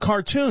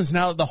cartoons.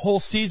 Now that the whole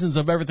seasons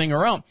of everything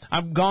are out,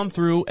 I've gone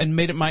through and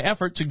made it my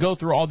effort to go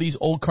through all these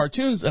old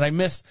cartoons that I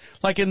missed,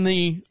 like in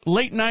the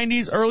late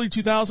 90s, early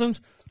 2000s.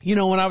 You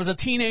know, when I was a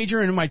teenager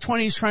and in my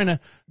 20s trying to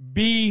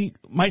be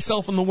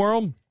myself in the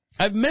world,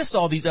 I've missed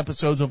all these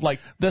episodes of like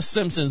The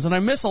Simpsons, and I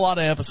miss a lot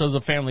of episodes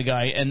of Family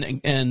Guy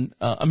and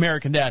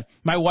American Dad.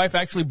 My wife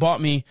actually bought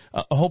me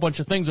a whole bunch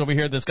of things over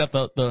here that's got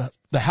the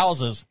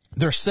houses.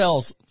 They're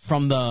cells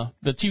from the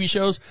TV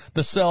shows,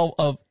 the cell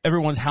of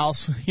everyone's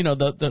house. You know,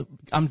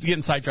 I'm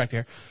getting sidetracked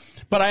here.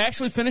 But I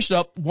actually finished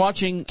up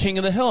watching King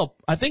of the Hill,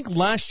 I think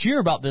last year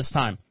about this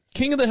time.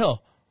 King of the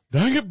Hill.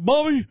 Dang it,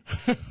 Bobby.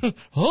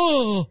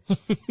 Oh,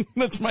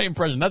 that's my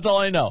impression. That's all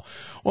I know.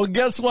 Well,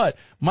 guess what?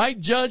 Mike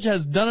Judge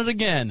has done it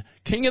again.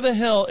 King of the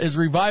Hill is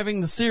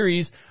reviving the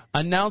series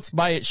announced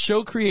by its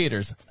show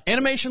creators.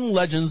 Animation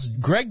legends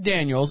Greg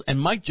Daniels and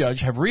Mike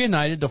Judge have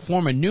reunited to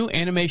form a new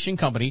animation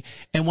company,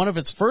 and one of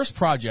its first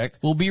projects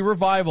will be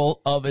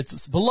revival of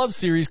its beloved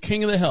series,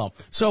 King of the Hill.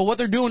 So what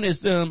they're doing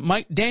is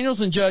Mike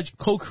Daniels and Judge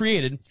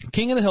co-created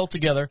King of the Hill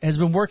together, has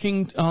been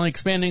working on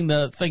expanding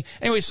the thing.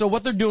 Anyway, so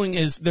what they're doing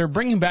is they're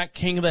bringing back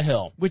King of the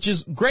Hill, which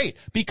is great,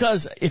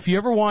 because if you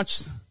ever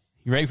watch,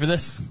 you ready for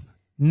this?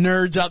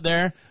 Nerds out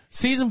there.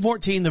 Season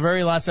 14, the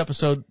very last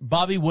episode,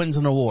 Bobby wins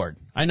an award.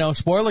 I know,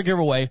 spoiler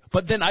giveaway,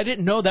 but then I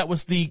didn't know that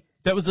was the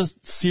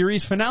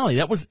series finale.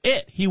 That was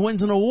it. He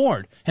wins an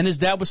award, and his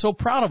dad was so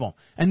proud of him.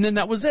 And then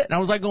that was it. And I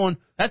was like going,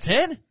 that's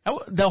it?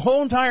 The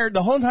whole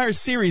entire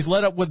series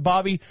led up with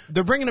Bobby.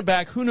 They're bringing it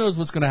back. Who knows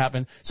what's going to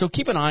happen? So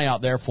keep an eye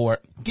out there for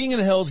it. King of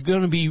the Hill is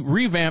going to be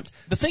revamped.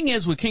 The thing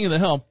is with King of the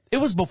Hill, it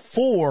was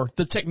before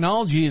the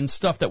technology and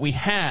stuff that we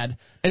had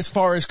as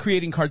far as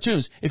creating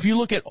cartoons. If you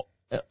look at,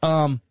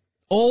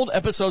 old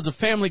episodes of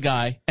Family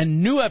Guy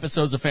and new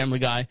episodes of Family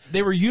Guy,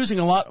 they were using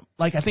a lot,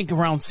 like I think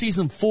around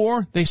season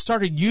 4, they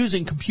started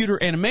using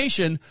computer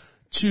animation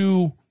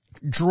to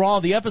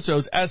draw the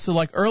episodes, as to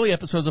like early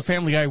episodes of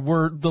Family Guy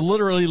were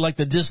literally like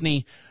the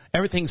Disney,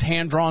 everything's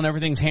hand-drawn,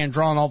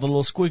 all the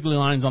little squiggly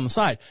lines on the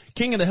side.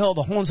 King of the Hill,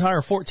 the whole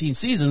entire 14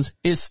 seasons,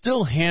 is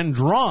still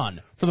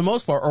hand-drawn for the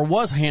most part, or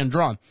was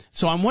hand-drawn.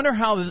 So I wonder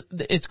how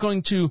it's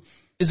going to,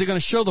 is it going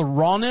to show the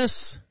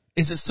rawness?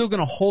 Is it still going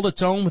to hold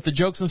its own with the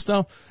jokes and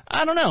stuff?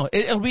 I don't know.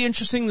 It'll be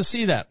interesting to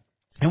see that.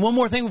 And one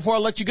more thing before I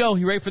let you go.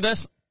 You ready for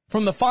this?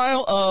 From the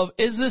file of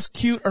Is This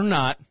Cute or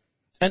Not?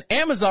 An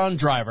Amazon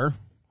driver,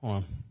 hold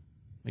on,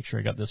 make sure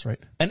I got this right.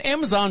 An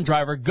Amazon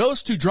driver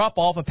goes to drop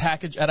off a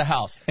package at a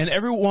house. And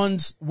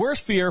everyone's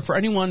worst fear for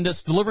anyone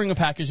that's delivering a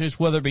package,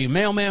 whether it be a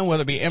mailman,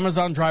 whether it be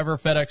Amazon driver,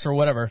 FedEx, or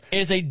whatever,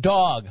 is a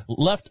dog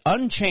left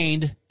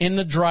unchained in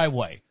the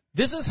driveway.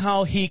 This is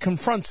how he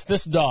confronts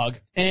this dog,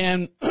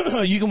 and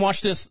you can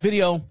watch this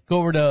video. Go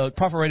over to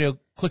Prophet Radio,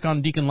 click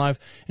on Deacon Live,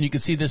 and you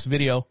can see this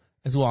video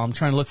as well. I'm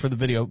trying to look for the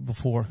video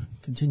before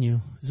continue.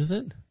 Is this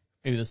it?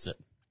 Maybe this is it.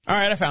 All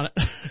right, I found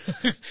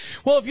it.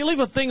 Well, if you leave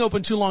a thing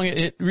open too long,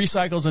 it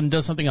recycles and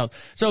does something else.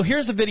 So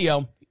here's the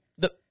video.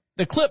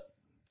 The clip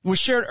was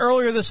shared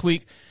earlier this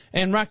week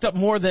and racked up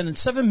more than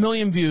 7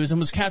 million views and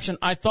was captioned,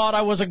 "I thought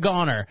I was a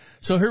goner."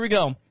 So here we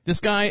go.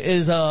 This guy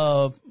is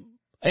a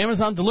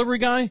Amazon delivery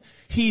guy.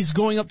 He's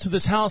going up to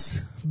this house,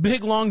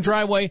 big long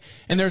driveway,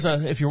 and there's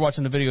if you're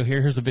watching the video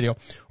here, here's the video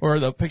or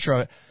the picture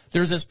of it.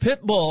 There's this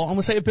pit bull. I'm going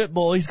to say a pit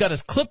bull. He's got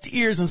his clipped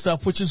ears and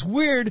stuff, which is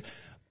weird.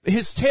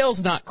 His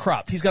tail's not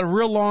cropped. He's got a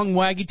real long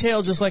waggy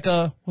tail, just like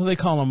what do they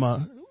call him?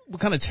 What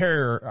kind of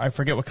terrier? I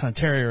forget what kind of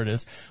terrier it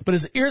is. But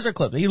his ears are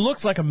clipped. He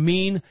looks like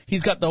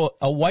he's got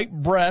a white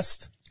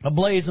breast, a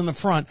blaze in the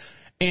front,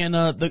 and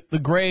the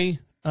gray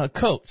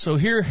coat. So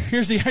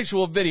here's the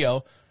actual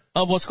video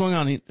of what's going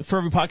on. For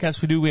every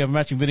podcast we do, we have a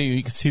matching video.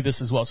 You can see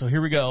this as well. So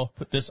here we go.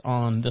 Put this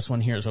on this one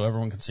here so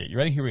everyone can see it. You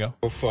ready? Here we go.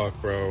 Oh,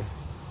 fuck, bro.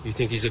 You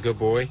think he's a good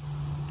boy?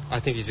 I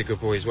think he's a good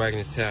boy. He's wagging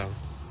his tail.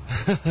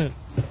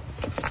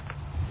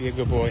 Be a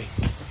good boy.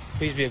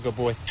 Please be a good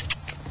boy.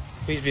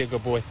 Please be a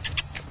good boy.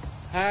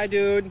 Hi,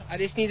 dude. I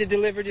just need to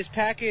deliver this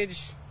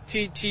package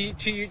to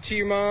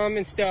your mom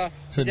and stuff.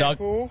 So Is that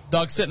cool?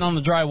 Dog's sitting on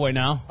the driveway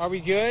now. Are we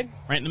good?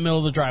 Right in the middle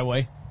of the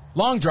driveway.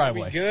 Long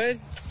driveway. Are we good?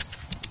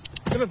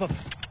 Come here, Papa.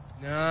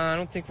 No, I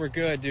don't think we're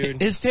good,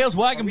 dude. His tail's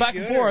wagging back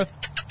and forth.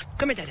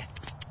 Come here, Dada.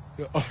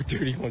 Oh,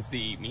 dude, he wants to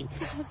eat me.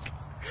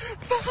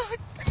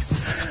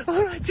 Fuck.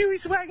 All right, dude,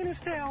 he's wagging his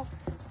tail.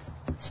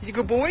 He's a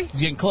good boy?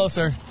 He's getting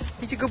closer.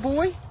 He's a good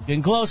boy?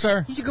 Getting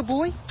closer. He's a good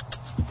boy?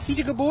 He's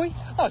a good boy?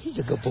 Oh, he's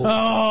a good boy.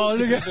 Oh,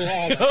 look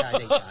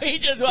at he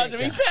just wants to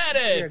be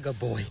petted. You're a good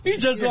boy. He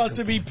just wants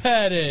to be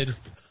petted.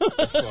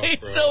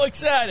 He's so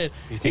excited.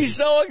 He's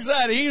so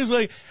excited. He was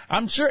like,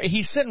 I'm sure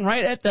he's sitting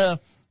right at the,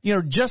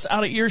 just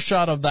out of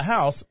earshot of the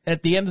house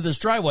at the end of this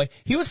driveway.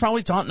 He was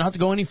probably taught not to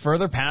go any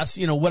further past,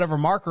 whatever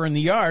marker in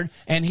the yard.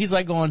 And he's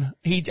like going,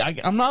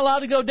 I'm not allowed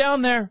to go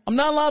down there. I'm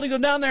not allowed to go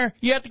down there.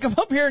 You have to come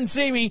up here and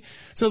see me.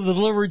 So the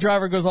delivery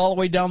driver goes all the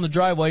way down the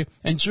driveway.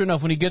 And sure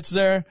enough, when he gets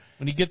there,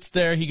 he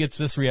gets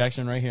this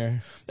reaction right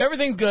here.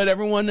 Everything's good.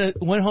 Everyone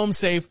went home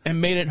safe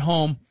and made it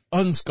home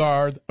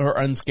unscarred or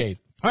unscathed.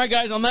 All right,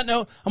 guys, on that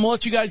note, I'm going to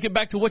let you guys get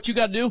back to what you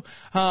got to do.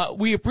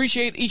 We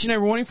appreciate each and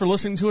every one of you for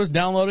listening to us,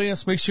 downloading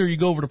us. Make sure you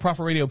go over to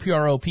Prophet Radio,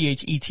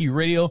 PROPHET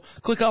Radio.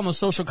 Click on the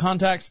social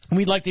contacts.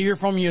 We'd like to hear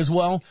from you as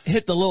well.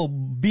 Hit the little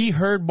Be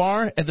Heard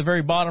bar at the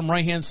very bottom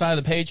right-hand side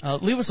of the page.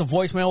 Leave us a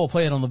voicemail. We'll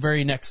play it on the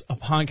very next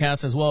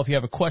podcast as well. If you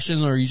have a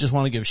question or you just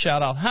want to give a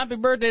shout-out, happy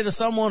birthday to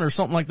someone or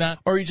something like that,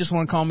 or you just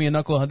want to call me a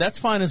knucklehead, that's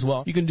fine as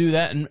well. You can do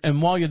that.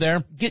 And while you're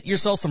there, get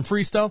yourself some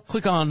free stuff.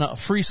 Click on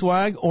free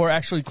swag, or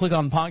actually click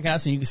on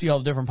podcasts, and you can see all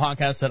the different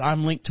podcasts that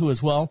I'm linked to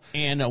as well,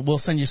 and we'll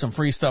send you some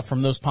free stuff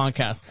from those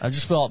podcasts.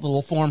 Just fill out the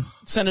little form,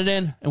 send it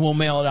in, and we'll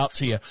mail it out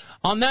to you.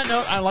 On that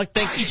note, I'd like to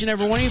thank each and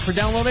every one of you for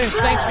downloading us.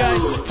 Thanks,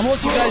 guys. I'm going to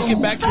let you guys get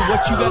back to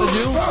what you got to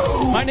do.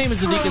 My name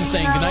is the Deacon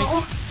saying good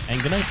night,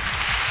 and good night.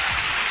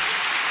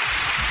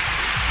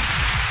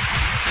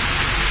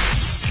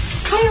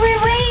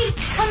 Wait,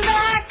 come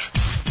back.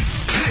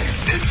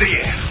 This is the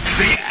end.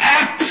 The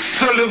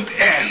absolute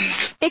end.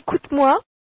 Écoute-moi.